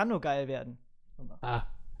ist. Es kann nur geil werden.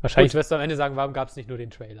 Wahrscheinlich wirst du am Ende sagen, warum gab es nicht nur den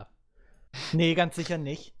Trailer? Nee, ganz sicher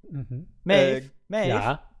nicht. Mhm. Maeve,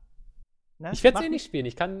 Ja. ne? Ich werde es Mach- eh nicht spielen.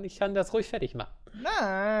 Ich kann das ruhig fertig machen.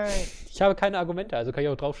 Nein. Ich habe keine Argumente, also kann ich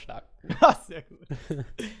auch draufschlagen. Ah, sehr gut.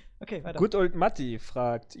 Okay, weiter. Good Old Matti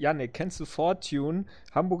fragt, Yannick, kennst du Fortune,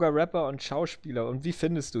 Hamburger Rapper und Schauspieler und wie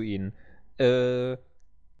findest du ihn?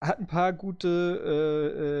 Hat ein paar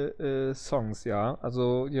gute Songs, ja.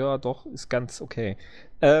 Also, ja, doch, ist ganz okay.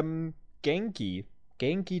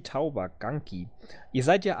 Genki Tauber, Ganki. Ihr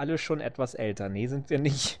seid ja alle schon etwas älter. Nee, sind wir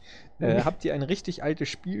nicht. Habt ihr eine richtig alte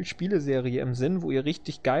Spieleserie im Sinn, wo ihr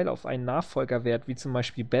richtig geil auf einen Nachfolger wärt, wie zum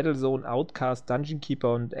Beispiel Battlezone, Outcast, Dungeon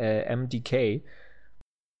Keeper und MDK?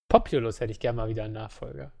 Populous hätte ich gerne mal wieder einen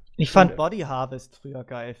Nachfolger. Ich fand Body Harvest früher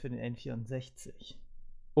geil für den N64.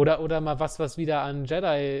 Oder mal was wieder an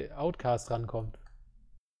Jedi Outcast rankommt.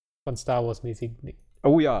 Von Star Wars mäßig. Nee.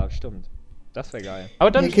 Oh ja, stimmt. Das wäre geil.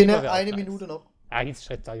 Aber dann Wir Kinder, eine Minute noch. Ah, jetzt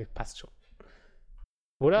passt schon.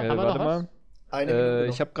 Oder? Haben wir noch warte was? mal. Eine Minute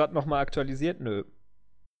noch. Ich habe gerade noch mal aktualisiert. Nö.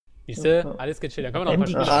 Siehste, alles geht chill. Dann können wir noch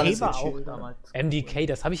ein paar MDK Spiele. alles war chill. auch damals. MDK,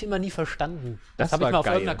 das habe ich immer nie verstanden. Das habe ich war mal auf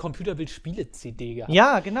geil. irgendeiner Computerbild-Spiele-CD gehabt.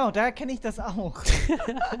 Ja, genau, da kenne ich das auch.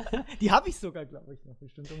 Die habe ich sogar, glaube ich, noch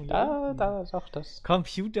bestimmt. Doch, das.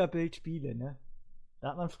 Computerbildspiele, ne? Da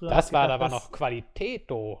hat man früher. Das war gedacht, aber das- noch Qualität,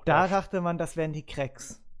 do. Da dachte man, das wären die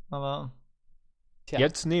Cracks. Aber. Tja.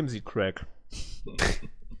 Jetzt nehmen sie Crack.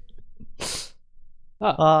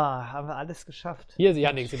 Haben wir alles geschafft. Hier,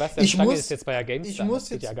 Janik, Sebastian Ich Stange muss- ist jetzt bei der GameStar. Ich muss das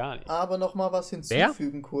geht jetzt ja gar nicht. aber noch mal was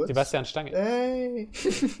hinzufügen kurz. Sebastian Stange. Ey.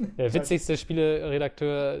 Der witzigste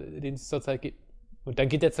Spieleredakteur, den es zurzeit gibt. Und dann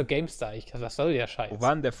geht er zur GameStar. Was soll der Scheiß? Wo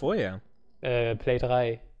war denn der vorher? Play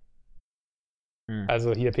 3. Hm.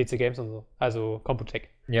 Also hier PC Games und so. Also Computec.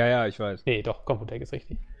 Ja, ich weiß. Nee, doch, Computec ist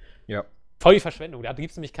richtig. Ja. Voll die Verschwendung. Da gibt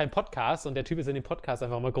es nämlich keinen Podcast und der Typ ist in dem Podcast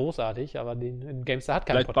einfach mal großartig, aber in GameStar hat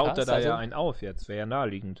keinen Vielleicht Podcast. baut er da also, ja einen auf jetzt. Wäre ja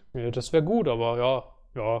naheliegend. Ja, das wäre gut, aber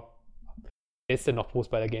ja. Wer ist denn noch groß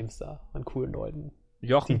bei der GameStar? An coolen Leuten.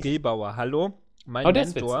 Jochen Gebauer, hallo? Mein Aber der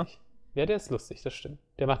ist Mentor. witzig. Ja, der ist lustig, das stimmt.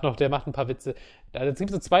 Der macht ein paar Witze. Es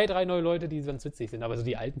gibt so 2, 3 neue Leute, die ganz witzig sind, aber so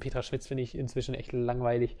die alten Petra Schmitz finde ich inzwischen echt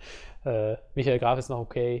langweilig. Michael Graf ist noch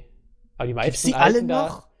okay. Aber die meisten Gibt's die alten alle da,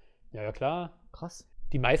 noch? Ja, klar. Krass.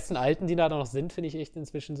 Die meisten Alten, die da noch sind, finde ich echt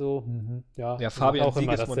inzwischen so, ja. Ja, Fabian auch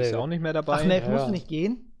immer Siegesmund ist ja dasselbe. auch nicht mehr dabei. Ach, Melf, Ja. musst du nicht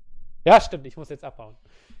gehen? Ja, stimmt, ich muss jetzt abhauen.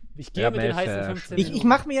 Ich gehe Ja, mit den Melf, heißen 15 Ich Minuten.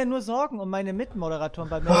 mache mir ja nur Sorgen um meine Mitmoderatoren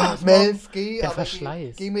bei Ach, Melf, geh, Der aber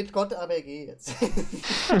Verschleiß. geh mit Gott, aber geh jetzt.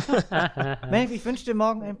 Melf, ich wünsche dir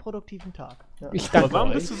morgen einen produktiven Tag. Ich Aber danke warum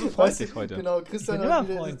euch. bist du so freundlich heute? Genau, Christian Ich bin hat immer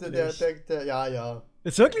wieder freundlich. ja.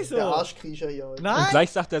 Ist wirklich so. Der Arschkriecher hier heute. Nein, Und gleich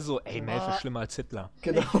sagt er so, ey, Melf ist schlimmer als Hitler.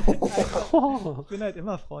 Genau. Oh. ich bin halt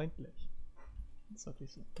immer freundlich. Ist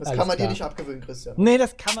wirklich so. Das Alles kann man dir klar. nicht abgewöhnen, Christian. Nee,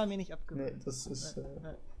 das kann man mir nicht Nee, abgewöhnen. das ist.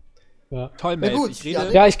 Ja. Toll, Na Melf. gut, Ich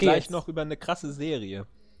rede ja, ich geh gleich jetzt. noch über eine krasse Serie.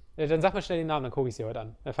 Dann sag mal schnell den Namen, dann gucke ich sie heute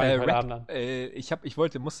an. Dann fange ich heute Abend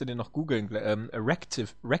an. musste den noch googeln.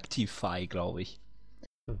 Rectify, glaube ich.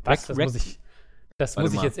 Was? Das Rec- muss ich. Das Warte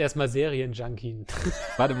muss ich mal. jetzt erstmal Serienjunkien.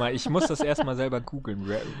 Warte mal, ich muss das erstmal selber googeln.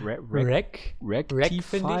 Rec,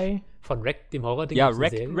 finde ich. Von Rec, dem Horror-Ding. Ja, gibt's eine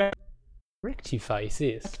Serie. Rectify, Rectify, ich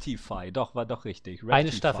sehe es. war doch richtig. Rectify.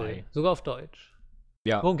 Eine Staffel, sogar auf Deutsch.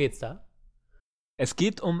 Ja. Worum geht's da? Es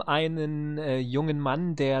geht um einen jungen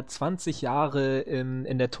Mann, der 20 Jahre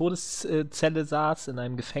in der Todeszelle saß, in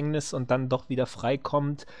einem Gefängnis und dann doch wieder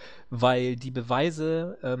freikommt, weil die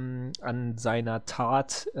Beweise an seiner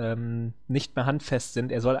Tat nicht mehr handfest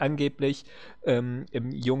sind. Er soll angeblich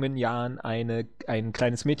in jungen Jahren ein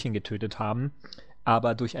kleines Mädchen getötet haben.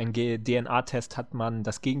 Aber durch einen DNA-Test hat man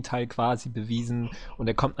das Gegenteil quasi bewiesen und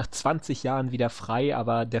er kommt nach 20 Jahren wieder frei,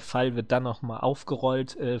 aber der Fall wird dann nochmal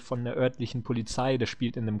aufgerollt von der örtlichen Polizei. Das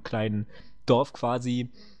spielt in einem kleinen Dorf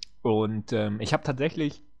quasi und ich habe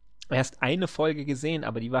tatsächlich erst eine Folge gesehen,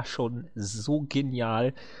 aber die war schon so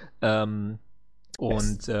genial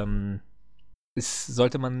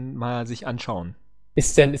sollte man mal sich anschauen.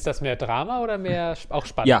 Ist das mehr Drama oder mehr auch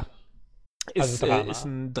spannend? Ja. Also Drama. Ist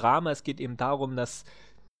ein Drama. Es geht eben darum, dass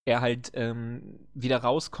er halt wieder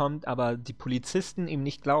rauskommt, aber die Polizisten ihm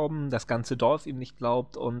nicht glauben, das ganze Dorf ihm nicht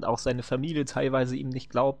glaubt und auch seine Familie teilweise ihm nicht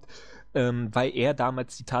glaubt, weil er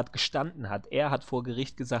damals die Tat gestanden hat. Er hat vor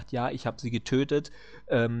Gericht gesagt, ja, ich habe sie getötet,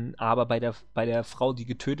 aber bei der Frau, die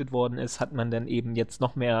getötet worden ist, hat man dann eben jetzt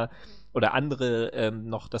noch mehr oder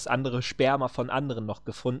noch das andere Sperma von anderen noch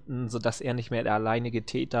gefunden, sodass er nicht mehr der alleinige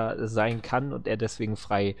Täter sein kann und er deswegen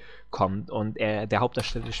frei kommt. Und der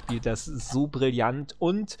Hauptdarsteller spielt das so brillant.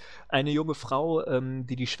 Und eine junge Frau,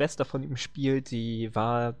 die Schwester von ihm spielt, die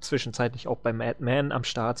war zwischenzeitlich auch bei Mad Men am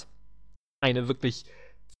Start. Eine wirklich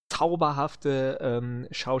zauberhafte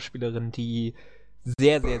Schauspielerin, die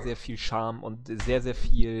sehr, sehr, sehr viel Charme und sehr, sehr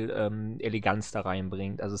viel Eleganz da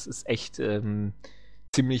reinbringt. Also es ist echt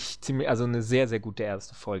ziemlich, also eine sehr, sehr gute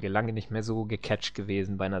erste Folge. Lange nicht mehr so gecatcht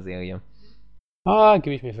gewesen bei einer Serie.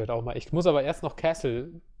 Gebe ich mir vielleicht auch mal. Ich muss aber erst noch Castle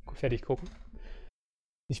fertig gucken.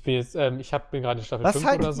 Ich bin gerade in Staffel 5 Was oder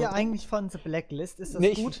haltet so. ihr eigentlich von The Blacklist? Ist das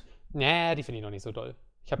Nee, gut? Nee, die finde ich noch nicht so doll.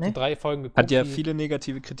 Ich habe Nee? so 3 Folgen geguckt. Hat ja die- viele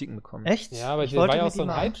negative Kritiken bekommen. Echt? Ja, aber Ich da war wollte ja auch mit so ihm ein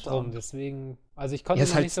mal Hype anschauen. drum, deswegen. Also ich konnte Ja, ist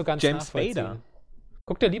noch halt nicht so ganz James nachvollziehen. Spader.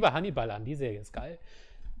 Guck dir lieber Hannibal an, die Serie ist geil.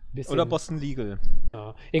 Bisschen, Oder Boston Legal.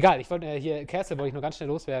 Ja. Egal, ich wollte hier, Castle wollte ich nur ganz schnell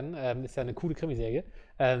loswerden. Ist ja eine coole Krimiserie.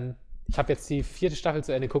 Ich habe jetzt die 4. Staffel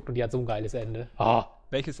zu Ende geguckt und die hat so ein geiles Ende.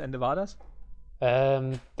 Welches Ende war das?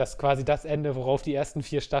 Das ist quasi das Ende, worauf die ersten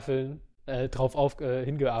 4 Staffeln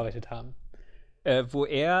hingearbeitet haben. Wo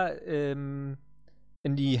er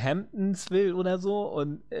in die Hamptons will oder so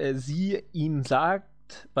und sie ihm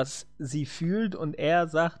sagt, was sie fühlt und er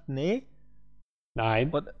sagt, nee. Nein.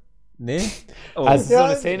 Und, nee? Oh. Also es ist so Ja.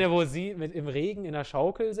 eine Szene, wo sie im Regen in der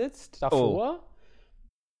Schaukel sitzt, davor.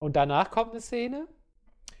 Und danach kommt eine Szene,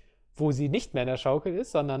 wo sie nicht mehr in der Schaukel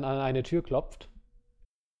ist, sondern an eine Tür klopft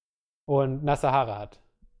und nasse Haare hat.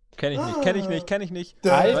 Kenn ich nicht.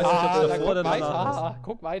 Da- Ich weiß nicht, ob es Alter, davor oder danach ist.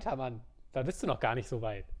 guck weiter, Mann. Da bist du noch gar nicht so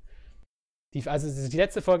weit. Die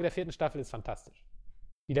letzte Folge der 4. Staffel ist fantastisch.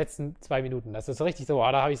 Die letzten 2 Minuten. Das ist so richtig so,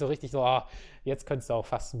 da habe ich so richtig so, jetzt könntest du auch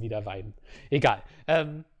fast wieder weinen. Egal.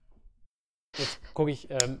 Jetzt gucke ich,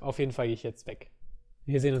 auf jeden Fall gehe ich jetzt weg.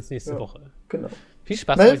 Wir sehen uns nächste Woche. Genau. Viel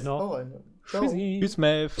Spaß Melf, euch noch. Tschüssi. Tschüss,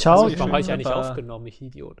 Melf. Ciao. Warum habe ich ja nicht aufgenommen, ich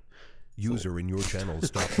Idiot. User in your channel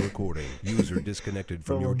stopped recording. User disconnected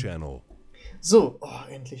from your channel. So,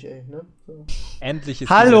 endlich, ey, ne? So. Endlich ist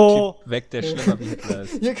Hallo! dieser Typ weg, der schlimmer wie Hitler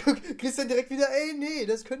ist. Ja, guck, Christian direkt wieder, nee,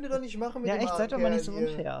 das könnt ihr doch nicht machen mit Ja, dem echt, seid doch mal nicht so Kerl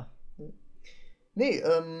unfair. hier. Nee,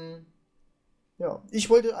 ja, ich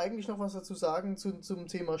wollte eigentlich noch was dazu sagen zum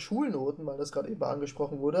Thema Schulnoten, weil das gerade eben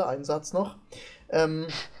angesprochen wurde. Ein Satz noch.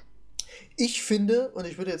 Ich finde, und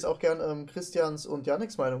ich würde jetzt auch gern Christians und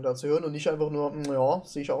Janiks Meinung dazu hören und nicht einfach nur, ja,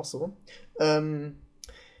 sehe ich auch so.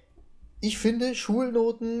 Ich finde,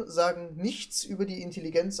 Schulnoten sagen nichts über die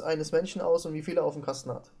Intelligenz eines Menschen aus und wie viel er auf dem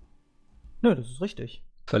Kasten hat. Nö, das ist richtig.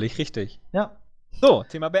 Völlig richtig. Ja. So,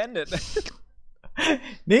 Thema beendet.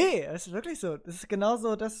 Nee, es ist wirklich so. Das ist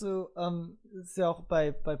genauso, dass du, es ist ja auch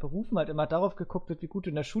bei Berufen halt immer darauf geguckt wird, wie gut du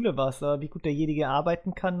in der Schule warst, aber wie gut derjenige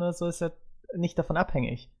arbeiten kann oder so, ist ja nicht davon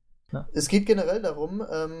abhängig. Ne? Es geht generell darum,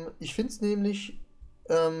 ich finde es nämlich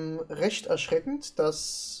recht erschreckend,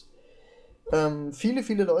 dass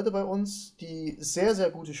viele Leute bei uns, die sehr,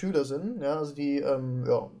 sehr gute Schüler sind, ja, also die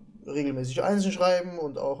regelmäßig Einsen schreiben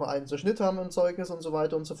und auch einen Einsen-Schnitt haben im Zeugnis und so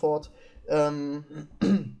weiter und so fort,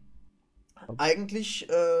 eigentlich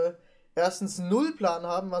erstens null Plan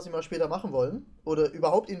haben, was sie mal später machen wollen oder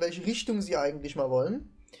überhaupt in welche Richtung sie eigentlich mal wollen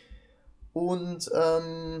und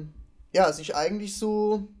sich eigentlich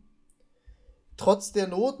so trotz der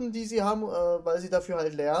Noten, die sie haben, weil sie dafür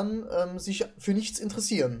halt lernen, sich für nichts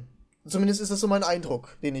interessieren. Zumindest ist das so mein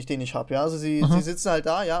Eindruck, den ich habe, ja. Also sie sitzen halt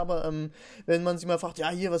da, ja, aber wenn man sie mal fragt, ja,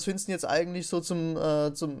 hier, was findest du jetzt eigentlich so zum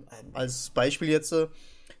als Beispiel jetzt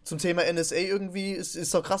zum Thema NSA irgendwie,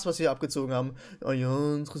 ist doch krass, was sie hier abgezogen haben. Oh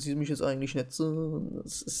ja, interessiert mich jetzt eigentlich nicht so.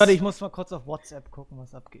 Warte, ich muss mal kurz auf WhatsApp gucken,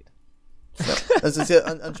 was abgeht. Ja, das ist ja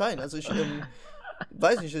anscheinend, also ich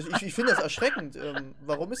weiß nicht, ich finde das erschreckend.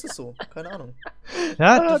 Warum ist es so? Keine Ahnung.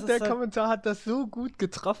 Ja, Der Kommentar hat das so gut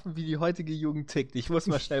getroffen, wie die heutige Jugend tickt. Ich muss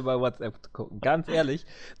mal schnell bei WhatsApp gucken. Ganz ehrlich,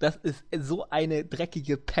 das ist so eine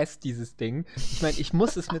dreckige Pest, dieses Ding. Ich meine, ich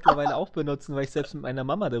muss es mittlerweile auch benutzen, weil ich selbst mit meiner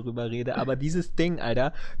Mama darüber rede, aber dieses Ding,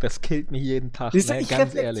 Alter, das killt mich jeden Tag. Ich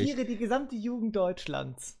ganz reflektiere die gesamte Jugend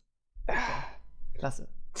Deutschlands. Klasse.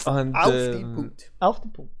 Und, auf den Punkt. Auf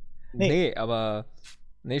den Punkt. Nee, aber...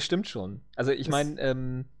 Nee, stimmt schon. Also ich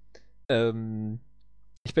meine,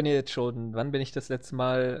 ich bin ja jetzt schon, wann bin ich das letzte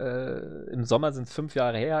Mal? Im Sommer sind es 5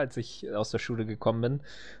 Jahre her, als ich aus der Schule gekommen bin. Und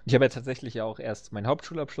ich habe ja tatsächlich auch erst meinen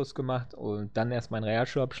Hauptschulabschluss gemacht und dann erst meinen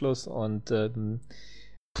Realschulabschluss und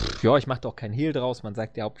ich mache doch keinen Hehl draus. Man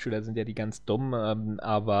sagt, die Hauptschüler sind ja die ganz dumm,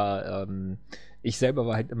 aber ich selber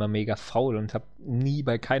war halt immer mega faul und habe nie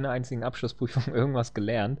bei keiner einzigen Abschlussprüfung irgendwas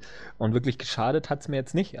gelernt. Und wirklich geschadet hat es mir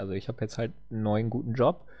jetzt nicht. Also ich habe jetzt halt einen neuen guten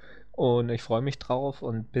Job und ich freue mich drauf.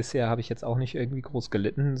 Und bisher habe ich jetzt auch nicht irgendwie groß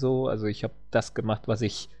gelitten. So. Also ich habe das gemacht, was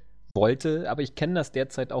ich wollte. Aber ich kenne das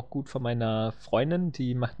derzeit auch gut von meiner Freundin.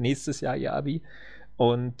 Die macht nächstes Jahr ihr Abi.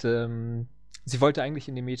 Und sie wollte eigentlich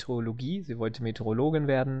in die Meteorologie. Sie wollte Meteorologin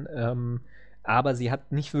werden. Aber sie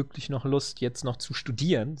hat nicht wirklich noch Lust, jetzt noch zu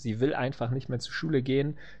studieren. Sie will einfach nicht mehr zur Schule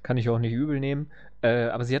gehen. Kann ich auch nicht übel nehmen.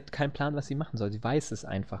 Aber sie hat keinen Plan, was sie machen soll. Sie weiß es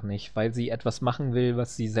einfach nicht, weil sie etwas machen will,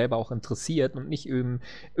 was sie selber auch interessiert und nicht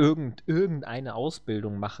irgendeine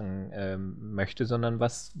Ausbildung machen möchte, sondern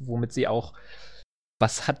womit sie auch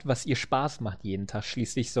was hat, was ihr Spaß macht jeden Tag.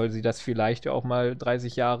 Schließlich soll sie das vielleicht ja auch mal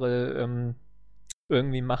 30 Jahre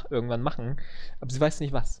irgendwann machen. Aber sie weiß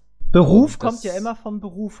nicht was. Beruf kommt ja immer von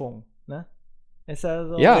Berufung, ne? Ist ja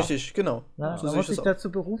so. Ja, richtig, genau. Na, So man sehe muss ich sich das auch.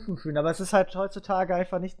 dazu berufen fühlen. Aber es ist halt heutzutage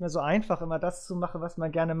einfach nicht mehr so einfach, immer das zu machen, was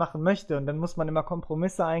man gerne machen möchte. Und dann muss man immer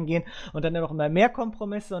Kompromisse eingehen und dann noch immer mehr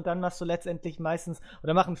Kompromisse und dann machst du letztendlich meistens,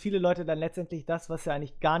 oder machen viele Leute dann letztendlich das, was sie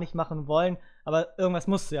eigentlich gar nicht machen wollen. Aber irgendwas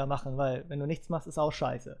musst du ja machen, weil wenn du nichts machst, ist auch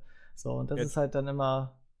scheiße. So, und das ist halt dann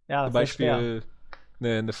immer, ja, Zum sehr Beispiel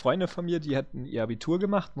schwer. eine Freundin von mir, die hat ihr Abitur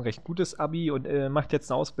gemacht, ein recht gutes Abi und macht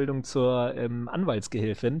jetzt eine Ausbildung zur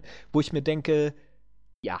Anwaltsgehilfin, wo ich mir denke,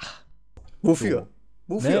 ja. Wofür?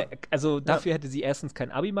 So, Wofür? ne? Also dafür hätte sie erstens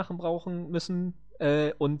kein Abi machen brauchen müssen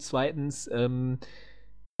und zweitens,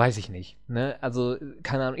 weiß ich nicht. Ne? Also,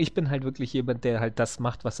 keine Ahnung, ich bin halt wirklich jemand, der halt das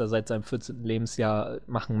macht, was er seit seinem 14. Lebensjahr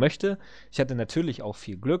machen möchte. Ich hatte natürlich auch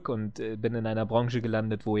viel Glück und bin in einer Branche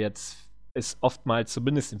gelandet, wo jetzt es oftmals,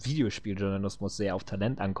 zumindest im Videospieljournalismus, sehr auf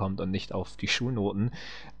Talent ankommt und nicht auf die Schulnoten.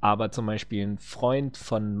 Aber zum Beispiel ein Freund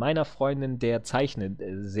von meiner Freundin, der zeichnet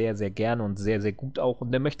sehr, sehr gerne und sehr, sehr gut auch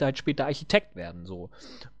und der möchte halt später Architekt werden, so.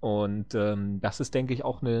 Und das ist, denke ich,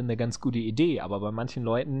 auch eine ganz gute Idee. Aber bei manchen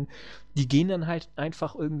Leuten, die gehen dann halt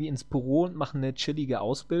einfach irgendwie ins Büro und machen eine chillige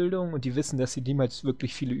Ausbildung und die wissen, dass sie niemals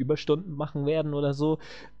wirklich viele Überstunden machen werden oder so.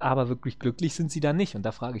 Aber wirklich glücklich sind sie da nicht. Und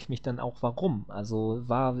da frage ich mich dann auch, warum? Also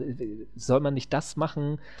soll man nicht das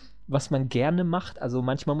machen, was man gerne macht? Also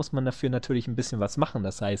manchmal muss man dafür natürlich ein bisschen was machen.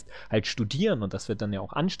 Das heißt, halt studieren und das wird dann ja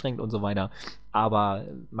auch anstrengend und so weiter. Aber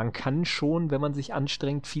man kann schon, wenn man sich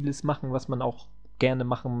anstrengt, vieles machen, was man auch gerne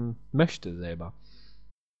machen möchte selber.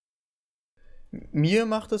 Mir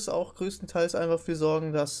macht es auch größtenteils einfach für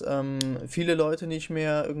Sorgen, dass viele Leute nicht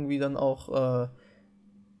mehr irgendwie dann auch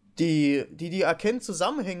die erkennen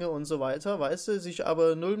Zusammenhänge und so weiter, weißt du, sich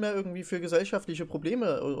aber null mehr irgendwie für gesellschaftliche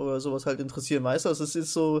Probleme oder sowas halt interessieren, weißt du, also es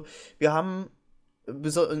ist so, wir haben,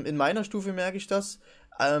 in meiner Stufe merke ich das,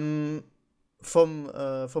 vom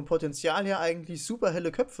Potenzial her eigentlich super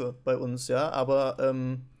helle Köpfe bei uns, ja, aber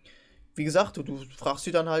wie gesagt, du fragst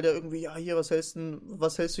sie dann halt ja irgendwie, ja, hier, was hältst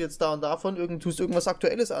du jetzt da und davon, tust irgendwas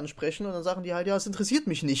Aktuelles ansprechen und dann sagen die halt, ja, es interessiert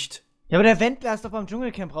mich nicht. Ja, aber der Wendler ist doch beim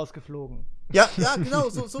Dschungelcamp rausgeflogen. Ja, genau,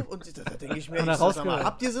 so. Und da denke ich mir, sag mal,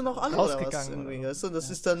 habt ihr sie noch alle oder was? Irgendwie, weißt du? Das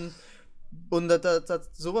ist dann, und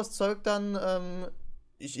sowas zeugt dann,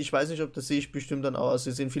 ich weiß nicht, ob das sehe ich bestimmt dann auch, also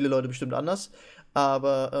das sehen viele Leute bestimmt anders,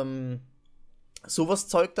 aber sowas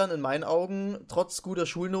zeugt dann in meinen Augen, trotz guter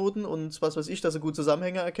Schulnoten und was weiß ich, dass sie gut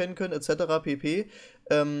Zusammenhänge erkennen können, etc. pp.,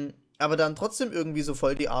 aber dann trotzdem irgendwie so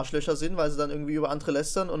voll die Arschlöcher sind, weil sie dann irgendwie über andere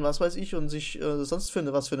lästern und was weiß ich und sich sonst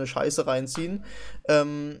was für eine Scheiße reinziehen.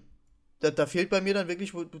 Da fehlt bei mir dann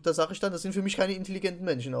wirklich, da sage ich dann, das sind für mich keine intelligenten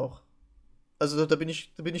Menschen auch. Also da bin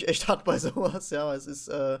ich echt hart bei sowas, ja, weil es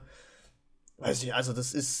ist, weiß ich, also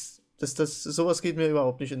sowas geht mir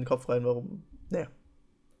überhaupt nicht in den Kopf rein, warum, naja.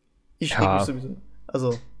 Ich reg mich sowieso,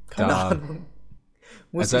 also, keine Ahnung.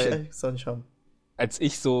 Muss ich ehrlich gesagt nicht haben. Als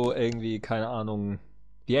ich so irgendwie, keine Ahnung,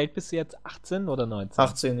 wie alt bist du jetzt? 18 oder 19?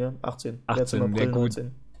 18, ja, 18. 18, April, ja gut.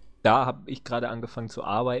 19. Da habe ich gerade angefangen zu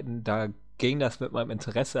arbeiten, da ging das mit meinem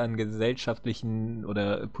Interesse an gesellschaftlichen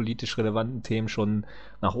oder politisch relevanten Themen schon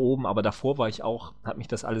nach oben, aber davor hat mich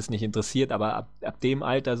das alles nicht interessiert, aber ab dem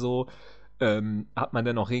Alter so hat man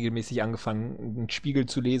dann auch regelmäßig angefangen, einen Spiegel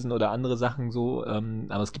zu lesen oder andere Sachen so,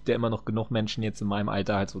 aber es gibt ja immer noch genug Menschen jetzt in meinem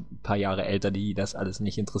Alter, halt so ein paar Jahre älter, die das alles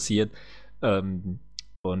nicht interessiert,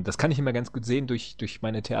 und das kann ich immer ganz gut sehen durch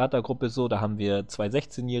meine Theatergruppe so, da haben wir 2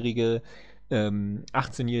 16-Jährige,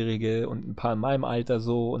 18-Jährige und ein paar in meinem Alter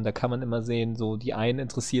so und da kann man immer sehen, so die einen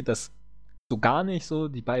interessiert das so gar nicht so,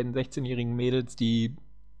 die beiden 16-jährigen Mädels, die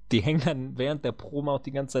hängen dann während der Promo auch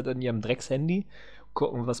die ganze Zeit an ihrem Dreckshandy,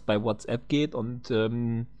 gucken, was bei WhatsApp geht und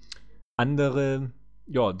andere,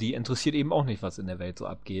 ja, die interessiert eben auch nicht, was in der Welt so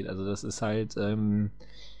abgeht. Also das ist halt,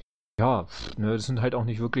 das sind halt auch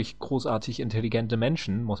nicht wirklich großartig intelligente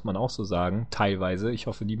Menschen, muss man auch so sagen, teilweise. Ich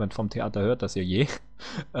hoffe, niemand vom Theater hört das ja je.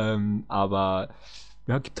 Aber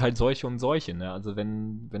ja, gibt halt solche und solche, ne? Also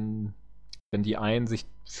wenn die einen sich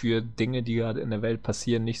für Dinge, die gerade in der Welt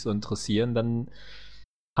passieren, nicht so interessieren, dann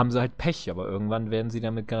haben sie halt Pech, aber irgendwann werden sie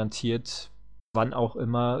damit garantiert, wann auch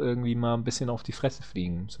immer, irgendwie mal ein bisschen auf die Fresse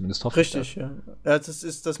fliegen. Zumindest hoffe ich das. Richtig, ja. Ja,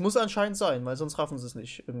 das muss anscheinend sein, weil sonst raffen sie es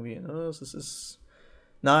nicht irgendwie, ne? Das ist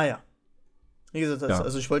naja. Wie gesagt,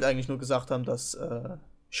 also ich wollte eigentlich nur gesagt haben, dass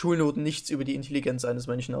Schulnoten nichts über die Intelligenz eines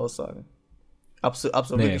Menschen aussagen.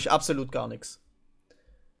 Wirklich absolut gar nichts.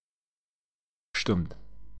 Stimmt.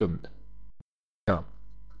 Ja.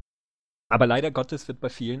 Aber leider Gottes wird bei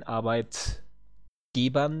vielen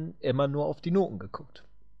Arbeitgebern immer nur auf die Noten geguckt.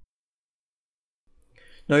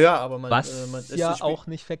 Naja, aber was ja auch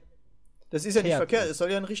nicht das ist ja nicht verkehrt, es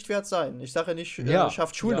soll ja ein Richtwert sein. Ich sage ja nicht,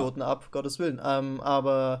 schafft Schulnoten ab, Gottes Willen.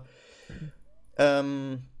 Aber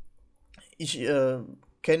ich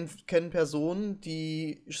kenne Personen,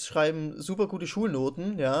 die schreiben super gute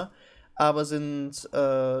Schulnoten, ja, aber sind,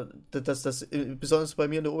 besonders bei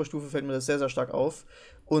mir in der Oberstufe fällt mir das sehr, sehr stark auf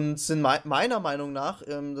und sind meiner Meinung nach,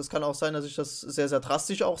 das kann auch sein, dass ich das sehr, sehr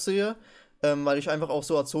drastisch auch sehe, weil ich einfach auch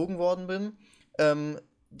so erzogen worden bin,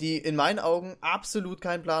 die in meinen Augen absolut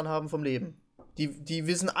keinen Plan haben vom Leben. Die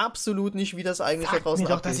wissen absolut nicht, wie das eigentlich da draußen abgeht. Sag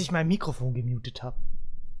mir doch, dass ich mein Mikrofon gemutet habe.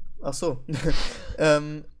 Ach so.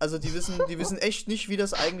 Also die wissen echt nicht, wie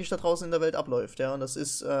das eigentlich da draußen in der Welt abläuft, ja. Und das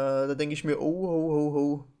ist, da denke ich mir,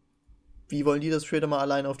 ho. Wie wollen die das später mal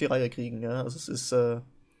alleine auf die Reihe kriegen, ja? Also es ist,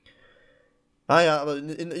 Ja, aber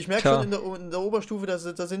ich merke schon in der Oberstufe, da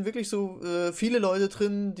sind wirklich so viele Leute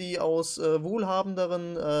drin, die aus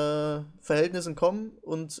wohlhabenderen Verhältnissen kommen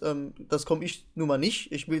und das komme ich nun mal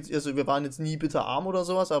nicht. Wir waren jetzt nie bitter arm oder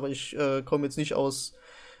sowas, aber ich komme jetzt nicht aus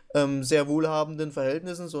sehr wohlhabenden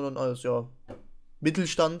Verhältnissen, sondern als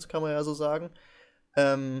Mittelstand, kann man ja so sagen.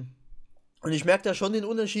 Und ich merke da schon den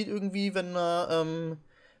Unterschied irgendwie, wenn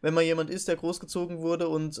man jemand ist, der großgezogen wurde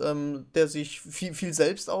und der sich viel, viel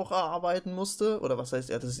selbst auch erarbeiten musste. Oder was heißt,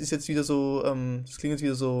 das ist jetzt wieder so, das klingt jetzt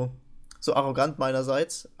wieder so arrogant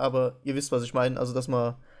meinerseits, aber ihr wisst, was ich meine. Also, dass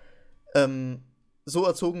man so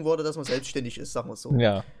erzogen wurde, dass man selbstständig ist, sagen wir es so.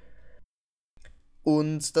 Ja.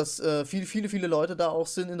 Und dass viele Leute da auch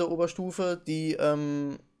sind in der Oberstufe, die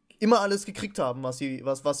immer alles gekriegt haben, was sie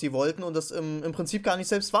wollten und das im Prinzip gar nicht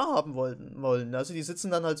selbst wahrhaben wollen. Also die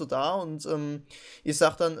sitzen dann halt so da und ich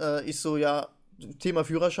sag dann, Thema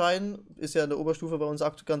Führerschein ist ja in der Oberstufe bei uns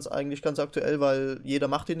ganz aktuell, weil jeder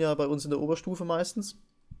macht den ja bei uns in der Oberstufe meistens.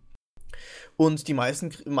 Und die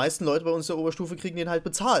meisten Leute bei uns in der Oberstufe kriegen den halt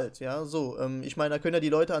bezahlt, ja, so. Ich meine, da können ja die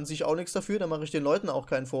Leute an sich auch nichts dafür, da mache ich den Leuten auch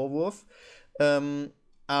keinen Vorwurf.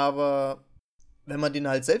 Aber wenn man den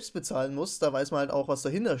halt selbst bezahlen muss, da weiß man halt auch, was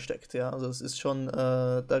dahinter steckt, ja. Also es ist schon,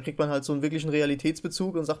 da kriegt man halt so einen wirklichen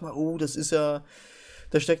Realitätsbezug und sagt mal, oh, das ist ja,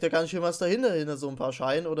 da steckt ja ganz schön was hinter so ein paar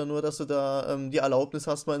Scheinen oder nur, dass du da die Erlaubnis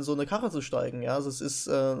hast, mal in so eine Karre zu steigen, ja. Also es ist,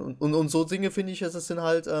 und so Dinge, finde ich, das sind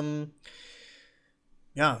halt,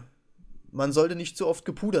 man sollte nicht zu oft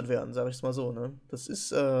gepudert werden, sag ich es mal so, ne. Das ist,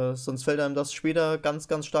 sonst fällt einem das später ganz,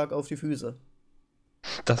 ganz stark auf die Füße.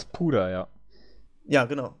 Das Puder, ja. Ja,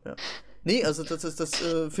 genau, ja. Nee, also das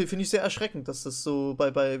finde ich sehr erschreckend, dass das so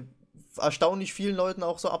bei erstaunlich vielen Leuten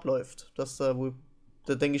auch so abläuft. Da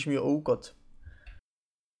denke ich mir, oh Gott.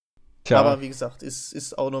 Tja. Aber wie gesagt,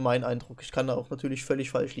 ist auch nur mein Eindruck. Ich kann da auch natürlich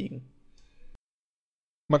völlig falsch liegen.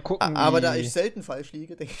 Mal gucken, aber da ich selten falsch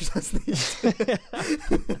liege, denke ich das nicht.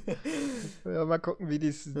 Ja, mal gucken, wie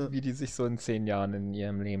die sich so in 10 Jahren in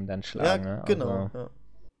ihrem Leben dann schlagen. Ja, ne? genau. Also, ja.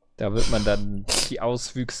 Da wird man dann die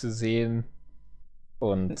Auswüchse sehen.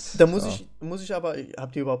 Und da muss ich aber,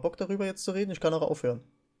 habt ihr überhaupt Bock darüber jetzt zu reden? Ich kann auch aufhören.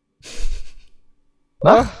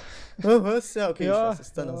 Was? Was? Ja, okay, Ja, ich weiß,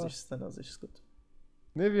 ist deiner Sicht, ist gut.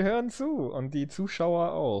 Ne, wir hören zu und die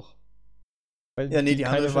Zuschauer auch. Weil Ja, nee, die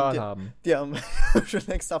haben keine ja Wahl schon, haben. Die haben schon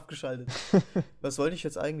längst abgeschaltet. Was wollte ich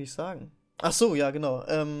jetzt eigentlich sagen? Ach so, ja, genau.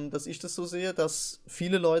 Dass ich das so sehe, dass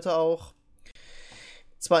viele Leute auch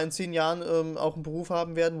zwar in 10 Jahren auch einen Beruf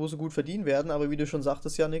haben werden, wo sie gut verdienen werden, aber wie du schon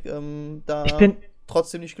sagtest, Yannick,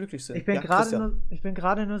 trotzdem nicht glücklich sind. Ich bin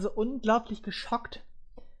gerade nur so unglaublich geschockt,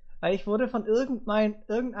 weil ich wurde von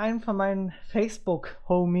irgendeinem von meinen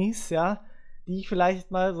Facebook-Homies, ja, die ich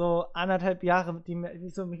vielleicht mal so 1,5 Jahre, die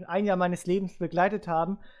so mich 1 Jahr meines Lebens begleitet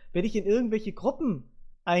haben, werde ich in irgendwelche Gruppen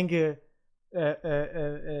hier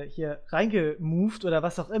reingemoved oder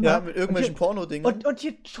was auch immer. Ja, mit irgendwelchen Porno-Dingen. Und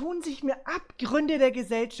hier tun sich mir Abgründe der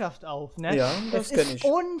Gesellschaft auf, ne? Ja, das kenne ich. Es ist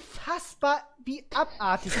unfassbar, wie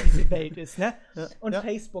abartig diese Welt ist, ne? Ja, und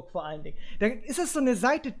Facebook vor allen Dingen. Da ist es so eine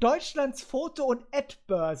Seite Deutschlands Foto- und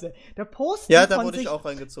Ad-Börse. Da posten da wurde ich auch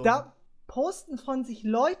reingezogen. Da posten von sich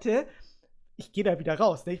Leute, ich gehe da wieder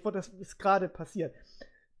raus, ne? Das ist gerade passiert.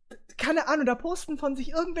 Keine Ahnung, da posten von sich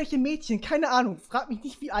irgendwelche Mädchen, keine Ahnung, frag mich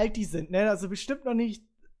nicht, wie alt die sind, ne? Also bestimmt noch nicht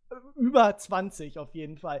über 20 auf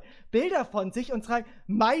jeden Fall. Bilder von sich und schreiben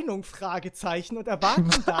Meinung, Fragezeichen und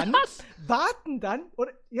erwarten dann,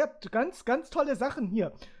 oder ihr habt ganz, ganz tolle Sachen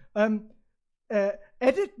hier.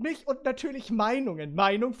 Edit mich und natürlich Meinungen.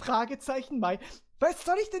 Meinung, Fragezeichen, Was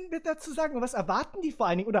soll ich denn mit dazu sagen? Und was erwarten die vor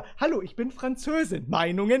allen Dingen? Oder, hallo, ich bin Französin.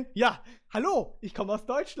 Meinungen? Ja. Hallo, ich komme aus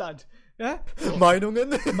Deutschland. Ja? So.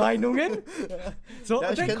 Meinungen? So, ja,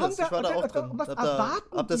 und dann kommt ich war da auch drin. Was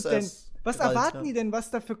erwarten die denn? Was erwarten die denn,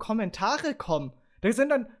 was da für Kommentare kommen? Da sind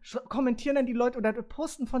dann, kommentieren dann die Leute oder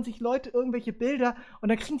posten von sich Leute irgendwelche Bilder und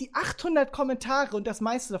dann kriegen die 800 Kommentare und das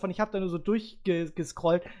meiste davon, ich habe da nur so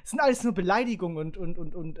durchgescrollt, sind alles nur Beleidigungen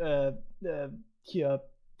und hier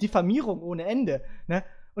Diffamierung ohne Ende, ne?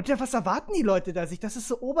 Und ja, was erwarten die Leute da sich? Das ist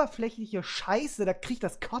so oberflächliche Scheiße, da kriegt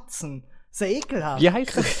das Kotzen. Das ist ja ekelhaft. Wie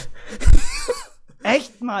heißt das?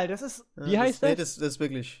 Echt mal, das ist. Wie heißt das? Nee, das ist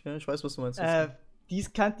wirklich. Ja, ich weiß, was du meinst. Die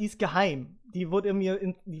ist geheim. Die wurde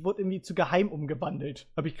irgendwie zu geheim umgewandelt.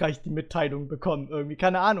 Habe ich gleich die Mitteilung bekommen. Irgendwie,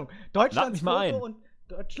 keine Ahnung. Deutschlands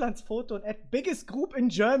Foto und Biggest Group in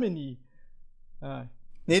Germany.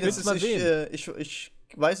 Nee, das ist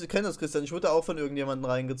ich weiß, ich kenne das, Christian. Ich wurde auch von irgendjemandem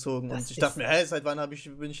reingezogen. Und ich dachte mir, seit wann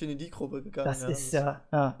bin ich denn in die Gruppe gegangen? Das ist ja.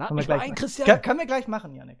 Können wir gleich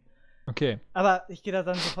machen, Yannick. Okay. Aber ich gehe da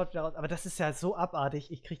dann sofort wieder raus. Aber das ist ja so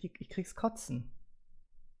abartig. Ich krieg's Kotzen.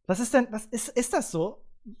 Was ist denn, ist das so?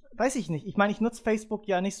 weiß ich nicht. Ich meine, ich nutze Facebook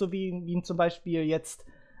ja nicht so wie zum Beispiel jetzt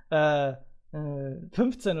 15-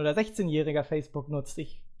 oder 16-jähriger Facebook nutzt.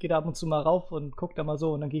 Ich gehe da ab und zu mal rauf und gucke da mal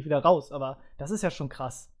so und dann gehe ich wieder raus. Aber das ist ja schon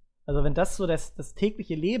krass. Also wenn das so das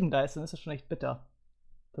tägliche Leben da ist, dann ist das schon echt bitter.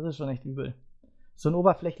 Das ist schon echt übel. So ein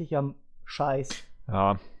oberflächlicher Scheiß.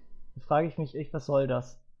 Ja. Da frage ich mich echt, was soll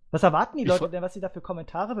das? Was erwarten die Leute denn, was sie da für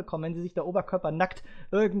Kommentare bekommen, wenn sie sich da oberkörpernackt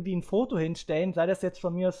irgendwie ein Foto hinstellen, sei das jetzt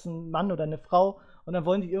von mir aus ein Mann oder eine Frau, und dann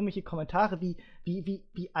wollen die irgendwelche Kommentare wie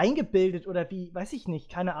eingebildet oder wie, weiß ich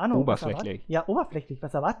nicht, keine Ahnung. Oberflächlich. Ja, oberflächlich.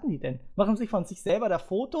 Was erwarten die denn? Machen sich von sich selber da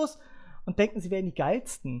Fotos und denken, sie wären die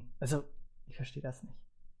geilsten. Also, ich verstehe das nicht.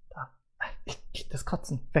 Das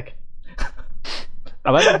Kotzen, weg.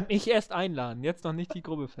 Aber mich erst einladen, jetzt noch nicht die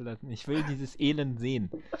Gruppe verlassen. Ich will dieses Elend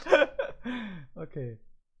sehen. Okay.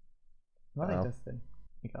 Wie mache ich das denn?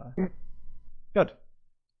 Egal. Hm. Gut.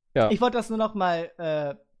 Ja. Ich wollte das nur noch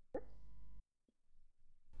mal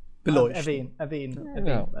beleuchten. erwähnen,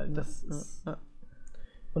 Ja. weil das ist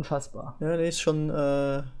unfassbar. Ja, der ist schon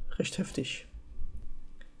recht heftig.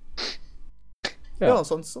 Ja. Ja,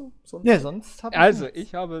 sonst so? Ja, sonst habe ich Also, nichts.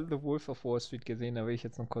 ich habe The Wolf of Wall Street gesehen, da will ich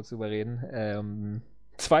jetzt noch kurz drüber reden.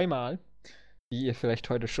 Zweimal, wie ihr vielleicht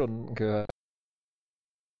heute schon gehört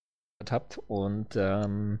habt. Und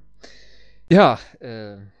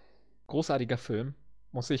großartiger Film,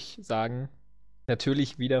 muss ich sagen.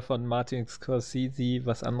 Natürlich wieder von Martin Scorsese,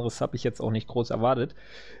 was anderes habe ich jetzt auch nicht groß erwartet.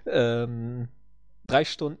 3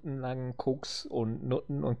 Stunden lang Koks und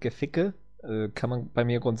Nutten und Geficke. Kann man bei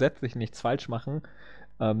mir grundsätzlich nichts falsch machen.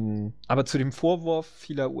 Aber zu dem Vorwurf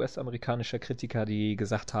vieler US-amerikanischer Kritiker, die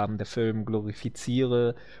gesagt haben, der Film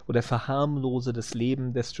glorifiziere oder verharmlose das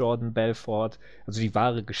Leben des Jordan Belfort, also die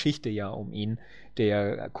wahre Geschichte ja um ihn,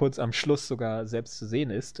 der kurz am Schluss sogar selbst zu sehen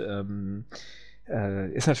ist,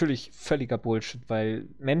 ist natürlich völliger Bullshit, weil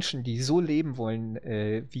Menschen, die so leben wollen,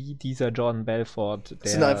 wie dieser Jordan Belfort,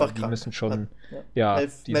 sind einfach die krank. müssen schon, Melf die hat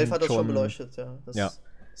sind das schon beleuchtet, ja. Das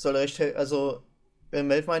soll recht, also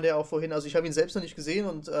Melf meinte ja auch vorhin, also ich habe ihn selbst noch nicht gesehen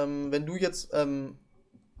und wenn du jetzt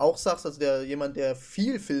auch sagst, also jemand, der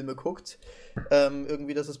viel Filme guckt,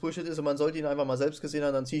 irgendwie, dass das Bullshit ist und man sollte ihn einfach mal selbst gesehen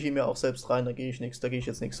haben, dann ziehe ich ihn mir auch selbst rein, da gehe ich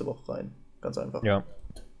jetzt nächste Woche rein. Ganz einfach. Ja.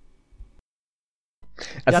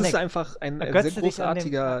 Es Janik, ist einfach ein sehr ergötze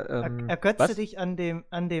großartiger. Ergötze dich an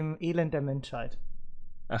dem Elend der Menschheit.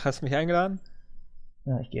 Ach, hast du mich eingeladen?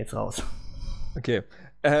 Ja, ich gehe jetzt raus. Okay.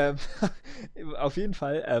 Auf jeden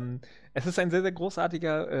Fall. Es ist ein sehr, sehr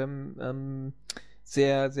großartiger,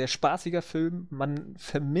 sehr, sehr spaßiger Film. Man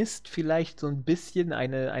vermisst vielleicht so ein bisschen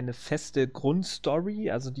eine feste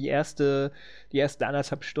Grundstory. Also die ersten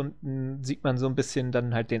 1,5 Stunden sieht man so ein bisschen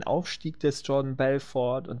dann halt den Aufstieg des Jordan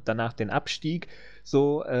Belfort und danach den Abstieg.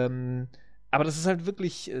 So, aber das ist halt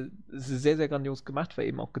wirklich sehr, sehr grandios gemacht, weil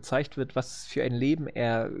eben auch gezeigt wird, was für ein Leben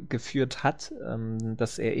er geführt hat.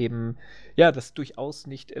 Dass er eben, ja, das durchaus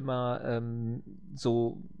nicht immer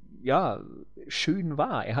so, ja, schön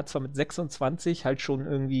war. Er hat zwar mit 26 halt schon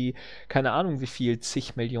irgendwie, keine Ahnung wie viel,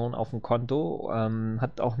 zig Millionen auf dem Konto,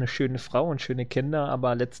 hat auch eine schöne Frau und schöne Kinder,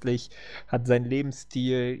 aber letztlich hat sein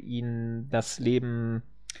Lebensstil ihn das Leben,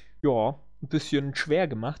 ja, ein bisschen schwer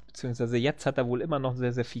gemacht, beziehungsweise jetzt hat er wohl immer noch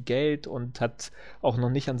sehr, sehr viel Geld und hat auch noch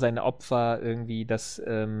nicht an seine Opfer irgendwie das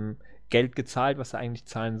Geld gezahlt, was er eigentlich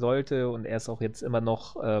zahlen sollte, und er ist auch jetzt immer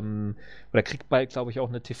noch oder kriegt bald, glaube ich, auch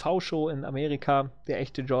eine TV-Show in Amerika, der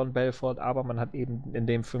echte Jordan Belfort, aber man hat eben in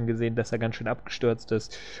dem Film gesehen, dass er ganz schön abgestürzt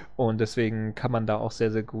ist, und deswegen kann man da auch sehr,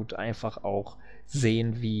 sehr gut einfach auch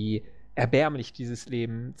sehen, wie erbärmlich dieses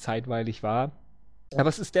Leben zeitweilig war. Aber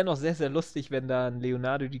es ist dennoch sehr, sehr lustig, wenn da ein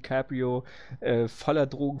Leonardo DiCaprio voller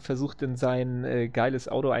Drogen versucht, in sein geiles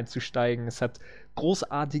Auto einzusteigen. Es hat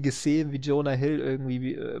großartige Szenen, wie Jonah Hill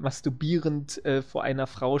irgendwie masturbierend vor einer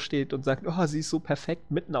Frau steht und sagt, oh, sie ist so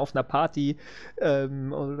perfekt, mitten auf einer Party.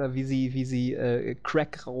 Oder wie sie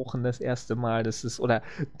Crack rauchen das erste Mal. Das ist, oder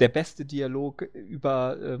der beste Dialog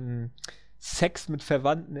über Sex mit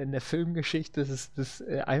Verwandten in der Filmgeschichte. Das ist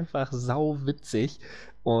einfach sau witzig.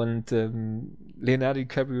 Und Leonardo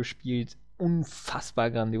DiCaprio spielt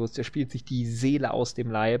unfassbar grandios. Der spielt sich die Seele aus dem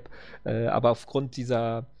Leib. Aber aufgrund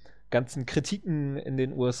dieser ganzen Kritiken in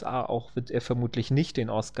den USA auch wird er vermutlich nicht den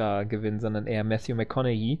Oscar gewinnen, sondern eher Matthew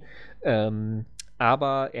McConaughey.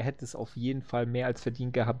 Aber er hätte es auf jeden Fall mehr als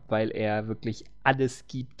verdient gehabt, weil er wirklich alles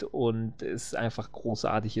gibt und es einfach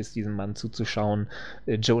großartig ist, diesem Mann zuzuschauen.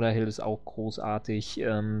 Jonah Hill ist auch großartig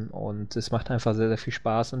und es macht einfach sehr, sehr viel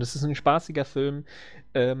Spaß. Und es ist ein spaßiger Film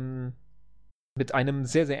mit einem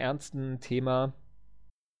sehr, sehr ernsten Thema.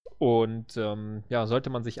 Und ja,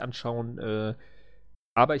 sollte man sich anschauen.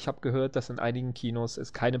 Aber ich habe gehört, dass in einigen Kinos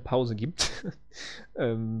es keine Pause gibt.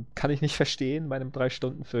 Kann ich nicht verstehen bei einem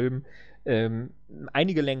 3-Stunden-Film.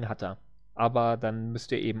 Einige Längen hat er. Aber dann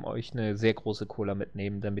müsst ihr eben euch eine sehr große Cola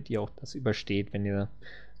mitnehmen, damit ihr auch das übersteht,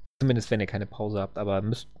 zumindest wenn ihr keine Pause habt. Aber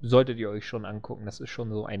solltet ihr euch schon angucken. Das ist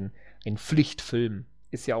schon so ein Pflichtfilm.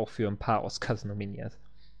 Ist ja auch für ein paar Oscars nominiert.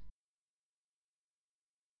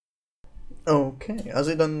 Okay,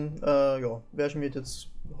 also dann, werde ich mir jetzt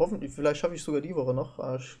hoffentlich, vielleicht schaffe ich sogar die Woche noch,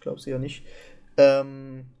 ich glaube es ja nicht,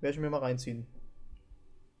 werde ich mir mal reinziehen.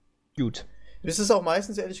 Gut. Das ist auch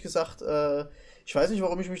meistens, ehrlich gesagt, ich weiß nicht,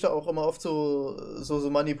 warum ich mich da auch immer oft so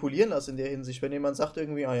manipulieren lasse in der Hinsicht. Wenn jemand sagt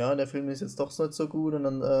irgendwie, der Film ist jetzt doch nicht so gut und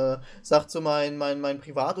dann sagt so mein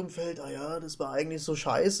Privatumfeld, das war eigentlich so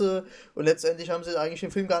scheiße und letztendlich haben sie eigentlich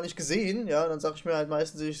den Film gar nicht gesehen, ja, und dann sage ich mir halt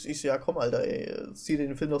meistens, ich so, ja komm, Alter, ey, zieh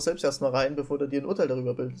den Film doch selbst erstmal rein, bevor du dir ein Urteil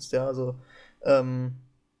darüber bildest, ja, also,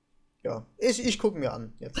 ja, ich gucke mir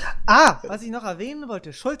an jetzt. Was ich noch erwähnen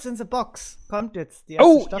wollte, Schulz in the Box kommt jetzt, die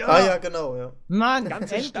erste Staffel. Ja, genau, ja. Mann,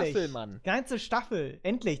 Ganze endlich. Staffel, Mann. Ganze Staffel,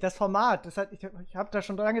 endlich, das Format. Ich habe da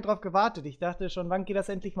schon lange drauf gewartet. Ich dachte schon, wann geht das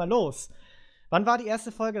endlich mal los? Wann war die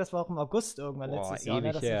erste Folge? Das war auch im August irgendwann letztes Jahr.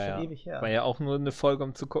 Ewig Das her, ist schon ja. ewig her. War ja auch nur eine Folge,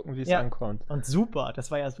 um zu gucken, wie es ankommt. Und super, das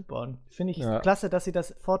war ja super. Und finde ich klasse, dass sie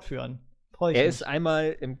das fortführen. Freue ich mich. Er ist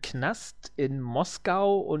einmal im Knast in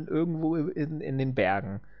Moskau und irgendwo in den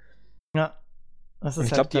Bergen. Ja. Das ist Und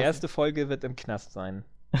ich glaube, die erste Folge wird im Knast sein.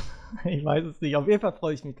 Ich weiß es nicht. Auf jeden Fall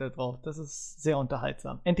freue ich mich darauf. Das ist sehr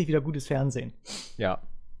unterhaltsam. Endlich wieder gutes Fernsehen. Ja,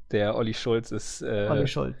 der Olli Schulz ist Olli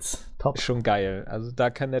Schulz, top. Schon geil. Also da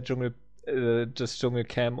kann der das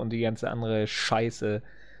Dschungelcamp und die ganze andere Scheiße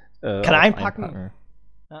kann einpacken.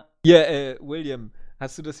 Ja. Hier, William,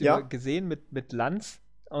 hast du das gesehen mit Lanz?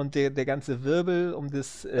 Und der ganze Wirbel um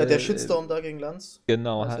das. Der Shitstorm da gegen Lanz.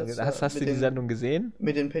 Genau. Hast du die Sendung gesehen?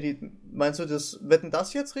 Mit den meinst du das, wetten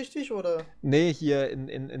das jetzt richtig, oder? Nee, hier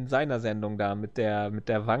in seiner Sendung da, mit der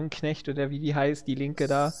Wagenknecht oder wie die heißt, die Linke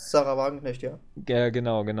da. Sarah Wagenknecht, ja. Ja,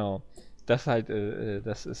 genau. Das halt,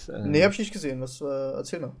 das ist. Nee, hab ich nicht gesehen.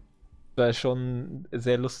 Erzähl mal. War schon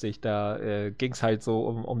sehr lustig. Da ging es halt so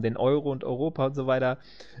um den Euro und Europa und so weiter.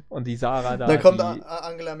 Und die Sarah da. Dann kommt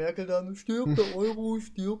Angela Merkel dann, stirbt der Euro,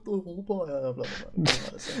 stirbt Europa. Ja, bla bla.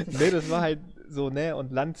 Nee, das war halt so, ne?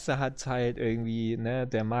 Und Lanze hat halt irgendwie, ne?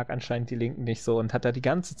 Der mag anscheinend die Linken nicht so und hat da die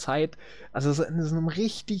ganze Zeit, also so in so einem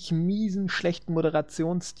richtig miesen, schlechten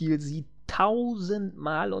Moderationsstil, sie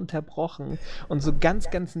 1000-mal unterbrochen und so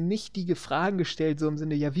ganz, ganz nichtige Fragen gestellt, so im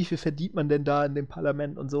Sinne, ja, wie viel verdient man denn da in dem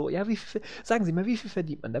Parlament und so, ja, sagen Sie mal, wie viel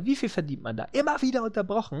verdient man da, immer wieder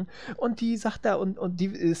unterbrochen und die sagt da, und die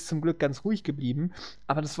ist zum Glück ganz ruhig geblieben,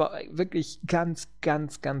 aber das war wirklich ganz,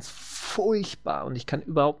 ganz, ganz furchtbar und ich kann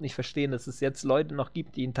überhaupt nicht verstehen, dass es jetzt Leute noch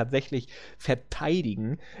gibt, die ihn tatsächlich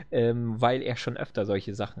verteidigen, weil er schon öfter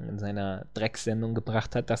solche Sachen in seiner Drecksendung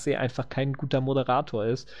gebracht hat, dass er einfach kein guter Moderator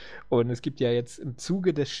ist. Und es gibt ja jetzt im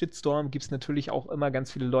Zuge des Shitstorm gibt es natürlich auch immer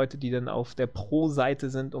ganz viele Leute, die dann auf der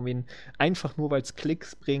Pro-Seite sind, um ihn einfach nur, weil es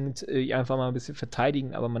Klicks bringt, einfach mal ein bisschen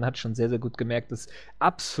verteidigen. Aber man hat schon sehr, sehr gut gemerkt, dass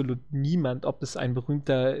absolut niemand, ob es ein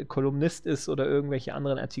berühmter Kolumnist ist oder irgendwelche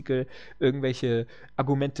anderen Artikel, irgendwelche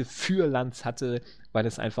Argumente für Lanz hatte, weil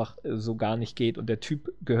es einfach so gar nicht geht. Und der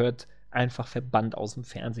Typ gehört einfach verbannt aus dem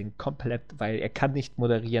Fernsehen, komplett, weil er kann nicht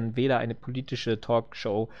moderieren, weder eine politische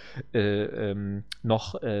Talkshow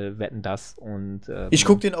noch Wetten, das und ich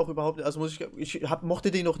gucke den auch überhaupt, also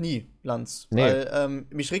mochte den noch nie, Lanz, nee. Weil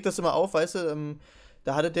mich regt das immer auf, weißt du,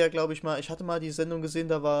 da hatte der, glaube ich mal, ich hatte mal die Sendung gesehen,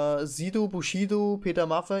 da war Sido, Bushido, Peter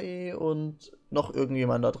Maffay und noch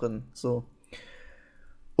irgendjemand da drin, so.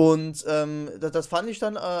 Und das fand ich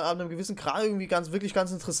dann an einem gewissen Grad irgendwie wirklich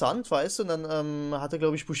ganz interessant, weißt du, und dann hatte,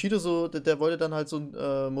 glaube ich, Bushido so, der wollte dann halt so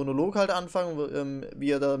einen Monolog halt anfangen, wie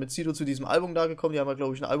er da mit Sido zu diesem Album da gekommen, die haben ja,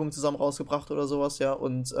 glaube ich, ein Album zusammen rausgebracht oder sowas, ja,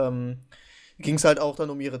 und ging es halt auch dann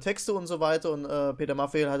um ihre Texte und so weiter und Peter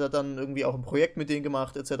Maffay hat dann irgendwie auch ein Projekt mit denen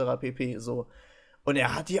gemacht, etc. pp, so. Und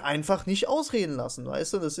er hat die einfach nicht ausreden lassen,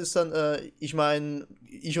 weißt du, das ist dann, ich meine,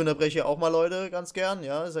 ich unterbreche auch mal Leute ganz gern,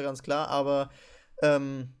 ja, ist ja ganz klar, aber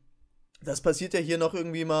das passiert ja hier noch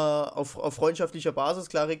irgendwie mal auf freundschaftlicher Basis.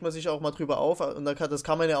 Klar regt man sich auch mal drüber auf und das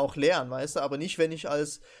kann man ja auch lernen, weißt du, aber nicht, wenn ich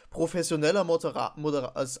als professioneller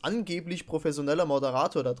als angeblich professioneller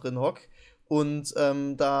Moderator da drin hock und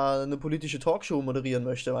da eine politische Talkshow moderieren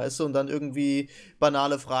möchte, weißt du, und dann irgendwie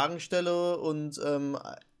banale Fragen stelle und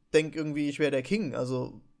denk irgendwie, ich wäre der King,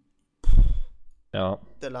 also ja.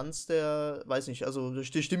 Der Lanz, der, weiß nicht, also da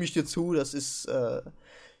stimme ich dir zu, das ist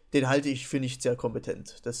den halte ich für nicht sehr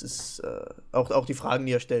kompetent. Das ist, auch die Fragen,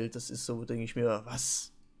 die er stellt, das ist so, denke ich mir,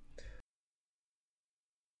 was?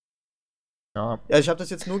 Ja. Ja, ich habe das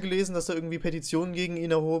jetzt nur gelesen, dass da irgendwie Petitionen gegen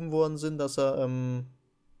ihn erhoben worden sind, dass er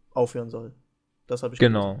aufhören soll. Das habe ich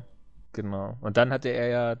gelesen. Genau. Und dann hatte er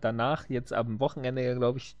ja danach, jetzt am Wochenende,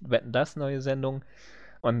 glaube ich, Wetten, das, neue Sendung.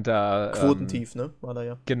 Und da. Quotentief, ne? War da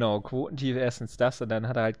ja. Genau, Quotentief, erstens das. Und dann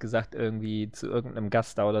hat er halt gesagt, irgendwie zu irgendeinem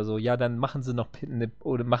Gast da oder so, ja, dann machen Sie doch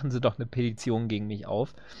eine Petition gegen mich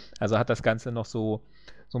auf. Also hat das Ganze noch so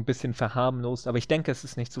ein bisschen verharmlost. Aber ich denke, es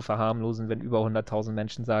ist nicht zu verharmlosen, wenn über 100.000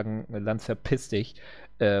 Menschen sagen, dann verpiss dich.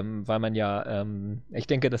 Weil man ja, ich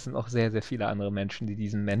denke, das sind auch sehr, sehr viele andere Menschen, die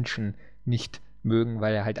diesen Menschen nicht mögen,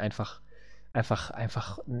 weil er halt einfach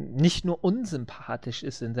nicht nur unsympathisch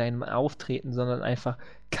ist in seinem Auftreten, sondern einfach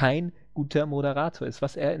kein guter Moderator ist.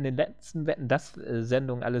 Was er in den letzten Wetten, das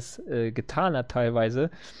Sendungen alles getan hat teilweise,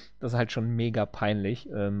 das ist halt schon mega peinlich.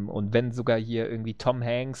 Und wenn sogar hier irgendwie Tom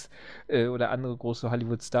Hanks oder andere große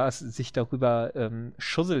Hollywood-Stars sich darüber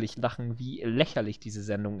schusselig lachen, wie lächerlich diese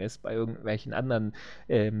Sendung ist bei irgendwelchen anderen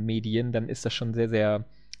Medien, dann ist das schon sehr, sehr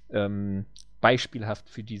beispielhaft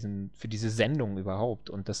für diese Sendung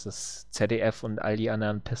überhaupt. Und dass das ZDF und all die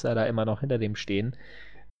anderen Pisser da immer noch hinter dem stehen,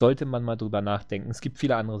 sollte man mal drüber nachdenken. Es gibt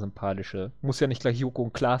viele andere sympathische. Muss ja nicht gleich Joko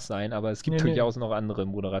und Klaas sein, aber es gibt durchaus noch andere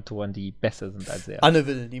Moderatoren, die besser sind als er. Anne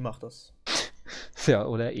Will, die macht das. Ja,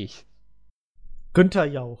 oder ich. Günther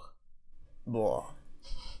Jauch. Boah.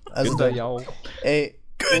 Also Günther Jauch. Ey,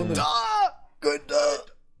 Günther!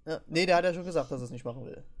 Ja, nee, der hat ja schon gesagt, dass er es nicht machen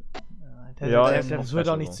will. Das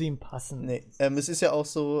würde auch nicht zu ihm passen. Nee, es ist ja auch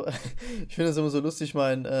so, ich finde es immer so lustig,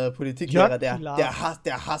 mein Politiklehrer, der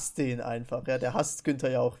hasst den einfach, ja, der hasst Günther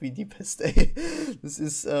ja auch wie die Pest, ey. Das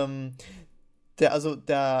ist, der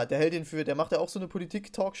hält den der macht ja auch so eine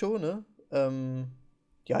Politik-Talkshow, ne?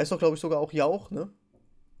 Die heißt doch, glaube ich, sogar auch Jauch, ne?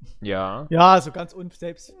 Ja. Ja, so ganz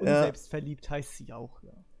unselbstverliebt heißt sie auch,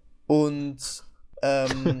 ja. Und,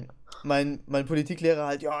 mein Politiklehrer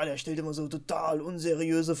halt, ja, der stellt immer so total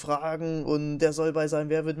unseriöse Fragen und der soll bei seinem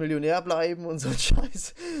Wer wird Millionär bleiben und so ein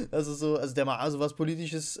Scheiß. Also der mal also was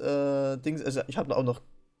politisches Dings, also ich habe auch noch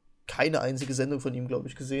keine einzige Sendung von ihm, glaube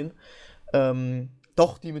ich, gesehen.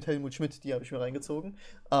 Doch, die mit Helmut Schmidt, die habe ich mir reingezogen.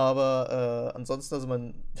 Aber ansonsten,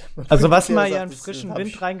 also was mal ja einen frischen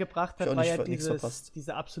Wind reingebracht hat, war ja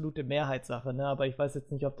diese absolute Mehrheitssache, ne? Aber ich weiß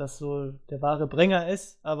jetzt nicht, ob das so der wahre Bringer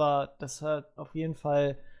ist, aber das hat auf jeden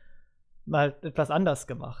Fall mal etwas anders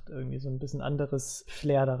gemacht, irgendwie so ein bisschen anderes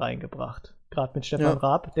Flair da reingebracht. Gerade mit Stefan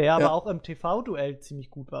Raab, der aber auch im TV-Duell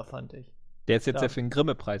ziemlich gut war, fand ich. Der ist jetzt ja für den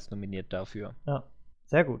Grimme-Preis nominiert dafür. Ja,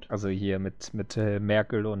 sehr gut. Also hier mit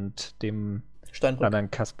Merkel und dem Steinbrück.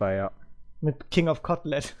 anderen Kasper, ja. Mit King of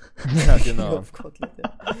Kotlet. Ja, genau. King of Kotlet,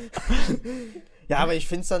 ja. Ja, aber ich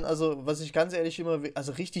finde es dann, also, was ich ganz ehrlich immer,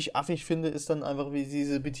 also richtig affig finde, ist dann einfach wie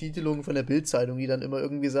diese Betitelung von der Bild-Zeitung, die dann immer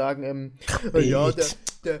irgendwie sagen,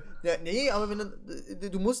 ja, nee, aber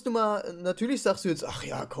du musst nur mal, natürlich sagst du jetzt, ach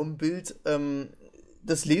ja, komm, Bild,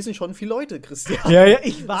 das lesen schon viele Leute, Christian. Ja,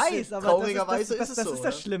 ich weiß, aber traurigerweise ist es so. Das ist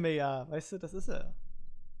das Schlimme, ja, weißt du, das ist ja.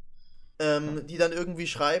 Die dann irgendwie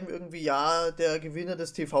schreiben, ja, der Gewinner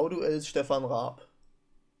des TV-Duells Stefan Raab.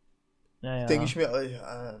 Ja. Denke ich mir,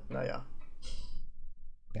 naja.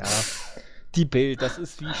 Ja, die Bild, das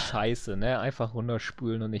ist wie Scheiße, ne? Einfach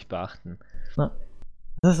runterspülen und nicht beachten. Na,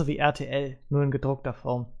 das ist so wie RTL, nur in gedruckter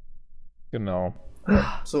Form. Genau.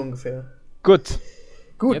 So ungefähr. Gut.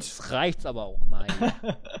 Jetzt reicht's aber auch mal.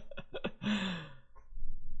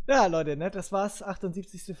 Ja, Leute, ne? Das war's,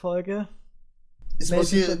 78. Folge. Es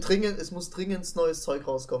muss dringend neues Zeug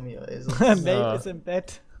rauskommen hier. Ey, Melf ist im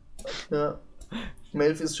Bett. Ja.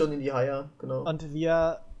 Melf ist schon in die Haie, genau. Und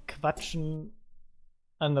wir quatschen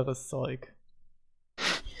anderes Zeug.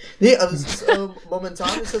 Nee, also es ist, momentan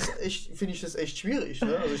finde ich das echt schwierig,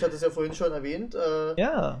 ne? Also ich hatte es ja vorhin schon erwähnt.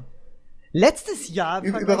 Ja. Letztes Jahr,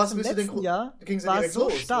 über was willst du denn war so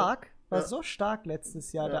los, stark, ne? war so stark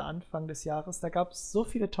letztes Jahr, der Anfang des Jahres. Da gab es so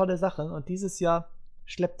viele tolle Sachen und dieses Jahr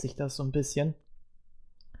schleppt sich das so ein bisschen.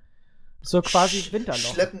 So quasi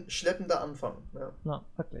Winterloch. Schleppender Anfang, ja. Na,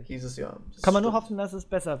 wirklich. Dieses Jahr. Kann man nur hoffen, dass es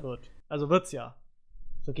besser wird. Also wird's ja.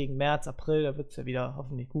 So gegen März, April, da wird's ja wieder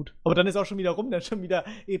hoffentlich gut. Aber dann ist auch schon wieder rum, dann schon wieder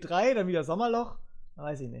E3, dann wieder Sommerloch.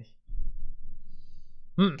 Weiß ich nicht.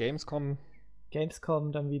 Gamescom,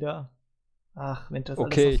 dann wieder. Ach, Winter ist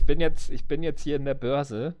okay, alles ich bin jetzt hier in der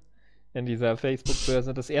Börse, in dieser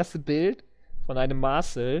Facebook-Börse. Das erste Bild von einem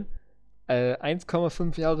Marcel,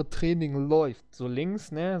 1,5 Jahre Training läuft. So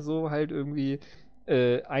links, ne, so halt irgendwie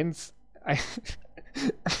 1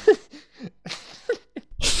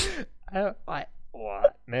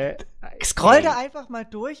 ne. Scroll da einfach mal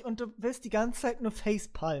durch und du wirst die ganze Zeit nur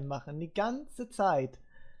Facepalm machen. Die ganze Zeit.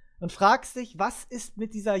 Und fragst dich, was ist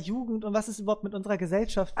mit dieser Jugend und was ist überhaupt mit unserer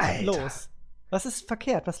Gesellschaft los? Was ist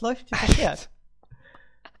verkehrt? Was läuft hier verkehrt?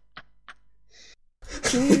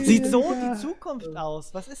 Sieht so die Zukunft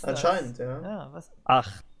aus. Was ist das? Anscheinend, ja. Ja, was?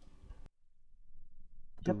 Ach,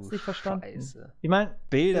 Ich hab's nicht verstanden. Scheiße. Ich meine,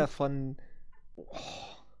 Bilder von.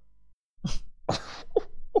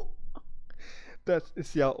 Das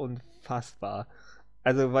ist ja unfassbar.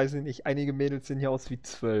 Also, weiß ich nicht, einige Mädels sehen ja aus wie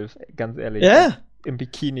 12, ganz ehrlich. ja, Im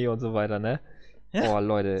Bikini und so weiter, ne? Ja, Oh,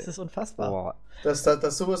 Leute. das ist unfassbar. Boah. Dass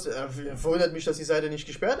sowas verwundert mich, dass die Seite nicht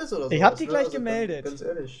gesperrt ist oder so. Ich hab die gleich gemeldet. Ganz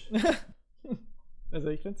ehrlich. Also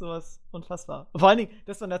ich finde sowas unfassbar. Vor allen Dingen,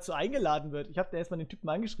 dass man dazu eingeladen wird. Ich habe da erstmal den Typen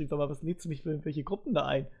angeschrieben, aber was lädst du mich für irgendwelche Gruppen da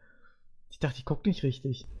ein? Ich dachte, ich guck nicht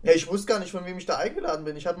richtig. Ja, ich wusste gar nicht, von wem ich da eingeladen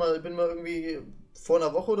bin. Bin mal irgendwie vor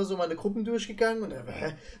einer Woche oder so meine Gruppen durchgegangen und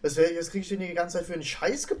was krieg ich denn die ganze Zeit für einen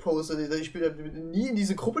Scheiß gepostet? Ich bin nie in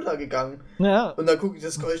diese Gruppe da gegangen. Ja. Und dann gucke ich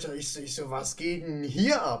das Geräusch, ich so, was geht denn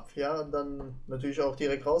hier ab? Ja, und dann natürlich auch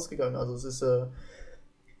direkt rausgegangen. Also es ist,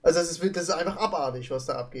 das ist einfach abartig, was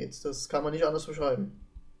da abgeht. Das kann man nicht anders beschreiben.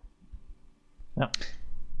 Ja.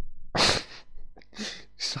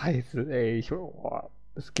 Scheiße, ey.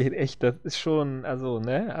 Das geht echt, das ist schon, also,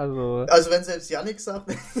 ne? Also wenn selbst Yannick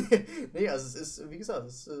sagt, nee, also es ist, wie gesagt,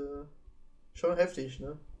 es ist schon heftig,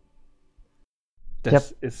 ne?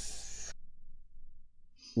 das ist.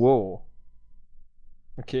 Wow.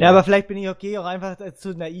 Okay. Ja, aber vielleicht bin ich auch einfach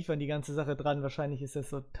zu naiv an die ganze Sache dran. Wahrscheinlich ist das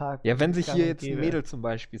so Tag. Ja, wenn sich gang hier und jetzt ein gäbe. Mädel zum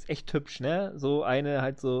Beispiel, ist echt hübsch, ne? So eine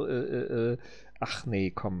halt so, ach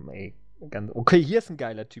nee, komm, ey. Okay, hier ist ein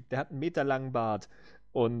geiler Typ, der hat einen meterlangen Bart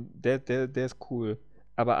und der ist cool.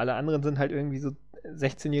 Aber alle anderen sind halt irgendwie so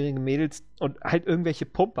 16-jährige Mädels und halt irgendwelche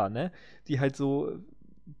Pumper, ne? Die halt so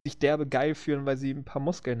sich derbe geil fühlen, weil sie ein paar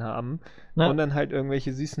Muskeln haben. Ja. Und dann halt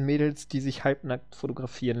irgendwelche süßen Mädels, die sich halbnackt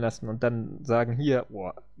fotografieren lassen und dann sagen,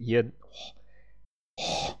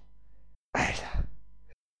 Alter.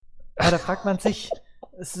 Aber da fragt man sich,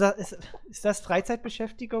 ist das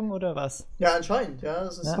Freizeitbeschäftigung oder was? Ja, anscheinend, ja.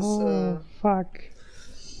 Das ist, Ja. Fuck.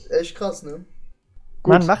 echt krass, ne?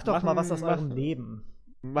 Gut, Man macht doch mal was aus eurem Leben.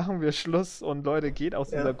 Machen wir Schluss und Leute, geht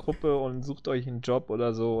aus dieser Gruppe und sucht euch einen Job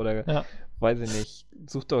oder so oder weiß ich nicht.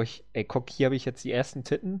 Sucht euch, ey, guck, hier habe ich jetzt die ersten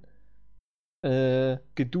Titten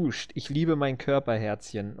geduscht. Ich liebe mein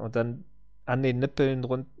Körperherzchen und dann an den Nippeln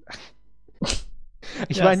rund.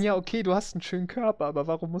 Ich meine, ja, okay, du hast einen schönen Körper, aber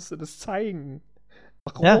warum musst du das zeigen?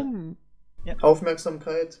 Warum? Ja.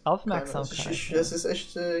 Aufmerksamkeit. Aufmerksamkeit. Das ist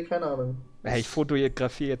echt, keine Ahnung. Ja, ich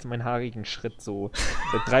fotografiere jetzt meinen haarigen Schritt so.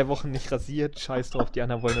 Seit 3 Wochen nicht rasiert, scheiß drauf, die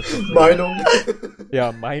anderen wollen das nicht. Meinung.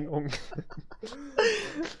 Ja, Meinung.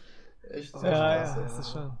 Echt Ja,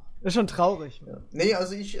 krass, ist schon traurig. Ja. Nee,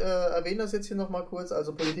 also ich erwähne das jetzt hier nochmal kurz,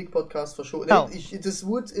 also Politik-Podcast verschoben. Genau. Nee, das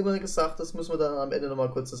wurde immer gesagt, das müssen wir dann am Ende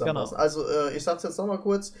nochmal kurz zusammenfassen. Genau. Also ich sag's jetzt nochmal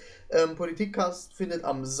kurz, Politik-Cast findet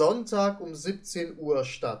am Sonntag um 17 Uhr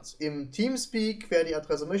statt. Im Teamspeak, wer die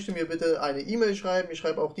Adresse möchte, mir bitte eine E-Mail schreiben. Ich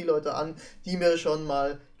schreibe auch die Leute an, die mir schon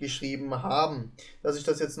mal geschrieben haben, dass sich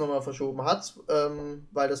das jetzt nochmal verschoben hat,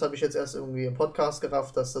 weil das habe ich jetzt erst irgendwie im Podcast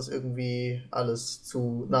gerafft, dass das irgendwie alles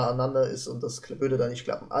zu nah aneinander ist und das würde da nicht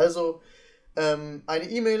klappen. Also eine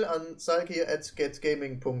E-Mail an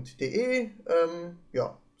salki@getgaming.de,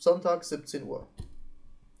 ja, Sonntag 17 Uhr.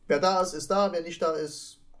 Wer da ist da, wer nicht da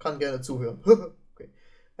ist, kann gerne zuhören. Okay.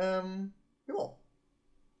 Ja.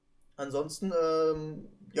 Ansonsten,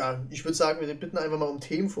 ja, ich würde sagen, wir bitten einfach mal um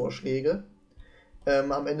Themenvorschläge.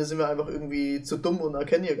 Am Ende sind wir einfach irgendwie zu dumm und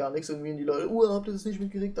erkennen hier gar nichts. Irgendwie die Leute, habt ihr das nicht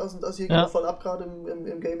mitgekriegt, das und das hier geht voll ab, gerade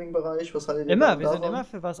im Gaming-Bereich. Was haltet ihr Immer, davon? wir sind immer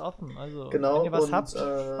für was offen. Also, genau, wenn ihr was und, habt,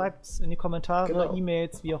 schreibt's in die Kommentare, genau.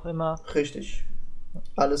 E-Mails, wie auch immer. Richtig.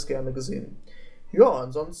 Alles gerne gesehen. Ja,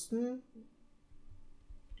 ansonsten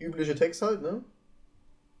übliche Text halt, ne?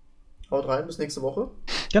 Haut rein, bis nächste Woche.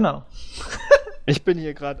 Genau. Ich bin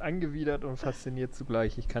hier gerade angewidert und fasziniert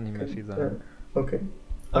zugleich. Ich kann nicht mehr viel sagen. Okay.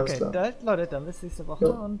 Alles klar. Leute, dann bis nächste Woche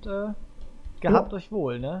und gehabt euch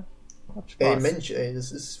wohl, ne? Habt Spaß. Ey, Mensch, ey,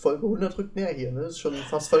 das ist Folge 100 rückt näher hier, ne? Das ist schon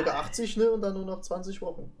fast Folge 80, ne? Und dann nur noch 20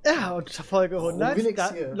 Wochen. Ja, und Folge 100.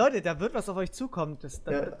 Hier. Leute, da wird was auf euch zukommen.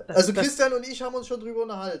 Also Christian und ich haben uns schon drüber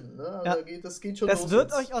unterhalten, ne? Also das geht schon los. Das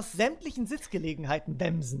wird euch aus sämtlichen Sitzgelegenheiten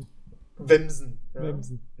wemsen. Wemsen. Ja.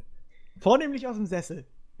 Wemsen. Vornehmlich aus dem Sessel.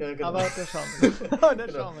 Ja, genau. Aber da schauen wir noch. Schauen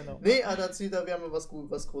wir noch. Nee, da werden wir was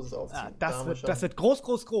Großes aufziehen. Ja, das wird groß.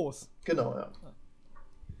 Genau, ja.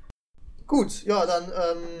 Gut, ja,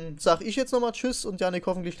 dann sag ich jetzt nochmal Tschüss und Janik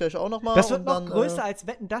hoffentlich gleich auch nochmal. Das wird noch größer als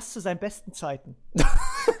Wetten, das zu seinen besten Zeiten.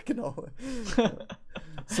 Genau.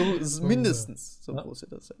 So ist mindestens so groß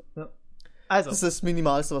wird das, ja. Also. Das ist das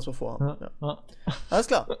Minimalste, was wir vorhaben. Ja. Alles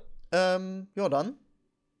klar. Ja, dann.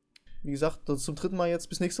 Wie gesagt, zum 3. Mal jetzt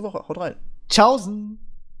bis nächste Woche. Haut rein. Tschaußen.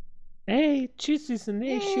 Ey, tschüss, Süße,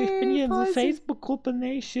 nee, ich bin hier in so Facebook-Gruppe,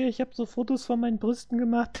 nee, ich hab so Fotos von meinen Brüsten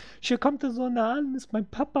gemacht. Hier kommt da so eine an, ist mein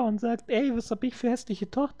Papa und sagt, ey, was hab ich für hässliche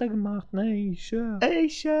Tochter gemacht? Nee,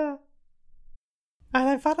 Ah,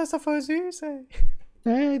 dein Vater ist doch voll süß, ey.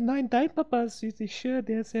 Ey, nein, dein Papa ist süß,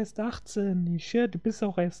 der ist erst 18, du bist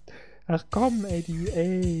auch erst, ach komm,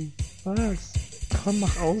 ey, was? Komm,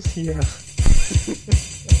 mach aus hier.